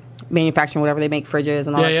Whirlpool manufacturing, whatever, they make fridges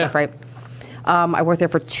and all that stuff, right? I worked there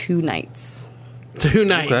for 2 nights. 2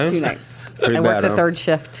 nights. Okay. 2 nights. Pretty I worked bad, the third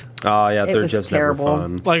shift. Oh, yeah, It third was shift's terrible.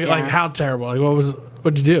 never fun. Like how terrible? Like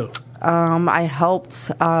what'd you do? I helped.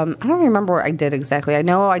 I don't remember what I did exactly. I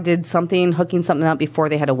know I did something, hooking something up before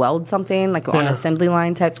they had to weld something, like on an assembly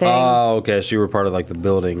line type thing. Oh, okay. So you were part of like the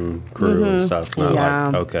building crew and stuff. Not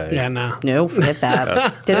like, okay. Yeah, no. No, forget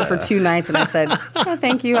that. Did it for 2 nights, and I said, "Oh,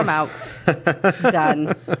 thank you, I'm out."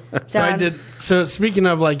 Done. So I did. So speaking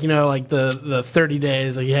of like the 30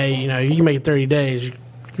 days, like hey, you can make it 30 days.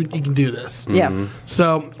 You can do this. Yeah.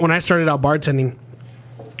 So when I started out bartending,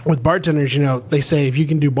 with bartenders, they say if you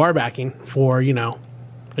can do bar backing for a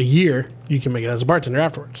year, you can make it as a bartender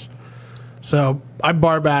afterwards. So I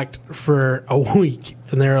bar backed for a week,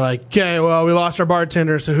 and they were like, "Okay, well, we lost our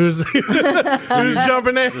bartender, so who's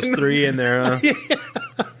jumping in?" There's 3 in there, huh?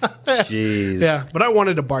 Jeez. Yeah, but I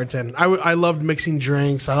wanted to bartend. I loved mixing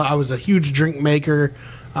drinks. I was a huge drink maker.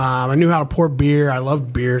 I knew how to pour beer. I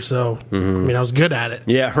loved beer, so I was good at it.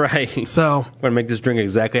 Yeah, right. So I'm gonna make this drink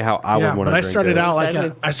exactly how I would want to drink. But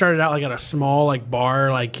I started it. out at a small bar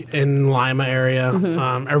in Lima area.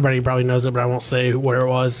 Everybody probably knows it, but I won't say where it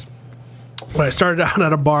was. But I started out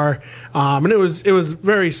at a bar, and it was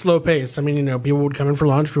very slow paced. I mean, people would come in for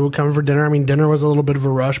lunch, people would come in for dinner. I mean, dinner was a little bit of a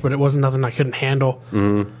rush, but it wasn't nothing I couldn't handle.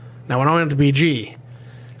 Now, when I went to BG,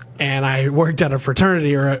 and I worked at a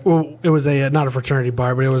fraternity, it was not a fraternity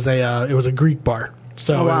bar, but it was a Greek bar.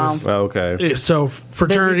 So Oh, wow. it was, okay. so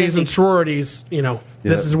fraternities Busy. and sororities,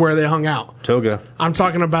 this is where they hung out. Toga. I'm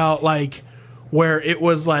talking about where it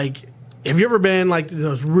was have you ever been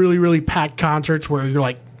those really, really packed concerts where you're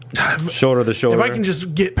like, Shoulder to shoulder. if I can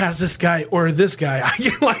just get past this guy or this guy, I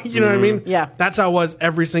can what I mean? Yeah. That's how it was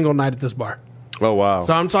every single night at this bar. Oh, wow.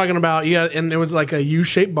 So I'm talking about, and it was like a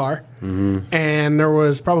U-shaped bar, and there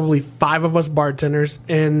was probably 5 of us bartenders,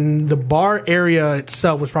 and the bar area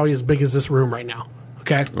itself was probably as big as this room right now.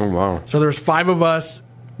 Okay? Oh, wow. So there's 5 of us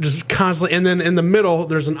just constantly, and then in the middle,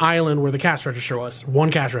 there's an island where the cash register was. 1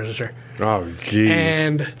 cash register. Oh, jeez.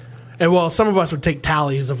 And And well, some of us would take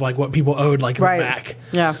tallies of like what people owed, like in the back.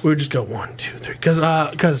 Yeah, we would just go 1, 2, 3,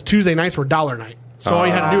 because Tuesday nights were $1 night. So all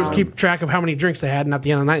you had to do was keep track of how many drinks they had, and at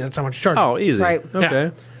the end of the night, that's how much you charged. Oh, easy. Right. Okay. Yeah.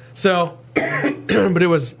 So, but it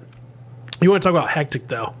was. You want to talk about hectic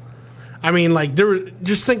though? I mean, like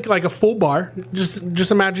just think like a full bar. Just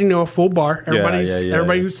imagine, a full bar.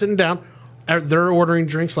 Everybody who's sitting down. They're ordering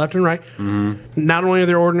drinks left and right. Mm-hmm. Not only are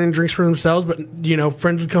they ordering drinks for themselves, but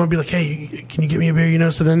friends would come and be like, "Hey, can you get me a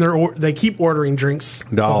beer?" So then they keep ordering drinks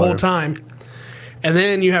the whole time, and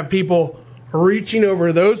then you have people reaching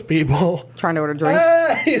over those people trying to order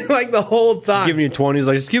drinks like the whole time, just giving you 20s.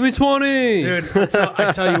 Like, just give me 20, dude.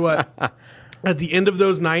 I tell you what. At the end of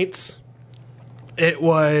those nights, it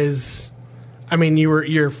was. I mean,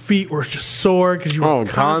 your feet were just sore because you were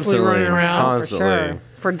constantly running around. Constantly. For sure.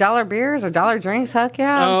 For $1 beers or $1 drinks, heck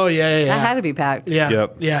yeah. Oh, yeah. That had to be packed. Yeah.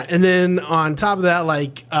 Yep. Yeah. And then on top of that,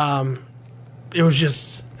 like, it was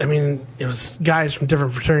just, I mean, it was guys from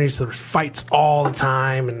different fraternities. There was fights all the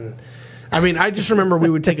time. And I mean, I just remember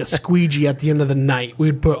we would take a squeegee at the end of the night.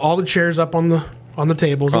 We would put all the chairs up on the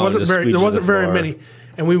tables. There wasn't very many.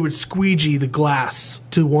 And we would squeegee the glass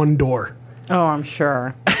to one door. Oh, I'm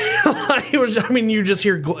sure. It was, I mean, you just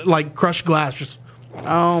hear like crushed glass just.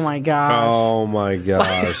 Oh my gosh! Oh my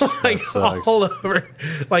gosh! Like all over.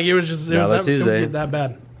 Like it was just. It was that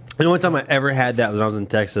bad. The only time I ever had that was when I was in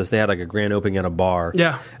Texas. They had like a grand opening at a bar.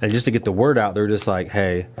 Yeah. And just to get the word out, they were just like,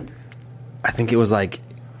 "Hey, I think it was like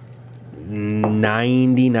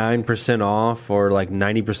 99% off, or like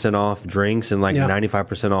 90% off drinks, and like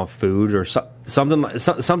 95% off food, or something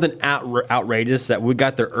outrageous." That we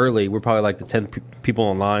got there early. We're probably like the 10th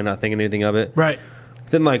people in line, not thinking anything of it. Right.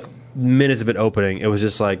 Then like minutes of it opening, it was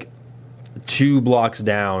just like 2 blocks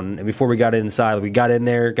down, and before we got inside, we got in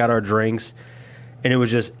there, got our drinks, and it was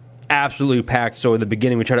just absolutely packed. So in the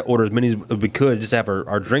beginning, we tried to order as many as we could just to have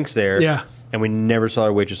our drinks there. Yeah. And we never saw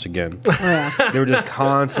our waitress again. They were just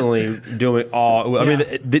constantly doing all. I mean,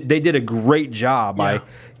 they did a great job by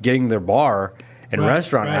getting their bar and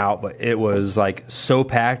restaurant out, but it was like so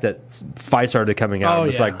packed that fights started coming out.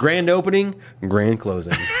 It's like grand opening, grand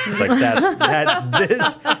closing. Like that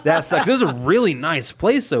sucks. This is a really nice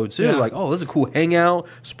place though too. Yeah. Like, oh, this is a cool hangout,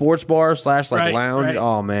 sports bar / like lounge. Right.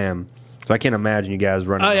 Oh man. So I can't imagine you guys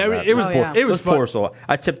running. I mean, it was fun. Poor soul.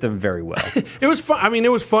 I tipped them very well. It was fun. I mean,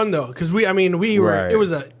 it was fun though because we were. Right. It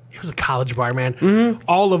was a college bar, man. Mm-hmm.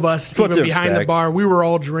 All of us, even behind the bar, we were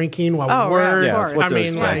all drinking while we were. Yeah, I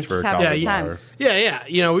mean, like, just have a good time.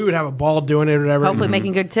 Yeah. We would have a ball doing it or whatever. Hopefully,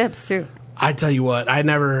 making good tips too. I tell you what, I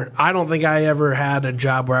don't think I ever had a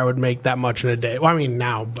job where I would make that much in a day. Well, I mean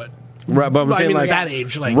now, but. Right, but I'm saying like that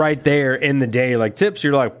age, like right there in the day, like tips,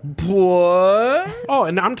 you're like, what? Oh,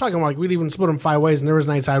 and I'm talking like we'd even split them 5 ways, and there was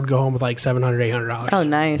nights I would go home with like $700, $800. Oh,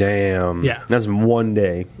 nice! Damn, yeah, that's one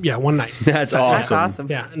day. Yeah, one night. That's awesome. That's awesome.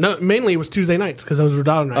 Yeah, no, mainly it was Tuesday nights because those were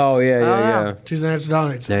dollar nights. Oh yeah. Tuesday nights were dollar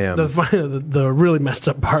nights. Damn. The really messed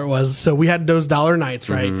up part was so we had those dollar nights,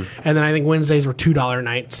 right, and then I think Wednesdays were $2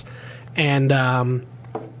 nights, and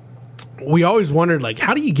we always wondered, like,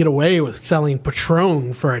 how do you get away with selling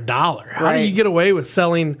Patron for $1? How do you get away with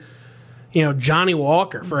selling, Johnny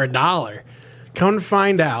Walker for $1? Come to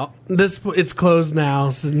find out, it's closed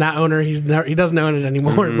now. So that owner, he doesn't own it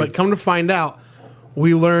anymore. Mm-hmm. But come to find out,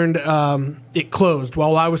 we learned it closed.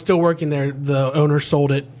 While I was still working there, the owner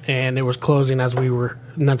sold it, and it was closing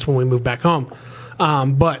and that's when we moved back home.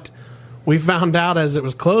 But we found out as it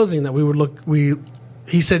was closing that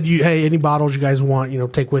he said, "Hey, any bottles you guys want,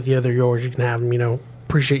 take with you. They're yours. You can have them.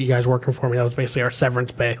 Appreciate you guys working for me." That was basically our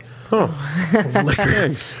severance pay. Oh,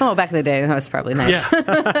 liquor. Oh, back in the day, that was probably nice.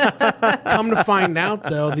 Yeah. Come to find out,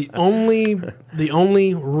 though, the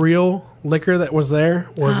only real liquor that was there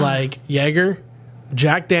was like Jaeger,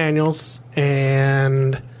 Jack Daniels,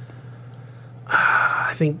 and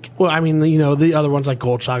I think. Well, I mean, the other ones like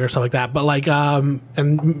Goldschlager or stuff like that. But like, and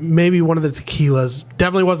maybe one of the tequilas.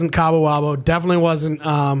 Definitely wasn't Cabo Wabo. Definitely wasn't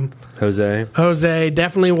Jose.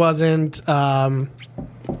 Definitely wasn't.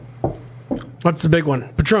 What's the big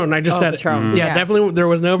one? Patron. I just said Patron. it. Mm-hmm. Yeah, definitely. There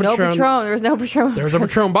was no Patron. There was no Patron. There was a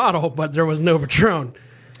Patron bottle, but there was no Patron.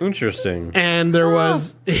 Interesting. And there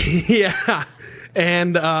was,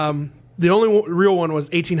 and the only real one was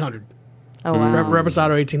 1800. Oh wow.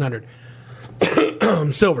 Reposado 1800.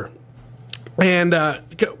 Silver. And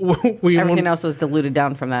everything else was diluted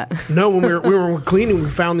down from that. No, when we were cleaning, we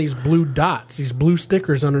found these blue dots, these blue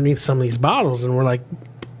stickers underneath some of these bottles, and we're like,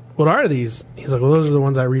 "What are these?" He's like, "Well, those are the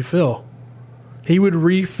ones I refill." He would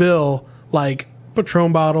refill like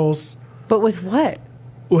Patron bottles, but with what?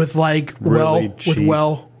 With like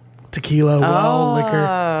tequila,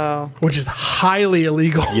 liquor, which is highly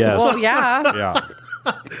illegal. Yes. Well, yeah. Yeah.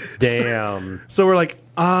 Damn. So we're like,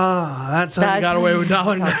 that's how you got away with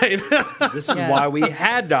dollar night. This is why we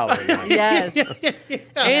had dollar night. Yes.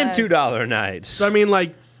 And $2 night. So I mean,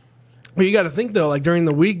 like, well, you got to think though, like during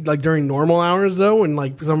the week, like during normal hours though, when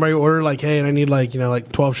like somebody ordered like, hey, and I need like, you know,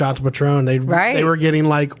 like 12 shots of Patron, they were getting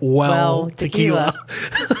like tequila.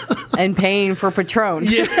 And paying for Patron.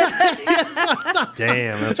 Yeah.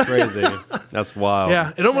 Damn, that's crazy. That's wild.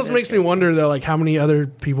 Yeah, it almost makes me wonder though, like how many other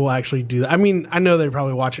people actually do that. I mean, I know they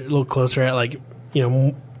probably watch it a little closer at like, you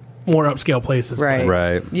know, more upscale places. Right.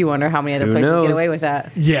 Right. You wonder how many other Who places knows? get away with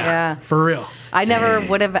that. Yeah, for real. I never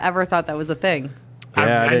would have ever thought that was a thing.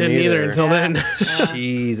 Yeah, I didn't either until then.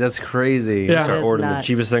 Jeez, that's crazy. Yeah. Start That is ordering the nuts.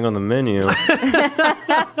 cheapest thing on the menu.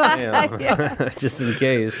 Damn. Just in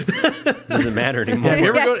case. Doesn't matter anymore. You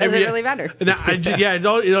ever go- Doesn't have you- really matter. And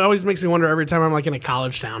it always makes me wonder every time I'm like in a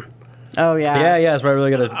college town. Oh yeah. Yeah, that's why I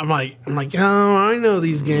really got to. I'm like, oh, I know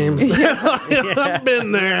these games. I've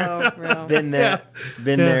been there. Oh, Been there.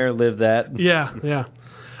 Been there, lived that. Yeah.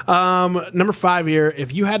 Number 5 here.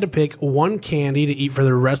 If you had to pick one candy to eat for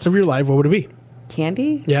the rest of your life, what would it be?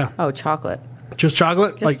 Candy? Yeah. Oh, chocolate. Just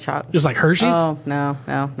chocolate? Just like Hershey's? Oh no.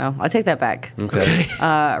 I'll take that back. Okay.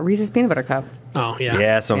 Reese's peanut butter cup. Oh, yeah.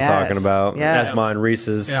 Yeah, that's what I'm talking about. Yes. That's mine,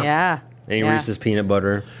 Reese's. Yeah. Any Reese's peanut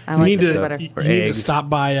butter. I You like need peanut to butter. you Or need to eggs. stop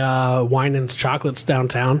by Winans Chocolates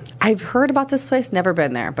downtown. I've heard about this place, never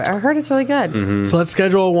been there, but I heard it's really good. Mm-hmm. So let's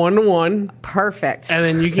schedule a 1-to-1, Perfect. and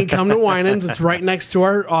then you can come to Winans. It's right next to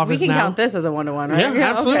our We office can now. count this as a 1-to-1, right?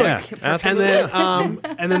 Yeah, absolutely.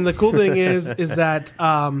 Okay. And then the cool thing is that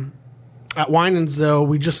at Winans though,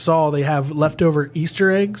 we just saw they have leftover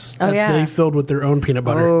Easter eggs that they filled with their own peanut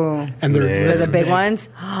butter, and they're They're the big big ones.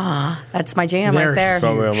 That's my jam right there.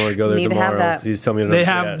 Probably I'm going to go there Need to have tomorrow. that. He's telling me They to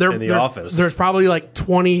have in the office. There's probably like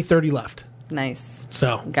 20, 30 left. Nice.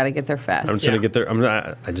 So Got to get there fast. I'm just going to get there.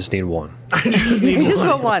 I just need one. You just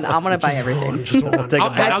want one. I'm gonna buy everything. Just one. take a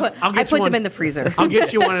I'll bite. I put them in the freezer. I'll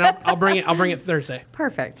get you one. And I'll bring it Thursday.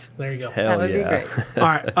 Perfect. There you go. Hell That would yeah. be great. All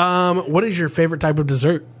right. What is your favorite type of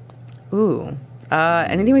dessert? Ooh.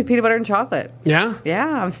 Anything with peanut butter and chocolate. Yeah. Yeah,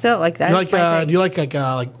 I'm still like that. Do you like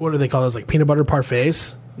what do they call those, like peanut butter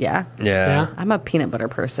parfaits? Yeah. Yeah. I'm a peanut butter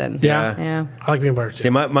person. Yeah. Yeah. I like peanut butter too. See,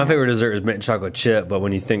 my favorite dessert is mint chocolate chip, but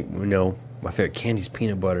when you think, my favorite candy's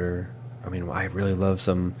peanut butter. I mean, I really love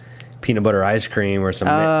some peanut butter ice cream or some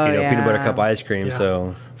peanut butter cup ice cream. Yeah.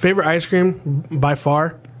 So Favorite ice cream by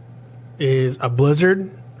far is a Blizzard.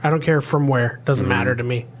 I don't care from where. Doesn't matter to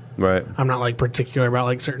me. right. I'm not like particular about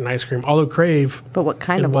like certain ice cream. Although Crave But what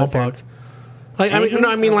kind in of blizzard? Walpock. Like it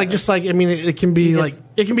can be You like just-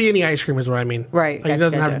 it can be any ice cream is what I mean. Right, Like, it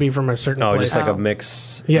doesn't have gotcha. to be from a certain Oh, place. just like a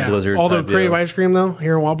mixed yeah. Blizzard. Although type Crave deal. ice cream though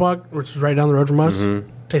here in Walpock, which is right down the road from us,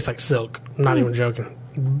 tastes like silk. I'm not even joking.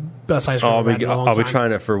 Best ice cream. Oh, I've had in a long I'll be time.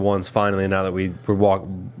 trying it for once finally. Now that we're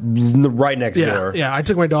right next Yeah, door. yeah. I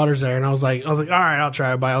took my daughters there, and I was like, all right, I'll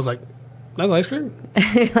try it. But I was like, that's ice cream.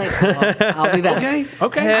 I'll be back.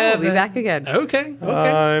 Okay, I'll be back again. okay.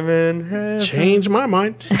 I'm in heaven. Change my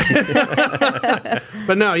mind.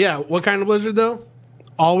 But no, yeah. What kind of Blizzard though?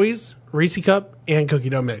 Always Reese cup and cookie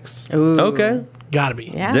dough mix. Ooh. Okay. Gotta be.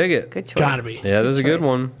 Yeah. Dig it. Good choice. Gotta be. Yeah, that is a good choice.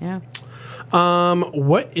 one. Yeah.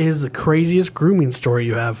 What is the craziest grooming story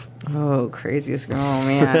you have? Oh, craziest girl,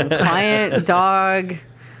 man. Client, dog.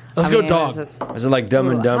 Let's go dog. Is Is it like Dumb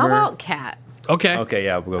and How Dumber? about cat? Okay. Okay,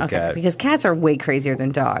 yeah, we'll go cat. Because cats are way crazier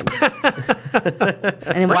than dogs.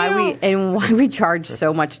 and why we charge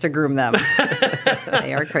so much to groom them.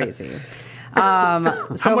 They are crazy. How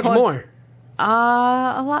much more?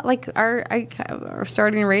 A lot. Like our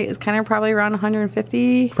starting rate is kind of probably around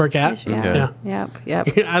 150 For a cat? Yeah. Okay. Yeah.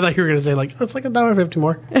 Yep. I thought you were gonna say like it's like $1.50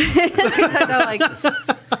 more. No, like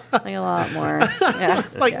a lot more. Yeah.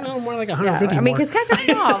 Like yeah. no more like Yeah. 150 I mean, more. because cats are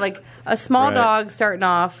small. Like a small Right. dog starting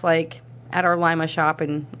off, like at our Lima shop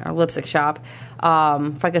and our lipstick shop,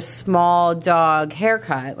 for like a small dog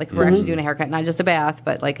haircut. Like if we're actually doing a haircut, not just a bath,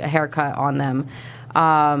 but like a haircut on them.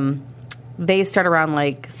 They start around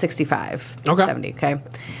like 65, Okay. 70. Okay.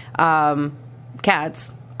 Cats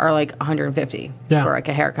are like 150 Yeah. for like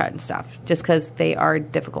a haircut and stuff, just because they are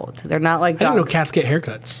difficult. They're not like I didn't dogs. know cats get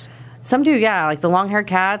haircuts. Some do, yeah. Like the long haired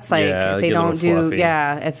cats, like Yeah, if they they get a don't little do, fluffy.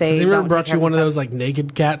 yeah, if they Has anyone don't brought take you care one of themselves. those like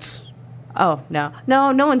naked cats? Oh no,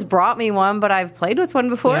 no one's brought me one, but I've played with one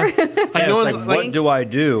before. Yeah. Like Yeah, no it's one's like, like, what do I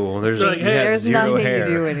do? There's, like, hey, There's zero nothing hair.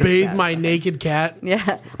 to do with it. bathe my naked cat.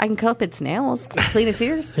 Yeah, I can clip its nails, clean its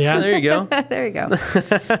ears. Yeah, There you go. There you go.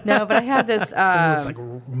 No, but I had this. It's like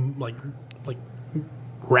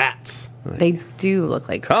rats. They do look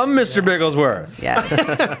like Come, Mr. Bigglesworth. yes,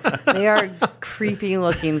 they are creepy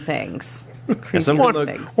looking things. Creepy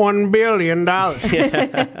things. $1 billion.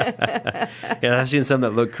 Yeah, I've seen some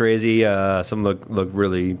that look crazy. Some look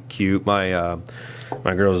really cute. My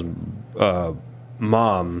girl's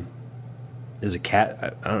mom is a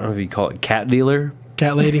cat. I don't know if you call it cat dealer.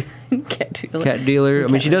 Cat lady. Cat dealer. I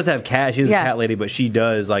mean, she does have cats. She's a cat lady, but she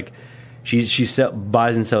does like she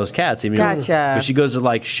buys and sells cats. I mean, Gotcha. But she goes to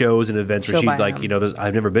like shows and events where she's like,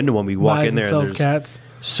 I've never been to one. We walk in there and there's cats.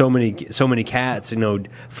 So many cats.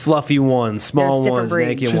 Fluffy ones, small ones,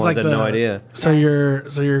 naked ones. Like I have no idea. So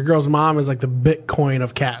your girl's mom is like the Bitcoin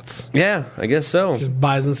of cats. Yeah, I guess so. Just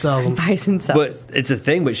buys and sells them. But it's a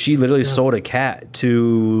thing. But she literally sold a cat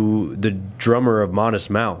to the drummer of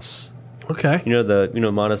Modest Mouse. Okay. You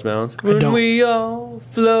know Modest Mouse? When we all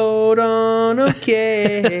float on,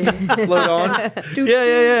 okay. Float on.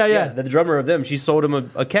 Yeah. The drummer of them, she sold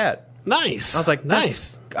him a cat. Nice. I was like,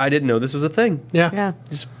 nice. I didn't know this was a thing. Yeah.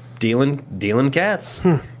 Just dealing cats.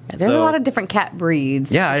 There's a lot of different cat breeds.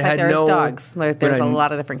 Yeah, I had there's dogs. There's a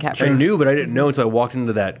lot of different cat breeds. I knew, but I didn't know until I walked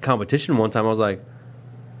into that competition one time. I was like,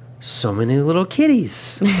 so many little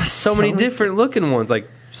kitties. so many different looking ones. Like,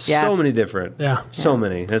 so many different. Yeah. So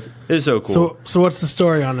many. It's so cool. So what's the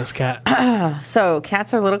story on this cat? So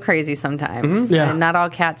cats are a little crazy sometimes. Mm-hmm. Yeah. And not all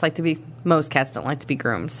cats most cats don't like to be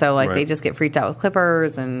groomed. So they just get freaked out with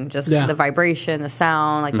clippers and just the vibration, the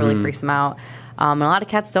sound, really freaks them out. And a lot of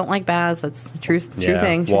cats don't like baths. That's a true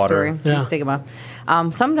thing, true story, true stigma.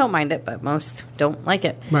 Some don't mind it, but most don't like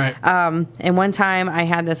it. Right. And one time I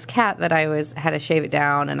had this cat that I had to shave it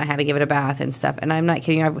down and I had to give it a bath and stuff. And I'm not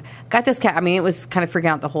kidding. I've got this cat. I mean, it was kind of freaking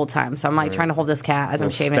out the whole time. So I'm like trying to hold this cat as I'm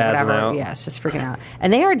shaving it, whatever. Out. Yeah, it's just freaking out.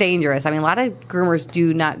 And they are dangerous. I mean, a lot of groomers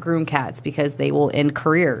do not groom cats because they will end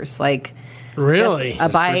careers. Like, really? Just a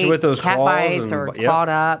bite, with those cat bites, or clawed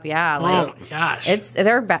up. Yeah, like gosh,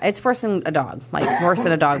 it's worse than a dog. Like worse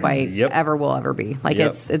than a dog bite ever will ever be. Like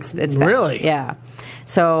it's bad. Really, yeah.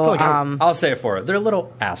 So I'll say it for it. They're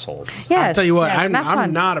little assholes. Yes, I'll tell you what, I'm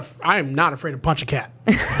not afraid to punch a cat.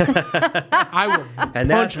 I will. And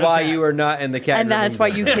that's why you are not in the cat. And that's why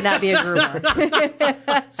you cannot be a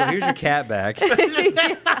groomer. So here's your cat back.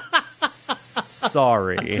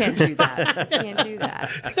 Sorry, I can't do that. I just can't do that.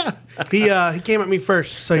 He came at me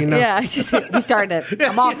first, so you know. Yeah, he started it.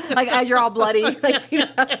 I'm all like, as you're all bloody. Like, he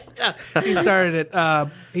started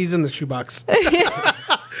it. He's in the shoebox.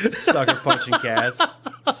 Sucker punching cats.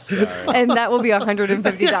 Sorry. And that will be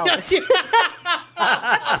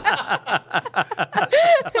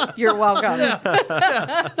 $150. You're welcome.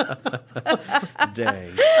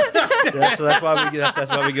 Dang. That's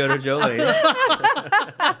why we go to Jolene.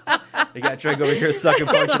 They got Trey over here sucking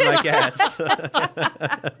punching my cats.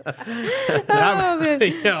 I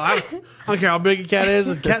don't care how big a cat is.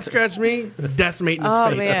 If a cat scratched me, decimating its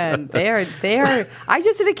face. Oh man, they are. I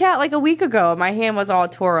just did a cat like a week ago. My hand was all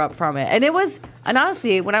tore up from it, and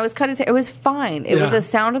honestly, when I was cutting it was fine. It was the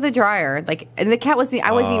sound of the dryer, and the cat I wasn't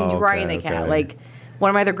even drying the cat. Like, one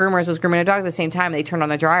of my other groomers was grooming a dog at the same time. They turned on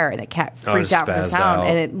the dryer, and the cat freaked out from the sound,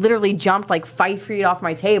 and it literally jumped like 5 feet off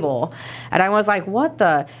my table, and I was like, "What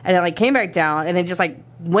the?" And it came back down, and it just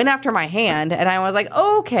went after my hand, and I was like,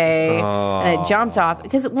 okay, and it jumped off.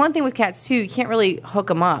 Because one thing with cats too, you can't really hook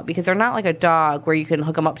them up because they're not like a dog where you can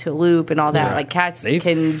hook them up to a loop and all that. Like cats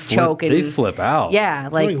can choke and they flip out. Yeah,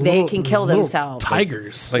 they can kill themselves.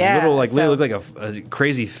 Tigers, they look like a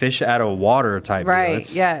crazy fish out of water type. Right?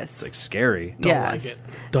 Yes, it's scary. Don't like it.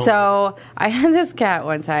 So I had this cat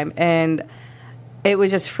one time and it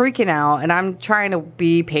was just freaking out, and I'm trying to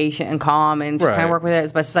be patient and calm and just kind of work with it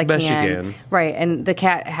as best as I can. Best you can. Right, and the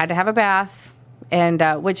cat had to have a bath, and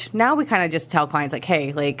which now we kind of just tell clients, hey,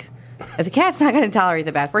 if the cat's not going to tolerate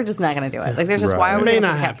the bath, we're just not going to do it. There's just why would we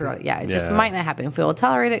not happen. It just might not happen. If we'll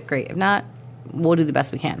tolerate it, great. If not, we'll do the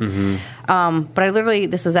best we can. Mm-hmm. But I literally,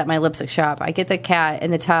 this is at my lipstick shop. I get the cat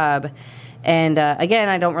in the tub. And again,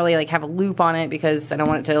 I don't really have a loop on it because I don't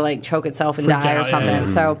want it to choke itself and die or something. Yeah.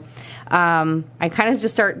 So I kind of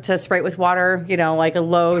just start to spray it with water, like a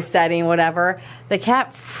low setting, whatever. The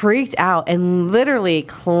cat freaked out and literally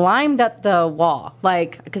climbed up the wall,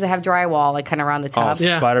 because I have drywall, kind of around the tub. Oh,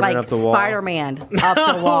 Spider-Man up the wall. Spider-Man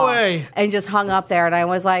up the wall. Way. And just hung up there. And I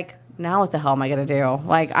was like, now what the hell am I going to do?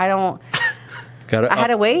 I don't... I had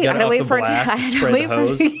to wait. I had to wait for it to... I had to wait for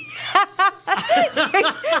it.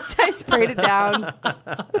 I sprayed it down.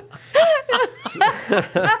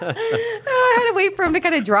 I had to wait for him to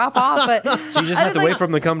kind of drop off. But so you just have to wait for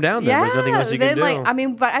him to come down there. There's nothing else you can do.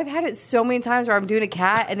 But I've had it so many times where I'm doing a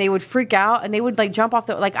cat and they would freak out and they would like jump off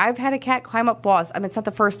I've had a cat climb up walls. I mean, it's not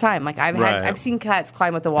the first time. Like I've seen cats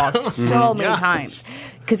climb up the walls so many times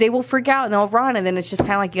because they will freak out and they'll run, and then it's just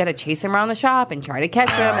kind of like you got to chase them around the shop and try to catch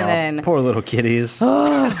them, and then poor little kitties.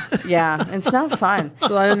 Yeah, it's not fun.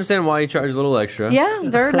 So I understand why you charge a little extra. Yeah,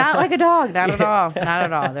 they're not like a dog. Not at all. Not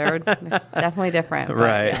at all. They're definitely different. But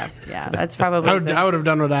Right. Yeah, that's probably. I would have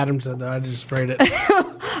done what Adam said, though. I just sprayed it.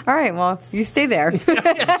 All right, well, you stay there.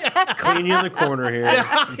 Clean you in the corner here.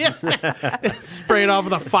 Spray it off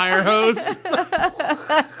with a fire hose.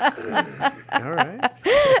 All right.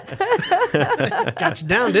 Got you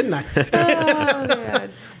down, didn't I? Oh, man.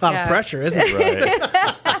 A lot of pressure, isn't it?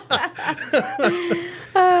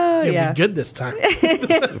 Right. You'll be good this time.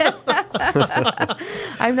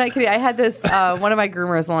 I'm not kidding. I had this, one of my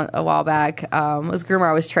groomers a while back, was a groomer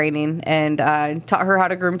I was training, and taught her how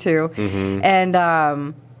to groom too. Mm-hmm.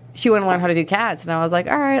 And she wanted to learn how to do cats. And I was like,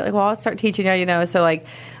 all right, like, well, I'll start teaching you, So, like,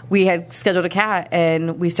 we had scheduled a cat,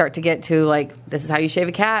 and we start to get to, like, this is how you shave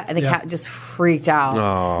a cat. And the cat just freaked out.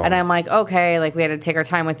 Oh. And I'm like, okay, like, we had to take our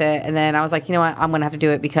time with it. And then I was like, you know what? I'm going to have to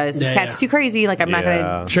do it because this cat's too crazy. Like, I'm not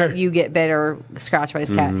going to let you get bit or scratched by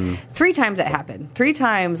this cat. 3 times it happened. 3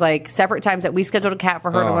 times, like, separate times that we scheduled a cat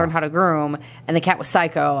for her to learn how to groom. And the cat was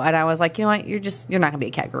psycho. And I was like, you know what? You're not going to be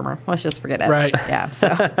a cat groomer. Let's just forget it. Right. Yeah. So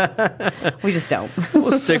we just don't.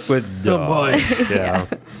 We'll stick with dog. Oh, boy. Yeah.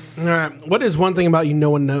 All right. What is one thing about you no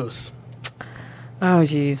one knows? Oh,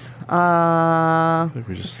 geez. I think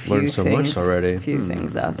we just learned so much already. A few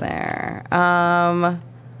things out there.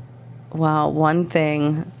 Well, one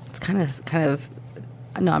thing. It's kind of.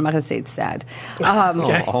 No, I'm not going to say it's sad.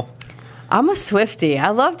 Okay. I'm a Swiftie. I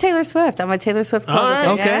love Taylor Swift. I'm a Taylor Swift closet. All right.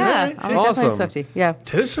 Yeah, Okay. yeah. I'm Awesome. definitely a Swiftie. Yeah.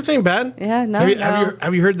 Taylor Swift ain't bad. Yeah, no,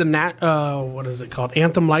 Have you heard the what is it called?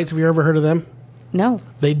 Anthem Lights. Have you ever heard of them? No.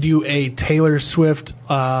 They do a Taylor Swift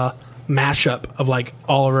mashup of like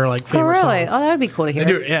all of her like favorite Oh, really? songs. Oh, that would be cool to hear.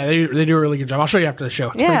 They do a really good job. I'll show you after the show.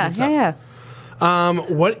 It's pretty good stuff. Yeah.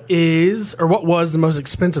 What was the most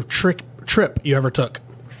expensive trip you ever took?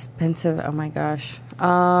 Expensive. Oh my gosh.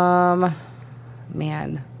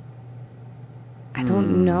 Man. I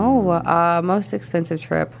don't know. Most expensive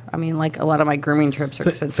trip. I mean, like a lot of my grooming trips are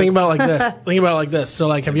expensive. Think about it like this. So,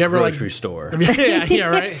 like, have you ever Grocery store. yeah,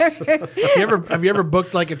 right. have you ever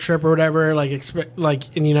booked like a trip or whatever, like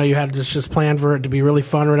and you had this just planned for it to be really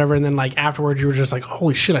fun or whatever, and then like afterwards you were just like,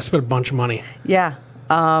 holy shit, I spent a bunch of money. Yeah.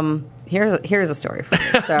 Here's a story for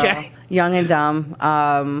me. So Okay. Young and dumb.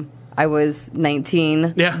 I was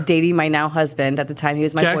 19, dating my now husband. At the time, he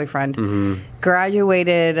was my boyfriend. Mm-hmm.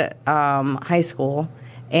 Graduated high school,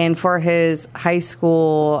 and for his high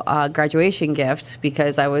school graduation gift,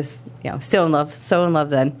 because I was still in love, so in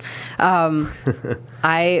love then,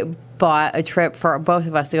 I bought a trip for both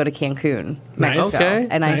of us to go to Cancun, Mexico. Okay.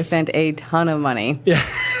 And I spent a ton of money. Yeah.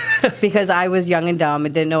 Because I was young and dumb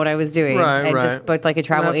and didn't know what I was doing. Right. Just booked like a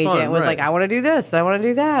travel agent and was like, I want to do this, I want to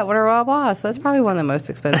do that, whatever, blah, blah. So that's probably one of the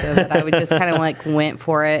most expensive. That I would just kind of like went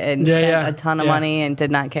for it and spent a ton of money and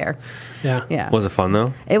did not care. Yeah. Was it fun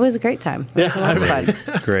though? It was a great time. It was a lot of fun.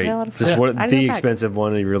 Great. Yeah, a lot of fun. Just one, I'd the go back. expensive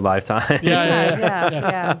one of your lifetime.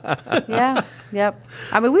 Yeah. Yep.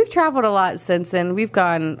 I mean, we've traveled a lot since then. We've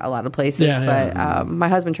gone a lot of places, but my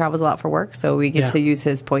husband travels a lot for work, so we get to use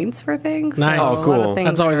his points for things. Nice. So Oh, a lot cool. of things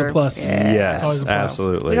That's always a plus. Yes, always a plus.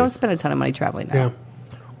 absolutely. We don't spend a ton of money traveling now. Yeah.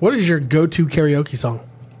 What is your go-to karaoke song?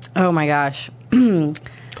 Oh my gosh.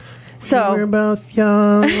 So we're both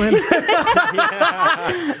young.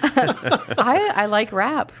 I like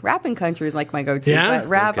rap. Rap and country is like my go-to. Yeah? But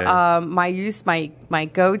rap, Okay. my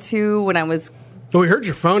go-to when I was. Well, we heard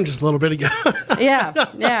your phone just a little bit ago. Yeah.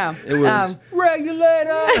 It was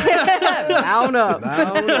regulator. Bound up.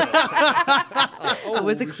 Oh,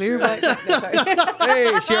 was it clear? But no, sorry.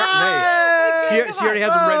 Hey, she already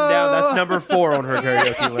has them written down. That's number 4 on her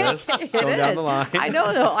karaoke list. Going down the line. I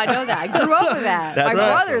know that. I grew up with that. That's My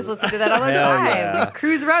awesome. brothers listened to that all the Hell time. yeah. We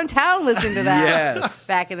cruise around town listening to that. Yes.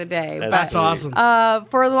 Back in the day. That's awesome.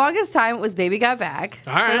 For the longest time, it was Baby Got Back.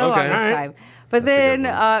 All right. For the Okay. longest All right. time. But then,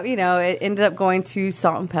 it ended up going to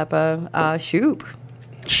Salt and Pepper, Shoop.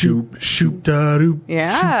 Shoop da doop.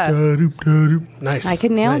 Yeah. Shoop da doop da doop. Nice. I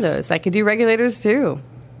could nail Nice. those. I could do regulators too.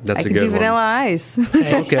 That's I a could good do one. Vanilla Ice.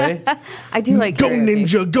 Okay. I do like Go karaoke.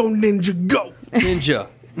 ninja, go ninja, go. Ninja.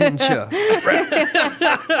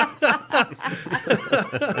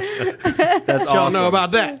 That's Y'all awesome. know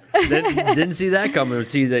about that. Didn't see that coming.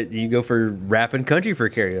 See that you go for rap and country for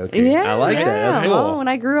karaoke. Yeah, I like that. That's cool. Well, when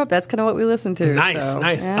I grew up, that's kind of what we listened to. Nice, so,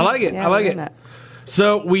 nice. yeah, I like it. yeah, I like we're it. in that.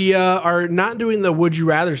 So we are not doing the Would You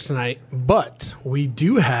Rathers tonight, but we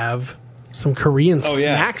do have some Korean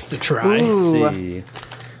snacks to try. Let's see.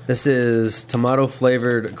 This is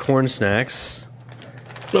tomato-flavored corn snacks.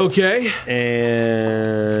 Okay.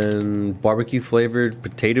 And barbecue-flavored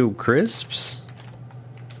potato crisps.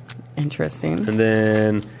 Interesting. And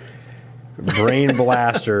then Brain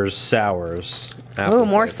Blasters sours. Oh,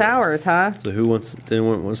 more sours, huh? So who wants?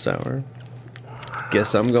 Anyone want sour?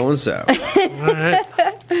 Guess I'm going sour. All right.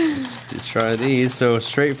 Let's try these. So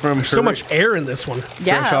straight from There's so much air in this one.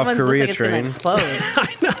 Yeah, fresh off that one Korea looks like train. it's gonna explode.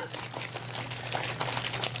 I know.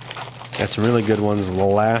 Got some really good ones the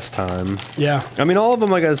last time. Yeah. I mean, all of them,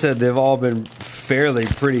 like I said, they've all been fairly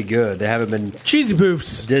pretty good. They haven't been Cheesy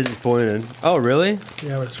poofs. disappointed. Oh, really?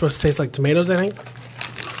 Yeah, but it's supposed to taste like tomatoes, I think.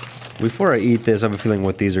 Before I eat this, I have a feeling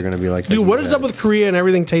what these are going to be like. Dude, what is up with Korea and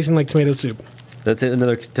everything tasting like tomato soup? That's it,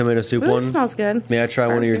 another tomato soup Ooh, one? smells good. May I try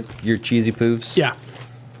one of your cheesy poofs? Yeah.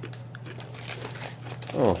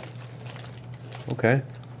 Oh. Okay.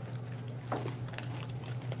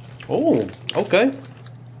 Oh, okay.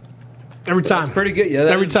 Every time. That's pretty good. Yeah,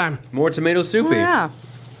 Every time. More tomato soupy. Oh, yeah.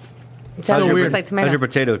 It so definitely weird. tastes like tomato. How's your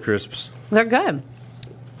potato crisps? They're good.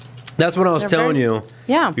 That's what I was They're telling very- you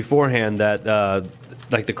Yeah. beforehand, that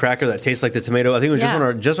like the cracker that tastes like the tomato. I think it was just on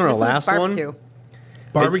our This one's last barbecue. one.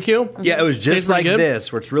 Barbecue? Yeah, it was Tastes just like pretty good?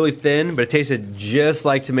 this, where it's really thin, but it tasted just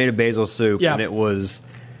like tomato basil soup. Yeah. And it was,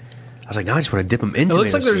 I was like, now I just want to dip them in It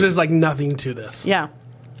looks like there's soup. just like nothing to this. Yeah.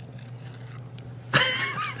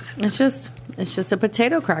 It's just a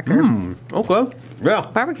potato cracker. Okay. Yeah.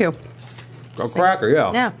 Barbecue. A cracker,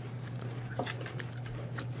 yeah. Yeah.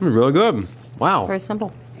 Really good. Wow. Very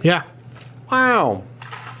simple. Yeah. Wow.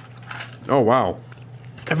 Oh, wow.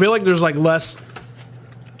 I feel like there's like less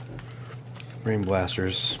Brain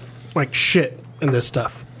blasters. like shit in this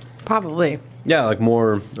stuff. Probably. Yeah, like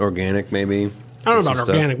more organic, maybe. I don't know about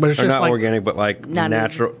organic, but it's Or just not like organic, but like Not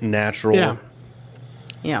as- natural. Yeah.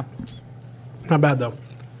 Yeah. Not bad though.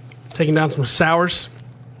 Taking down some sours.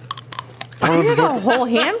 You have a whole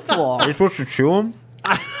handful. Are you supposed to chew them?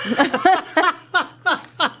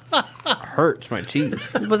 Hurts my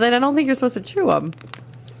teeth. But then I don't think you're supposed to chew them.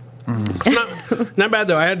 Not bad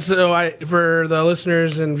though. For the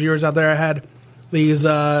listeners and viewers out there, I had these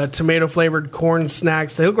tomato flavored corn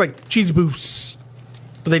snacks. They look like cheesy poofs,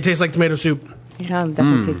 but they taste like tomato soup. Yeah,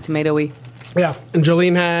 definitely tastes tomatoey. Yeah. And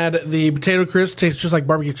Jolene had the potato crisps. Tastes just like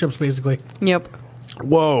barbecue chips, basically. Yep.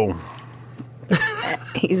 Whoa.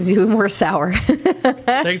 He's doing more sour.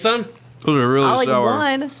 Take some. Those are really I like sour.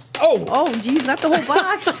 one. Oh, Oh, geez, not the whole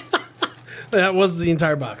box. that was the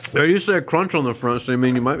entire box. There used to say crunch on the front, so I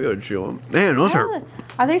mean you might be able to chew them. Man, those are...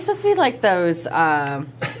 Are they supposed to be like those?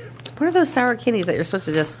 What are those sour candies that you're supposed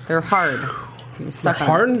to just—they're hard. You suck on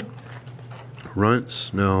Hard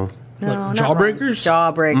Runts? No. No, Like not jawbreakers? runs.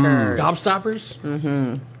 Jawbreakers.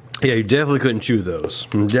 gobstoppers. Yeah, you definitely couldn't chew those.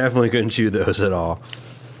 You definitely couldn't chew those at all.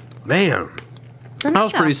 Man, that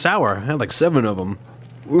was pretty sour. I had like 7 of them.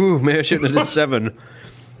 Ooh, maybe I shouldn't have did 7.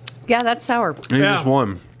 Yeah, that's sour. Maybe Yeah. just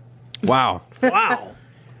 1. Wow. Wow.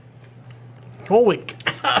 Holy.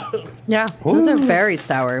 Yeah, those are very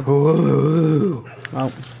sour. Ooh.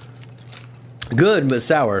 Well, Good, but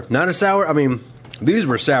sour. Not as sour. I mean, these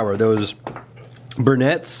were sour. Those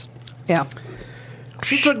Burnett's. yeah.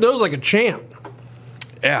 She took those like a champ.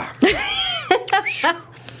 Yeah.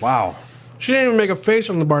 Wow. She didn't even make a face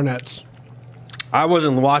on the Barnetts. I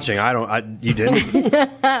wasn't watching. You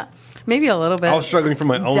didn't? Maybe a little bit. I was struggling for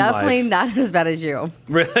my own Definitely life. not as bad as you.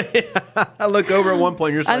 Really? I look over at one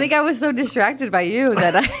point. You're I think I was so distracted by you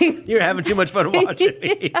that I. you're having too much fun watching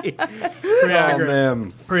me. Pretty Oh, accurate.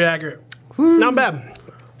 man. Pretty accurate. Not bad.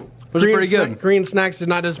 Was pretty good. Green snacks did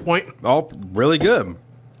not disappoint. Oh, really good.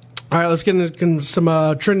 All right, let's get into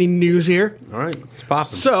some trending news here. All right. It's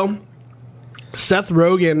popping. So, Seth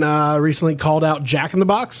Rogen recently called out Jack in the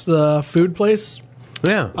Box, the food place,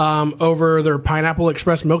 Yeah. over their Pineapple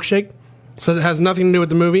Express milkshake. Says it has nothing to do with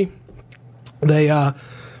the movie. They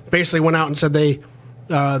basically went out and said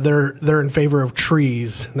they're in favor of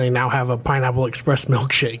trees. They now have a Pineapple Express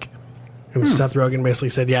milkshake. And Seth Rogen basically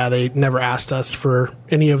said, yeah, they never asked us for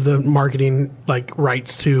any of the marketing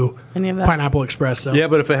rights to Any of that. Pineapple Express. So. yeah,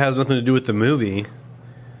 but if it has nothing to do with the movie,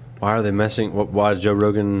 why are they messing? Why does Joe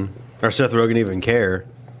Rogan or Seth Rogen even care?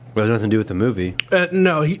 It has nothing to do with the movie.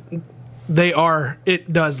 No, they are.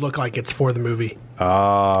 It does look like it's for the movie.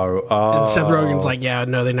 Oh. And Seth Rogen's like, yeah,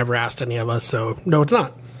 no, they never asked any of us, so no, it's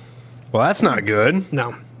not. Well, that's not good.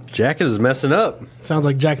 No. Jack is messing up. Sounds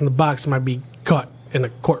like Jack in the Box might be caught in a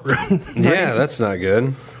courtroom. Yeah, that's not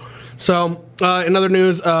good. So, in other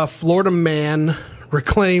news, Florida man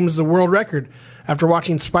reclaims the world record after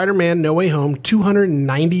watching Spider-Man No Way Home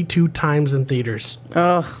 292 times in theaters.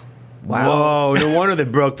 Ugh. Wow. Whoa, no wonder they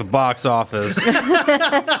broke the box office.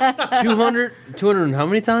 200 how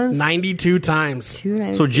many times? 92 times.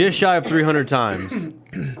 So just shy of 300 times.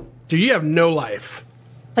 Dude, you have no life.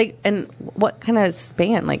 Like, and what kind of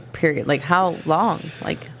span, like, period? Like, how long?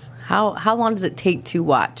 Like, how long does it take to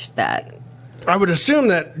watch that? I would assume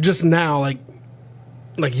that just now, like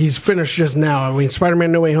he's finished just now. I mean,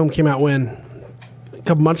 Spider-Man No Way Home came out when? A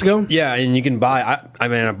couple months ago? Yeah, and you can buy.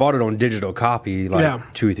 I bought it on digital copy 2 or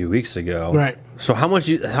 3 weeks ago. Right. So how much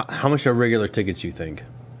are regular tickets? You think?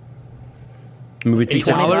 Movie tickets?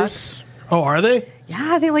 $8? Oh, are they?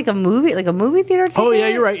 Yeah, I think like a movie theater ticket. Oh yeah,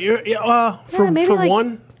 you're right. For like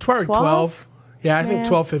one, it's probably 12. Yeah, I think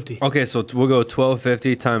 $12.50. Okay, so we'll go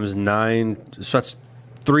 $12.50 times 9. So that's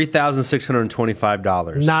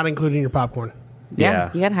 $3,625. Not including your popcorn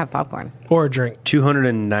Yeah, you gotta have popcorn or a drink.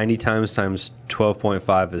 290 times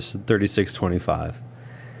 12.5 is $36.25.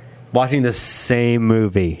 Watching the same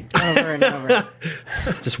movie over and over.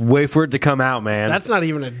 Just wait for it to come out, man. That's not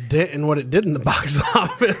even a dent in what it did in the box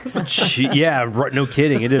office. No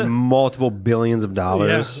kidding. It did multiple billions of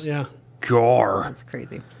dollars. Yeah. Gore. That's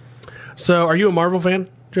crazy. So, are you a Marvel fan,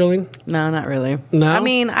 Jolene? No, not really. No? I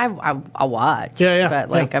mean, I'll watch. Yeah.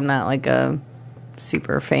 But I'm not like a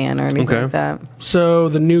super fan or anything like that. So,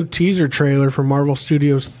 the new teaser trailer for Marvel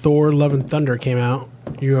Studios' Thor: Love and Thunder came out.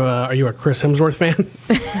 Are you a Chris Hemsworth fan?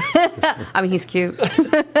 I mean, he's cute.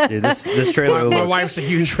 Dude, this trailer My wife's a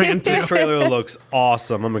huge fan too. This trailer looks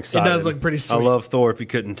awesome. I'm excited. It does look pretty sweet. I love Thor, if you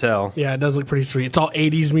couldn't tell. Yeah, it does look pretty sweet. It's all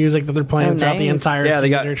 80s music that they're playing throughout the entire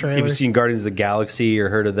teaser trailer. If you've seen Guardians of the Galaxy or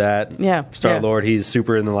heard of that, Star-Lord, he's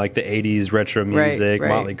super into like the 80s retro music,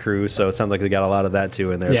 Motley Crue, so it sounds like they got a lot of that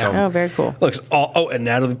too in there. Yeah. So very cool. And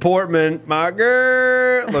Natalie Portman, my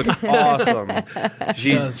girl, looks awesome.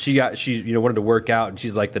 She wanted to work out, and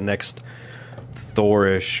she's like the next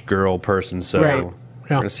Thor-ish girl person, so we're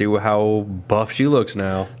going to see how buff she looks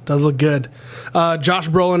now. Does look good. Josh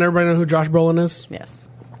Brolin, everybody know who Josh Brolin is? Yes.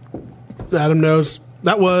 Adam knows.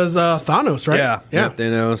 That was Thanos, right? Yeah,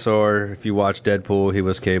 Thanos, or if you watch Deadpool, he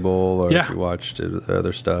was Cable, or if you watched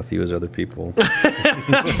other stuff, he was other people. Sorry.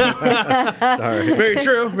 Very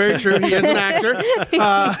true. He is an actor.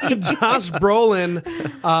 Josh Brolin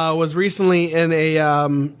was recently in a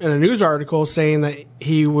news article saying that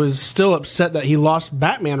he was still upset that he lost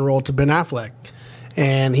Batman role to Ben Affleck.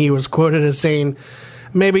 And he was quoted as saying,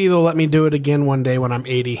 "Maybe they'll let me do it again one day when I'm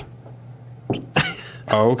 80.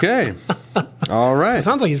 Okay. All right. So it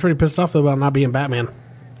sounds like he's pretty pissed off, though, about not being Batman.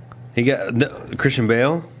 He got Christian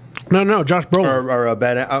Bale? No, Josh Brolin. Or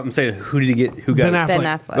Ben. I'm saying, who did he get? Who got Ben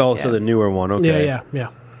Ben Affleck. Oh, so the newer one. Okay. Yeah.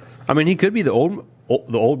 I mean, he could be the old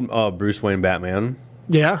Bruce Wayne Batman.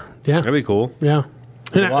 Yeah. That'd be cool. Yeah.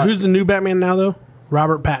 Who's the new Batman now, though?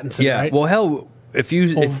 Robert Pattinson, right? Well, hell, if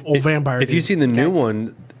old vampire. If you've seen the new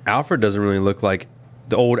one, Alfred doesn't really look like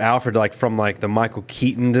the old Alfred, like from like the Michael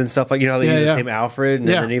Keatons and stuff, like, you know how they use the same Alfred, and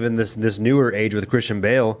then even this newer age with Christian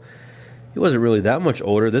Bale, he wasn't really that much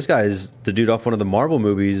older. This guy is the dude off one of the Marvel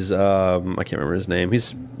movies. I can't remember his name.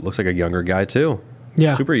 Looks like a younger guy too.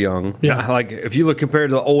 Yeah, super young. Yeah, like if you look compared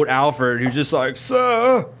to the old Alfred, who's just like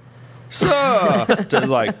sir, just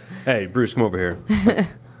like, hey Bruce, come over here. Like,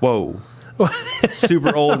 whoa,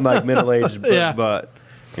 super old and like middle aged, but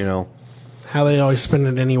you know how they always spin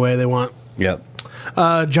it any way they want. Yep.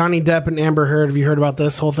 Johnny Depp and Amber Heard. Have you heard about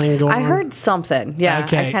this whole thing going on? I heard something. Yeah,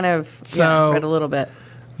 okay. I kind of read a little bit.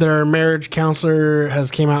 Their marriage counselor has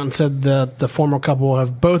came out and said that the former couple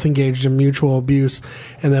have both engaged in mutual abuse.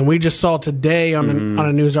 And then we just saw today on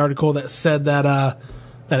a news article that said that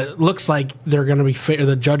it looks like they're going to be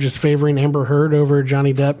the judge is favoring Amber Heard over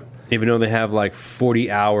Johnny Depp. Even though they have like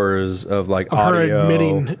 40 hours of like audio, her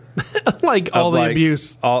admitting like all the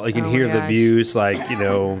abuse, you can hear the abuse, like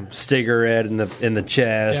cigarette in the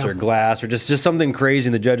chest or glass or just something crazy.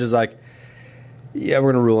 And the judge is like, "Yeah,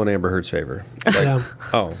 we're gonna rule in Amber Heard's favor." Like,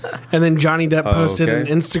 oh, and then Johnny Depp posted an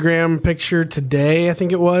Instagram picture today, I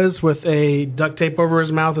think it was, with a duct tape over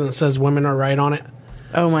his mouth and it says "Women are right" on it.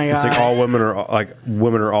 Oh my god! It's like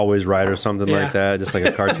women are always right or something like that, just like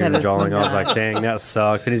a cartoon drawing. I was like, dang, that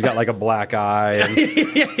sucks. And he's got like a black eye. And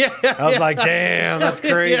I was like, damn, that's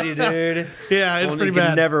crazy, dude. Yeah, it's pretty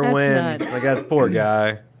bad. Never win. Nuts. Like that poor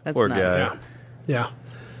guy. Poor guy. Yeah.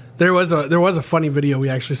 There was a funny video we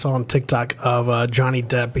actually saw on TikTok of Johnny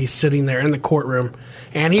Depp. He's sitting there in the courtroom,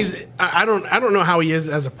 and I don't know how he is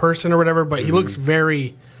as a person or whatever, but he looks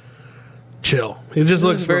very chill. He just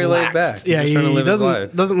looks very relaxed. laid back. Yeah, he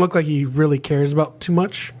doesn't look like he really cares about too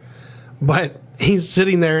much. But he's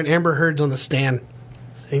sitting there, and Amber Heard's on the stand. And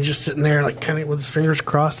he's just sitting there, like kind of with his fingers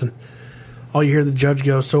crossed, and all you hear the judge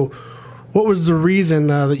go, so what was the reason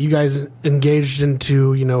that you guys engaged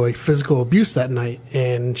into, a physical abuse that night?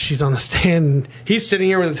 And she's on the stand. And he's sitting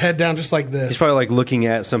here with his head down just like this. He's probably like looking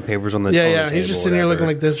at some papers on the Yeah. He's just sitting here looking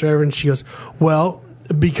like this, whatever. And she goes, well,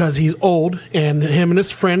 because he's old and him and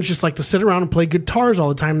his friends just like to sit around and play guitars all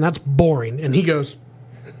the time. And that's boring. And he goes...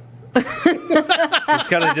 It's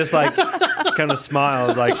kind of just like, kind of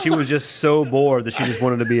smiles. Like she was just so bored that she just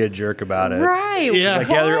wanted to be a jerk about it. Right. Yeah. Like,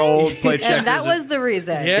 they're old, play checkers. And that was the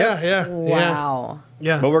reason. Yeah. Wow.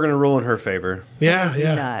 Yeah. But we're going to rule in her favor. Yeah.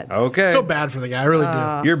 Nuts. Okay. I feel bad for the guy. I really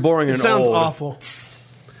do. You're boring It and sounds old. awful.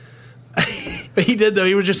 But he did, though.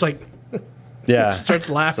 He was just like... Yeah. Starts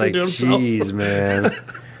laughing it's to like, himself. Jeez, man.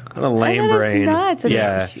 What a lame And that is brain. nuts. And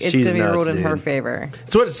Yeah. it's she's going to be nuts, ruled in dude. her favor.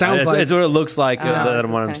 It's what it sounds like. It's what it looks like that that's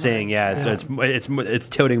what I'm kinda saying. hard. Yeah, so it's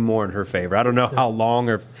tilting more in her favor. I don't know how long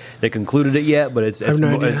or if they concluded it yet, but it's I have no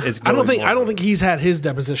idea. it's I don't going think more. he's had his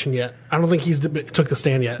deposition yet. I don't think he's took the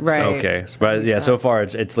stand yet. Right. Okay, but yeah, so far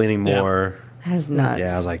it's leaning more. That's nuts.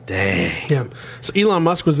 Yeah, I was like, dang. Yeah. So Elon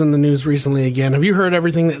Musk was in the news recently again. Have you heard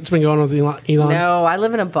everything that's been going on with Elon? No, I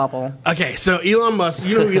live in a bubble. Okay, so Elon Musk,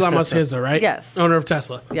 you know who Elon Musk is, though, right? Yes. Owner of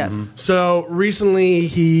Tesla. Yes. So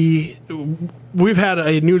recently, we've had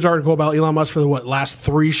a news article about Elon Musk for the last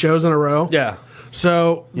 3 shows in a row. Yeah,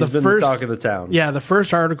 So he's been the talk of the town. Yeah, the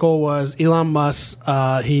first article was Elon Musk.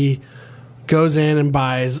 He goes in and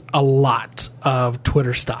buys a lot of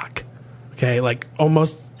Twitter stock. Okay, like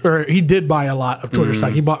almost, or he did buy a lot of Twitter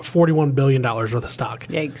stock. He bought $41 billion worth of stock.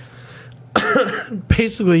 Yikes.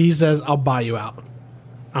 Basically, he says, "I'll buy you out.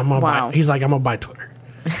 I'm gonna Wow. buy." He's like, "I'm gonna buy Twitter,"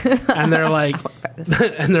 and they're like,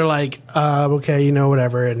 okay,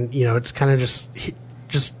 whatever, and it's kind of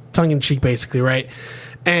just tongue in cheek, basically, right?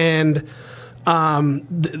 And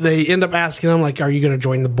they end up asking him, like, "Are you going to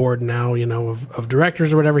join the board now, of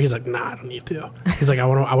directors or whatever?" He's like, "Nah, I don't need to." He's like, I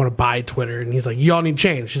want to buy Twitter." And he's like, "Y'all need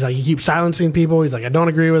change." He's like, "You keep silencing people." He's like, "I don't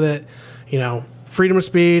agree with it. Freedom of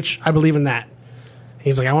speech, I believe in that."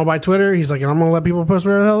 He's like, "I want to buy Twitter." He's like, "And I'm going to let people post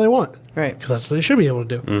whatever the hell they want." Right. Because that's what they should be able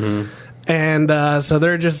to do. And so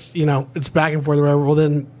they're just, it's back and forth or whatever. Well,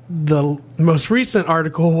 then the most recent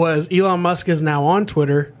article was Elon Musk is now on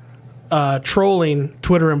Twitter trolling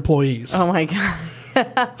Twitter employees. Oh, my God.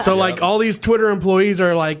 So, like, all these Twitter employees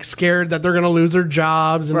are, like, scared that they're going to lose their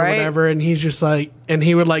jobs and Right. whatever. And he's just like, and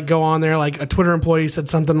he would, like, go on there. Like, a Twitter employee said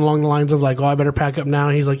something along the lines of, like, "Oh, I better pack up now."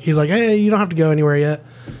 He's like, "Hey, you don't have to go anywhere yet."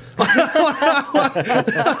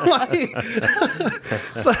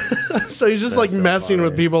 So he's just, like, messing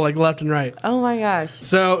with people, like, left and right. Oh, my gosh.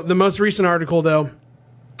 So the most recent article, though,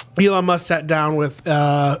 Elon Musk sat down with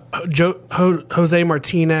Jose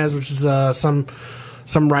Martinez, which is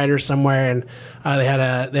some writer somewhere, and they had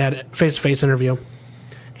a face-to-face interview.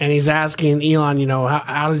 And he's asking Elon,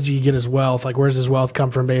 how did he get his wealth? Like, where's his wealth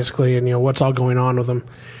come from, basically? And, what's all going on with him?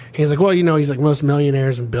 He's like, well, he's like, most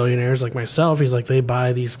millionaires and billionaires like myself, he's like, they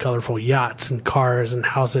buy these colorful yachts and cars and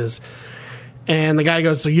houses. And the guy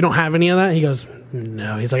goes, "So you don't have any of that?" He goes,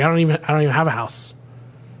 "No." He's like, I don't even have a house."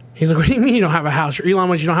 He's like, "What do you mean you don't have a house? You're Elon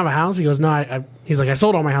Musk, you don't have a house?" He goes, "No, he's like, I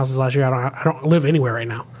sold all my houses last year. I don't live anywhere right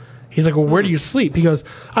now." He's like, "Well, where do you sleep?" He goes,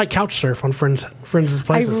 "I couch surf on friends'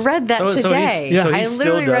 places." I read that today. he I still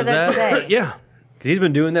literally does read that today. Yeah. Because he's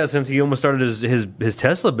been doing that since he almost started his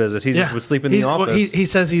Tesla business. He just would sleep in the office. Well, he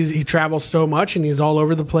says he travels so much and he's all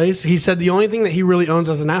over the place. He said the only thing that he really owns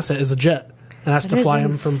as an asset is a jet. And that's to That fly is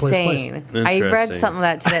him from place to place. insane. I read something of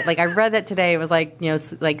that today. Like, I read that today. It was like,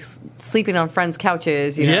 like sleeping on friends'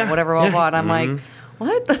 couches, whatever, blah, blah. And I'm like,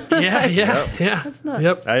 what? Yeah. That's nuts.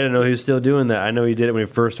 Yep. I didn't know he was still doing that. I know he did it when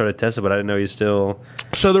he first started Tesla, but I didn't know he's still.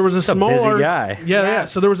 So there was a small busy guy. Yeah.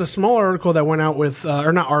 So there was a small article that went out with,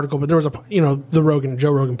 or not article, but there was a Joe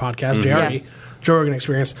Rogan podcast, JRE, Yeah. Joe Rogan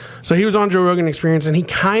Experience. So he was on Joe Rogan Experience, and he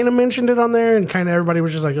kind of mentioned it on there, and kind of everybody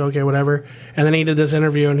was just like, okay, whatever. And then he did this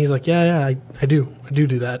interview, and he's like, I do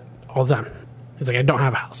that all the time. He's like, I don't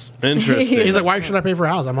have a house. Interesting. He's like, why should I pay for a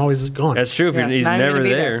house? I'm always gone. That's true. If Yeah, he's not even never gonna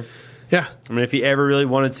be there. Yeah. I mean, if he ever really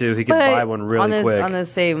wanted to, he could buy one really quick. On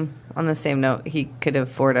the same note, he could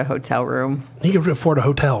afford a hotel room. He could afford a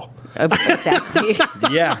hotel. Exactly.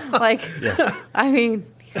 Yeah. I mean,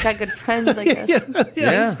 he's got good friends, I guess.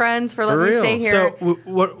 Yeah. His friends for letting For me real. stay here.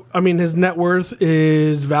 So his net worth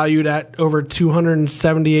is valued at over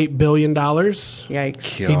 $278 billion.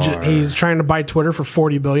 Yikes. He's trying to buy Twitter for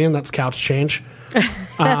 $40 billion. That's couch change.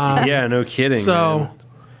 Yeah, no kidding. So, man.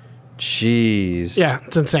 Jeez. yeah,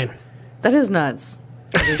 it's insane. That is nuts.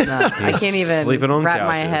 That is nuts. I can't even Sleeping on wrap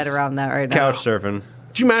my couches. head around that right now. Couch surfing.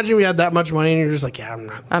 Could you imagine we had that much money and you're just like, yeah, I'm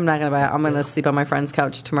not going to buy it. I'm going to sleep on my friend's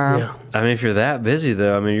couch tomorrow. Yeah. I mean, if you're that busy,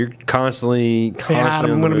 though, I mean, you're constantly Hey,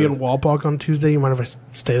 Adam, I'm going to be in Walpock on Tuesday. You mind if I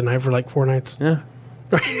stay the night for like 4 nights? Yeah.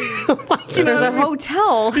 There's a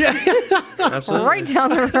hotel right down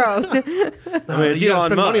the road. I mean, you gotta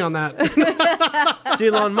spend money on that. It's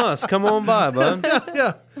Elon Musk. Come on by, bud.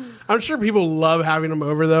 Yeah. I'm sure people love having him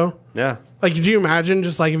over, though. Yeah. Like, could you imagine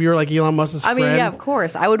just like if you were like Elon Musk's friend? I mean, yeah, of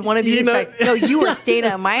course. I would want to be no, you were staying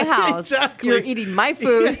at my house. Exactly. You're eating my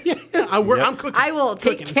food. I'm cooking. I will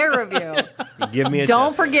take care of you. Give me a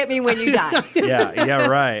Don't forget me when you die. Yeah,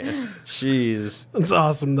 right. Jeez. That's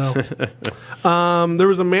awesome, though. There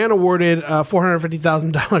was a man awarded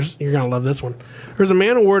 $450,000. You're going to love this one. There was a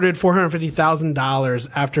man awarded $450,000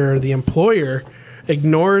 after the employer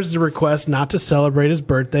ignores the request not to celebrate his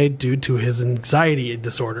birthday due to his anxiety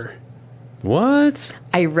disorder. What?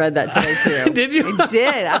 I read that today, too. Did you? I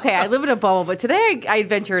did. Okay, I live in a bubble, but today I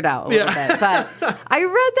ventured out a little bit. But I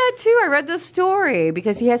read that, too. I read the story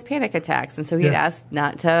because he has panic attacks, and so he asked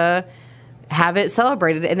not to have it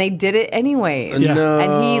celebrated, and they did it anyways. Yeah. No.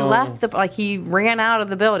 And he left, he ran out of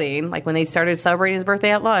the building, like when they started celebrating his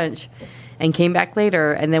birthday at lunch, and came back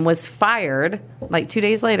later, and then was fired, like 2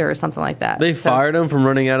 days later or something like that. They fired him from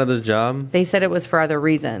running out of his job? They said it was for other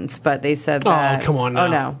reasons, but they said that... Oh, come on now. Oh,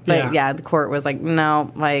 no. But, the court was like,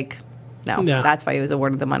 no, that's why he was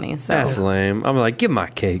awarded the money. So. That's lame. I'm like, give my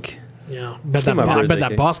cake. Yeah. Bet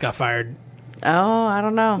that boss got fired. Oh, I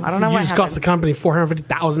don't know. I don't know what You just cost the company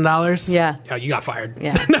 $450,000? Yeah. Yeah, you got fired.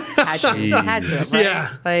 Yeah. Had to, right?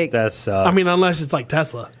 Yeah. Like, that sucks. I mean, unless it's like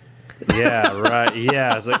Tesla. Yeah, right.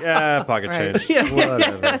 Yeah, it's like, pocket change. Yeah.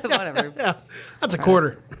 whatever. Yeah. That's a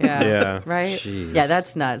quarter. Yeah. Right? Jeez. Yeah,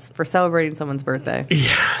 that's nuts. For celebrating someone's birthday.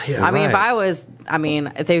 Yeah. I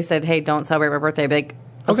mean, if they said, hey, don't celebrate my birthday, I'd be like,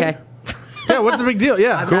 okay. Yeah, what's the big deal?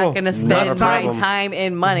 Yeah. I'm not going to spend my time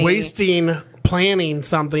and money. Wasting planning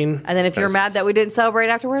something. And then if you're mad that we didn't celebrate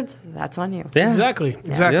afterwards, that's on you. Yeah. Exactly.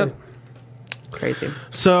 Yep. Crazy.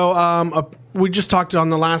 So we just talked on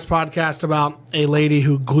the last podcast about a lady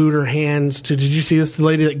who glued her hands to. Did you see this? The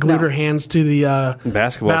lady that glued her hands to the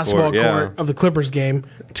basketball court of the Clippers game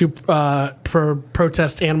to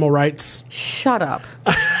protest animal rights. Shut up.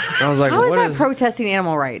 I was like, how is that protesting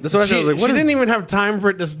animal rights? That's what I was like. She didn't even have time for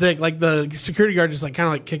it to stick. Like the security guard just like kind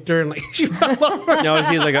of like kicked her and like she fell over. No,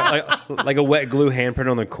 she's like a wet glue handprint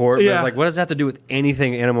on the court. Yeah. But like, what does that have to do with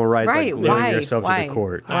anything animal rights? Right. Like gluing Why? yourself to the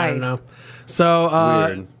court. I don't know. So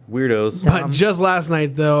Weirdos. But just last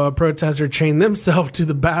night, though, a protester chained themselves to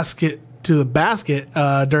the basket during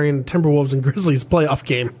the Timberwolves and Grizzlies playoff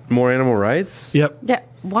game. More animal rights? Yep. Yeah.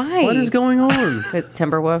 Why? What is going on?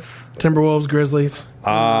 Timberwolves, Grizzlies.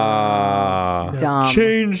 Dumb.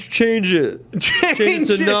 Change it. Change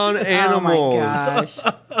it to non-animals. Oh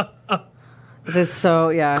my gosh. This is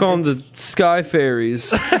so Call them the Sky Fairies.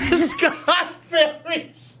 Sky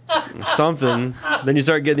Fairies. Something. Then you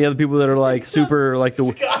start getting the other people that are like super, like the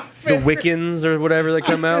Wiccans or whatever that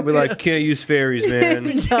come out. Be like, can't use fairies,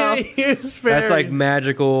 man. Can't use fairies. That's like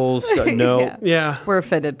magical stuff. No. Yeah. We're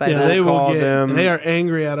offended by that. They will they are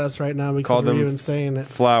angry at us right now because we're even saying it.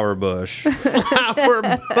 Flower bush. Flower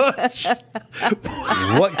bush.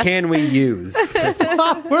 What can we use?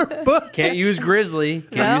 Flower bush. Can't use grizzly.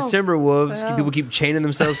 Can't use Timberwolves. No. People keep chaining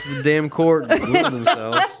themselves to the damn court and gluing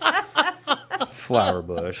themselves. Flower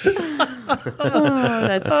bush.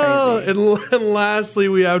 That's crazy. And lastly,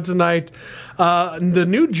 we have tonight the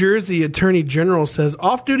New Jersey Attorney General says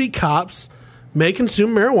off-duty cops may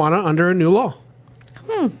consume marijuana under a new law.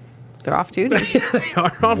 They're off duty. They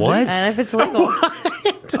are off duty. What? And if it's legal.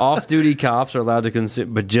 Off-duty cops are allowed to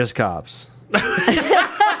consume, but just cops.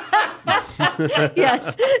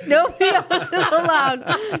 Yes. Nobody else is allowed.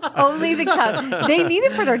 Only the cops. They need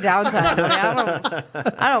it for their downtime.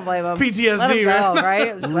 I don't blame them. PTSD, Let them go,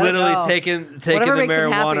 right? Just let Literally them go. taking the Whatever makes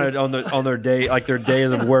them marijuana on their day, like their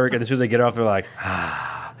days of work, and as soon as they get off, they're like,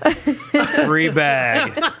 free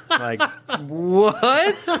bag. Like,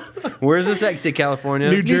 what? Where's this at? California?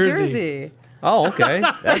 New Jersey. Oh, okay.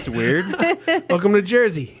 That's weird. Welcome to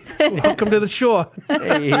Jersey. Welcome to the shore.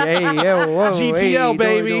 Hey, whoa, GTL, hey,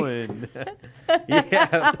 baby.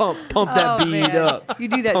 Yeah, pump that bead man. up. You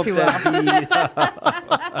do that Pump too well.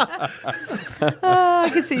 I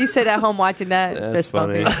can see you sit at home watching that. That's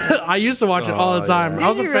funny. I used to watch it all the time. Yeah. I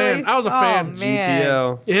was a Did you fan. really? I was a fan. Man.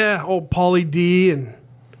 GTL. Yeah, old Paulie D and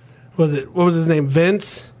what was his name?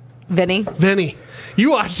 Vinny.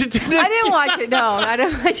 You watched it too, I didn't watch it. No, I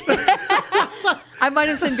didn't watch it. I might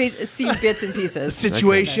have seen bits and pieces.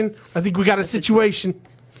 Situation. I think we got a situation.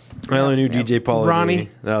 I only knew DJ Pauly. Ronnie.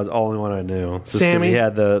 That was the only one I knew. Just 'cause Sammy. He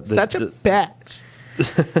had the Such a bitch.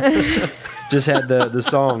 Just had the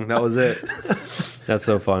song. That was it. That's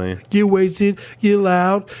so funny. Get wasted, get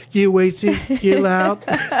loud, get wasted, get loud.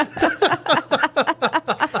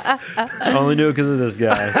 I only knew it because of this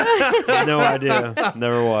guy. No idea.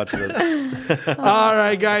 Never watched it. All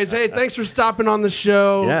right, guys. Hey, thanks for stopping on the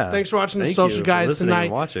show. Yeah. Thanks for watching the Social Guys tonight.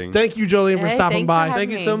 Thank you, Jolene, for stopping by.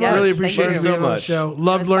 Thank you so much. Yes, really appreciate you being on the much. show.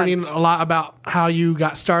 Loved learning a lot about how you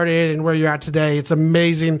got started and where you're at today. It's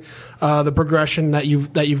amazing the progression that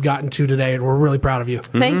you've gotten to today, and we're really proud of you.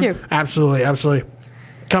 Thank you. Absolutely, absolutely.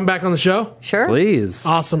 Come back on the show. Sure. Please.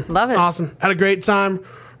 Awesome. Love it. Awesome. Had a great time.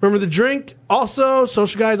 Remember the drink. Also,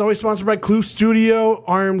 Social Guys always sponsored by Clue Studio,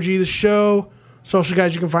 RMG the show. Social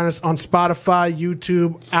Guys, you can find us on Spotify,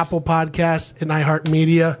 YouTube, Apple Podcasts, and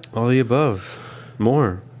iHeartMedia. All the above.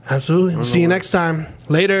 More. Absolutely. We'll see you next time.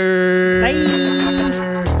 Later. Bye.